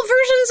 Well,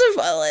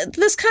 versions of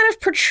this kind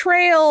of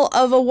portrayal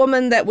of a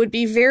woman that would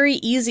be very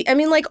easy. I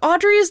mean, like,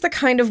 Audrey is the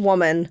kind of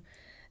woman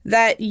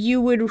that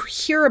you would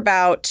hear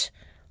about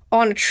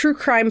on a true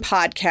crime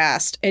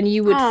podcast, and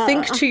you would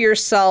think to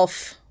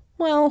yourself,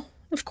 well,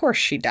 of course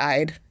she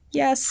died.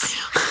 Yes.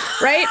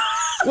 Right?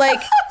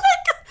 Like...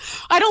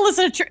 I don't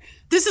listen to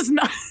this is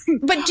not...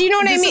 But do you know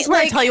what I mean? This is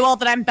where I tell you all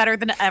that I'm better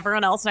than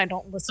everyone else, and I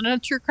don't listen to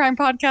true crime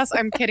podcasts.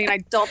 I'm kidding. I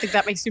don't think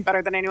that makes me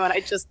better than anyone. I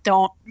just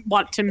don't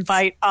want to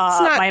invite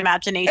my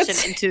imagination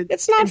into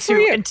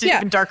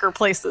even darker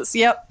places.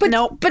 Yep. But,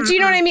 nope. But do you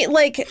know what I mean?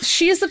 Like,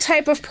 she's the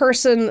type of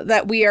person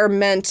that we are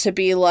meant to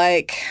be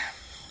like,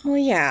 well,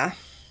 yeah.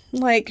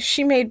 Like,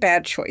 she made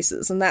bad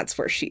choices, and that's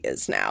where she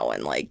is now.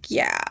 And, like,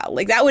 yeah.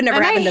 Like, that would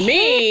never happen to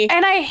me.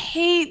 And I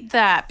hate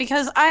that,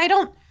 because I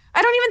don't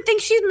even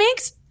think she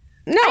makes...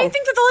 No. I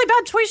think that the only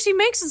bad choice she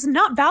makes is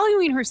not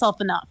valuing herself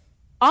enough.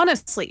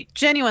 Honestly,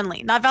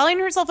 genuinely. Not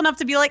valuing herself enough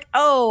to be like,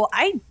 oh,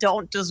 I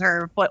don't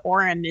deserve what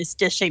Oren is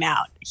dishing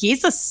out.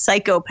 He's a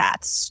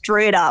psychopath,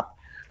 straight up.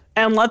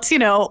 And let's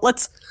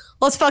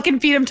fucking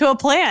feed him to a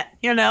plant,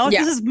 Yeah.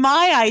 This is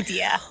my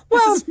idea.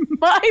 This is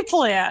my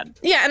plan.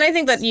 Yeah, and I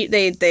think that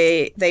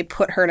they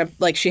put her in a,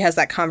 like, she has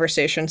that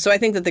conversation. So I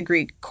think that the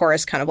Greek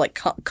chorus kind of like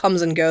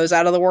comes and goes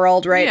out of the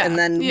world, right? Yeah, and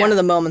then one of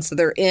the moments that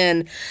they're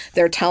in,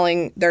 they're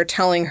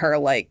telling her,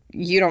 like,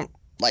 you don't,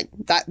 like,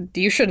 that,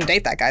 you shouldn't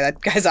date that guy.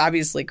 That guy's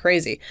obviously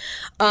crazy.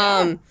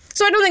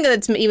 So I don't think that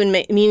it's even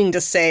meaning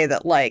to say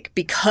that, like,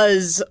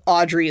 because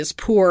Audrey is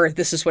poor,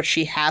 this is what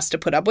she has to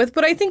put up with.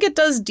 But I think it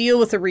does deal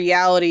with the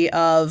reality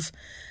of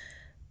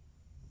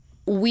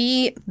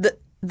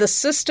the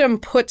system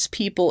puts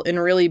people in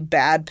really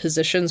bad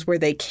positions where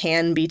they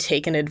can be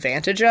taken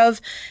advantage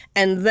of,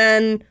 and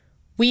then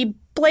we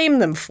blame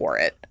them for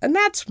it. And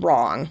that's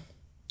wrong.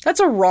 That's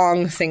a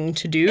wrong thing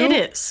to do.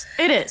 It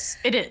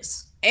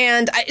is.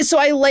 And so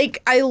I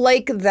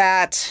like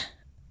that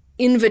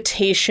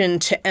invitation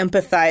to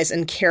empathize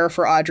and care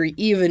for Audrey,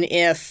 even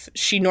if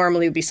she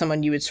normally would be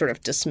someone you would sort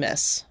of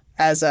dismiss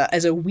as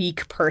a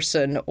weak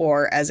person,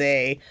 or as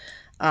a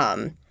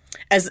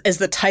as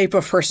the type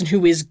of person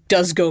who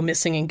does go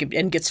missing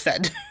and gets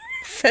fed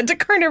to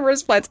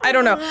carnivorous plants. I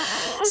don't know.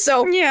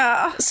 So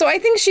yeah. So I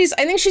think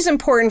she's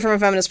important from a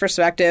feminist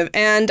perspective,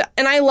 and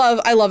I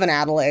love an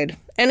Adelaide.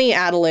 Any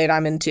Adelaide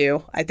I'm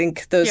into. I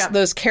think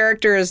those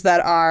characters that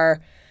are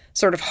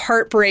sort of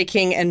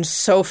heartbreaking and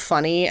so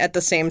funny at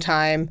the same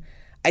time,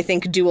 I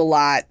think do a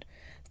lot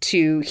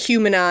to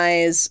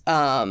humanize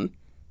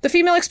the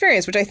female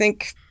experience, which I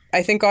think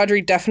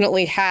Audrey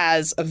definitely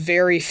has a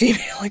very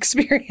female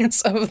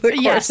experience over the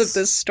course of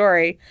this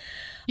story.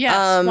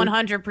 Yes,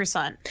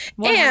 100%.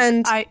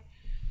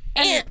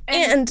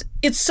 And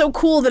it's so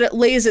cool that it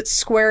lays it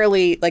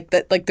squarely like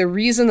that. Like the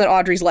reason that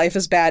Audrey's life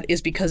is bad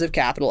is because of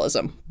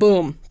capitalism.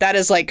 Boom. That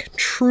is like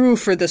true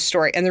for this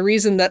story. And the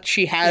reason that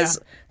she has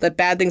that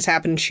bad things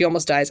happen and she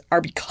almost dies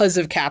are because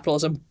of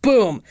capitalism.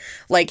 Boom.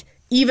 Like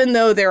even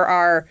though there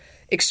are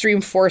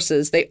extreme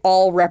forces, they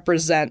all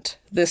represent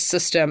this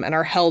system and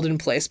are held in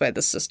place by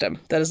this system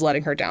that is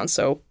letting her down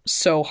so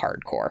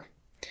hardcore.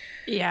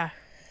 Yeah.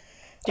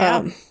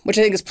 Which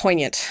I think is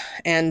poignant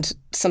and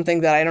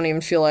something that I don't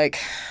even feel like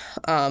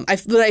I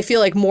feel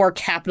like more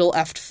capital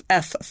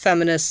F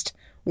feminist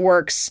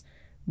works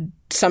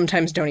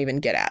sometimes don't even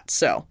get at.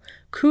 So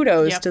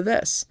kudos to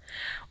this.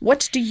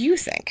 What do you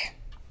think?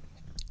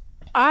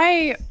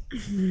 I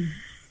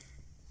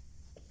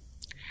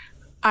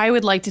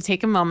would like to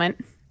take a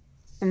moment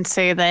and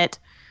say that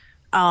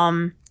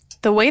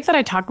the way that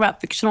I talk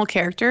about fictional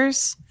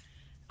characters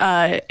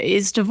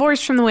is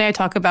divorced from the way I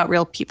talk about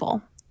real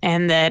people.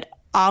 And that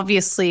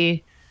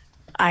obviously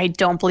I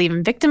don't believe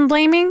in victim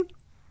blaming.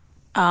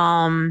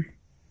 I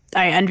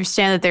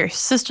understand that there are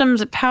systems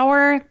of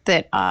power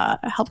that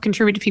help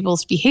contribute to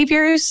people's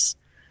behaviors.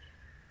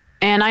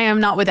 And I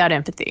am not without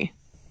empathy.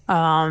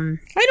 I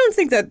don't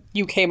think that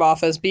you came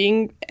off as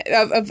being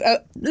none of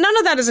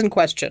that is in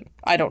question.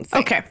 I don't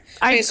think. Okay,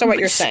 based on what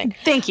you're saying.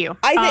 Thank you.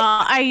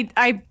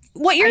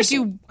 What you're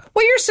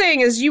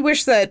saying is you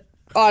wish that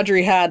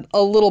Audrey had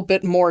a little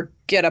bit more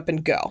get up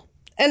and go,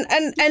 and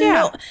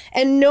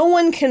no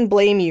one can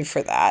blame you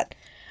for that.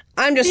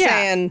 I'm just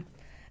saying.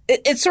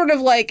 It's sort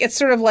of like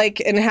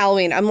in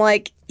Halloween. I'm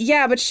like,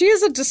 yeah, but she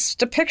is a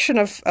depiction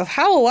of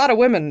how a lot of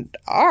women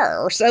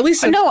are, or at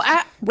least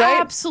right?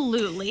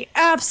 Absolutely.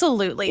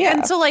 Yeah.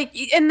 And so like,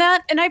 and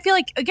I feel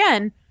like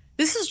again,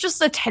 this is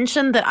just a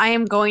tension that I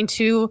am going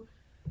to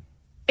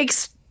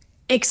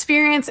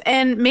experience,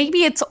 and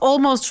maybe it's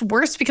almost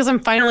worse because I'm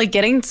finally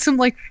getting some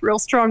like real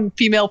strong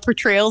female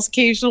portrayals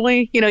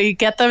occasionally. You know, you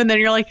get them, and then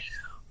you're like,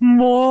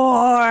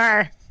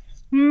 more.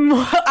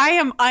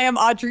 I am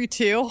Audrey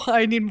too.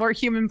 I need more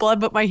human blood,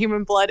 but my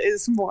human blood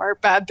is more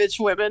bad bitch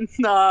women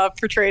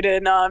portrayed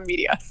in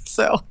media.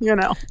 So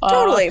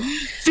totally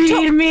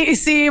feed me,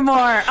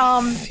 Seymour.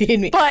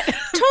 Feed me, but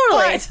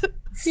totally,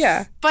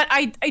 yeah. But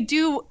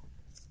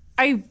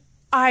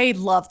I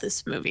love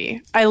this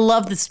movie. I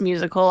love this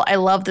musical. I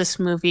love this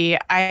movie.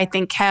 I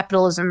think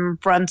capitalism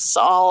runs us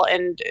all,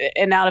 and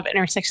out of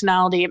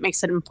intersectionality, it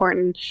makes it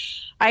important.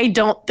 I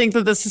don't think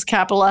that this is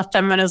capital F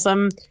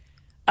feminism.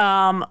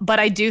 But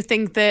I do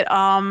think that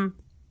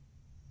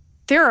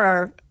there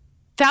are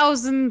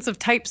thousands of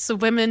types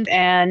of women,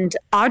 and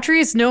Audrey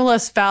is no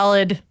less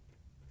valid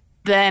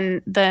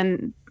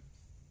than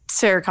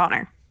Sarah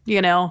Connor.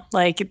 You know,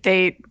 like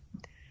they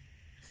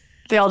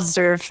all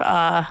deserve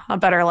a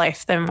better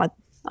life than what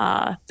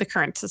the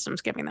current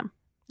system's giving them.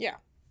 Yeah.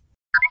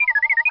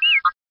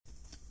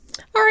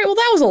 All right. Well,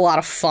 that was a lot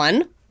of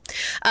fun.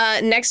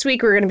 Next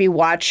week we're going to be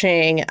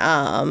watching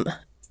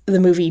the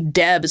movie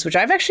Debs, which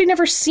I've actually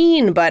never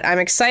seen, but I'm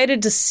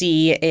excited to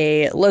see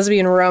a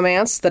lesbian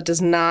romance that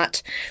does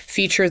not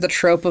feature the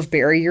trope of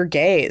bury your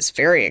gays.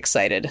 Very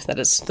excited.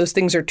 Those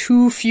things are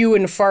too few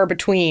and far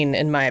between,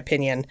 in my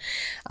opinion.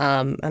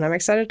 And I'm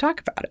excited to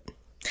talk about it.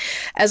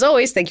 As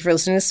always, thank you for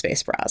listening to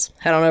Space Bras.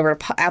 Head on over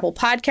to Apple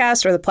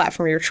Podcasts or the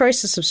platform of your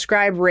choice to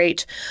subscribe,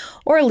 rate,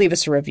 or leave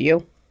us a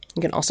review.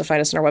 You can also find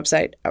us on our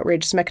website,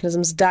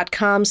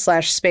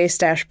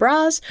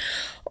 outrageousmechanisms.com/space-bras,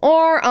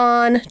 or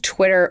on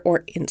Twitter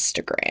or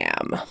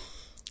Instagram.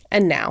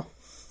 And now,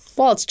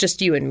 while it's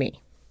just you and me,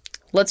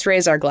 let's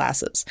raise our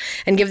glasses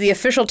and give the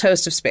official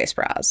toast of Space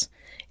Bras.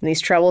 In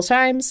these troubled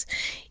times,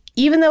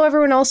 even though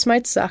everyone else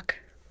might suck,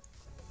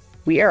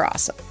 we are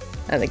awesome,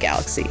 and the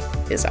galaxy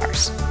is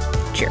ours.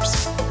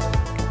 Cheers.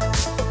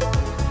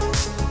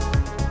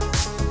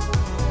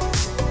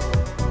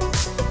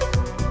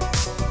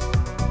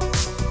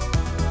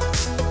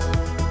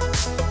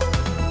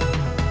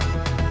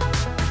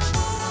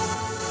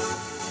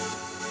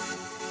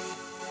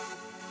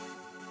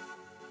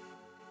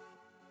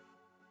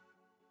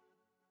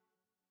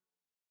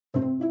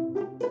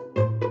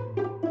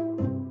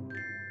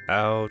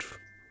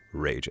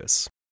 Outrageous.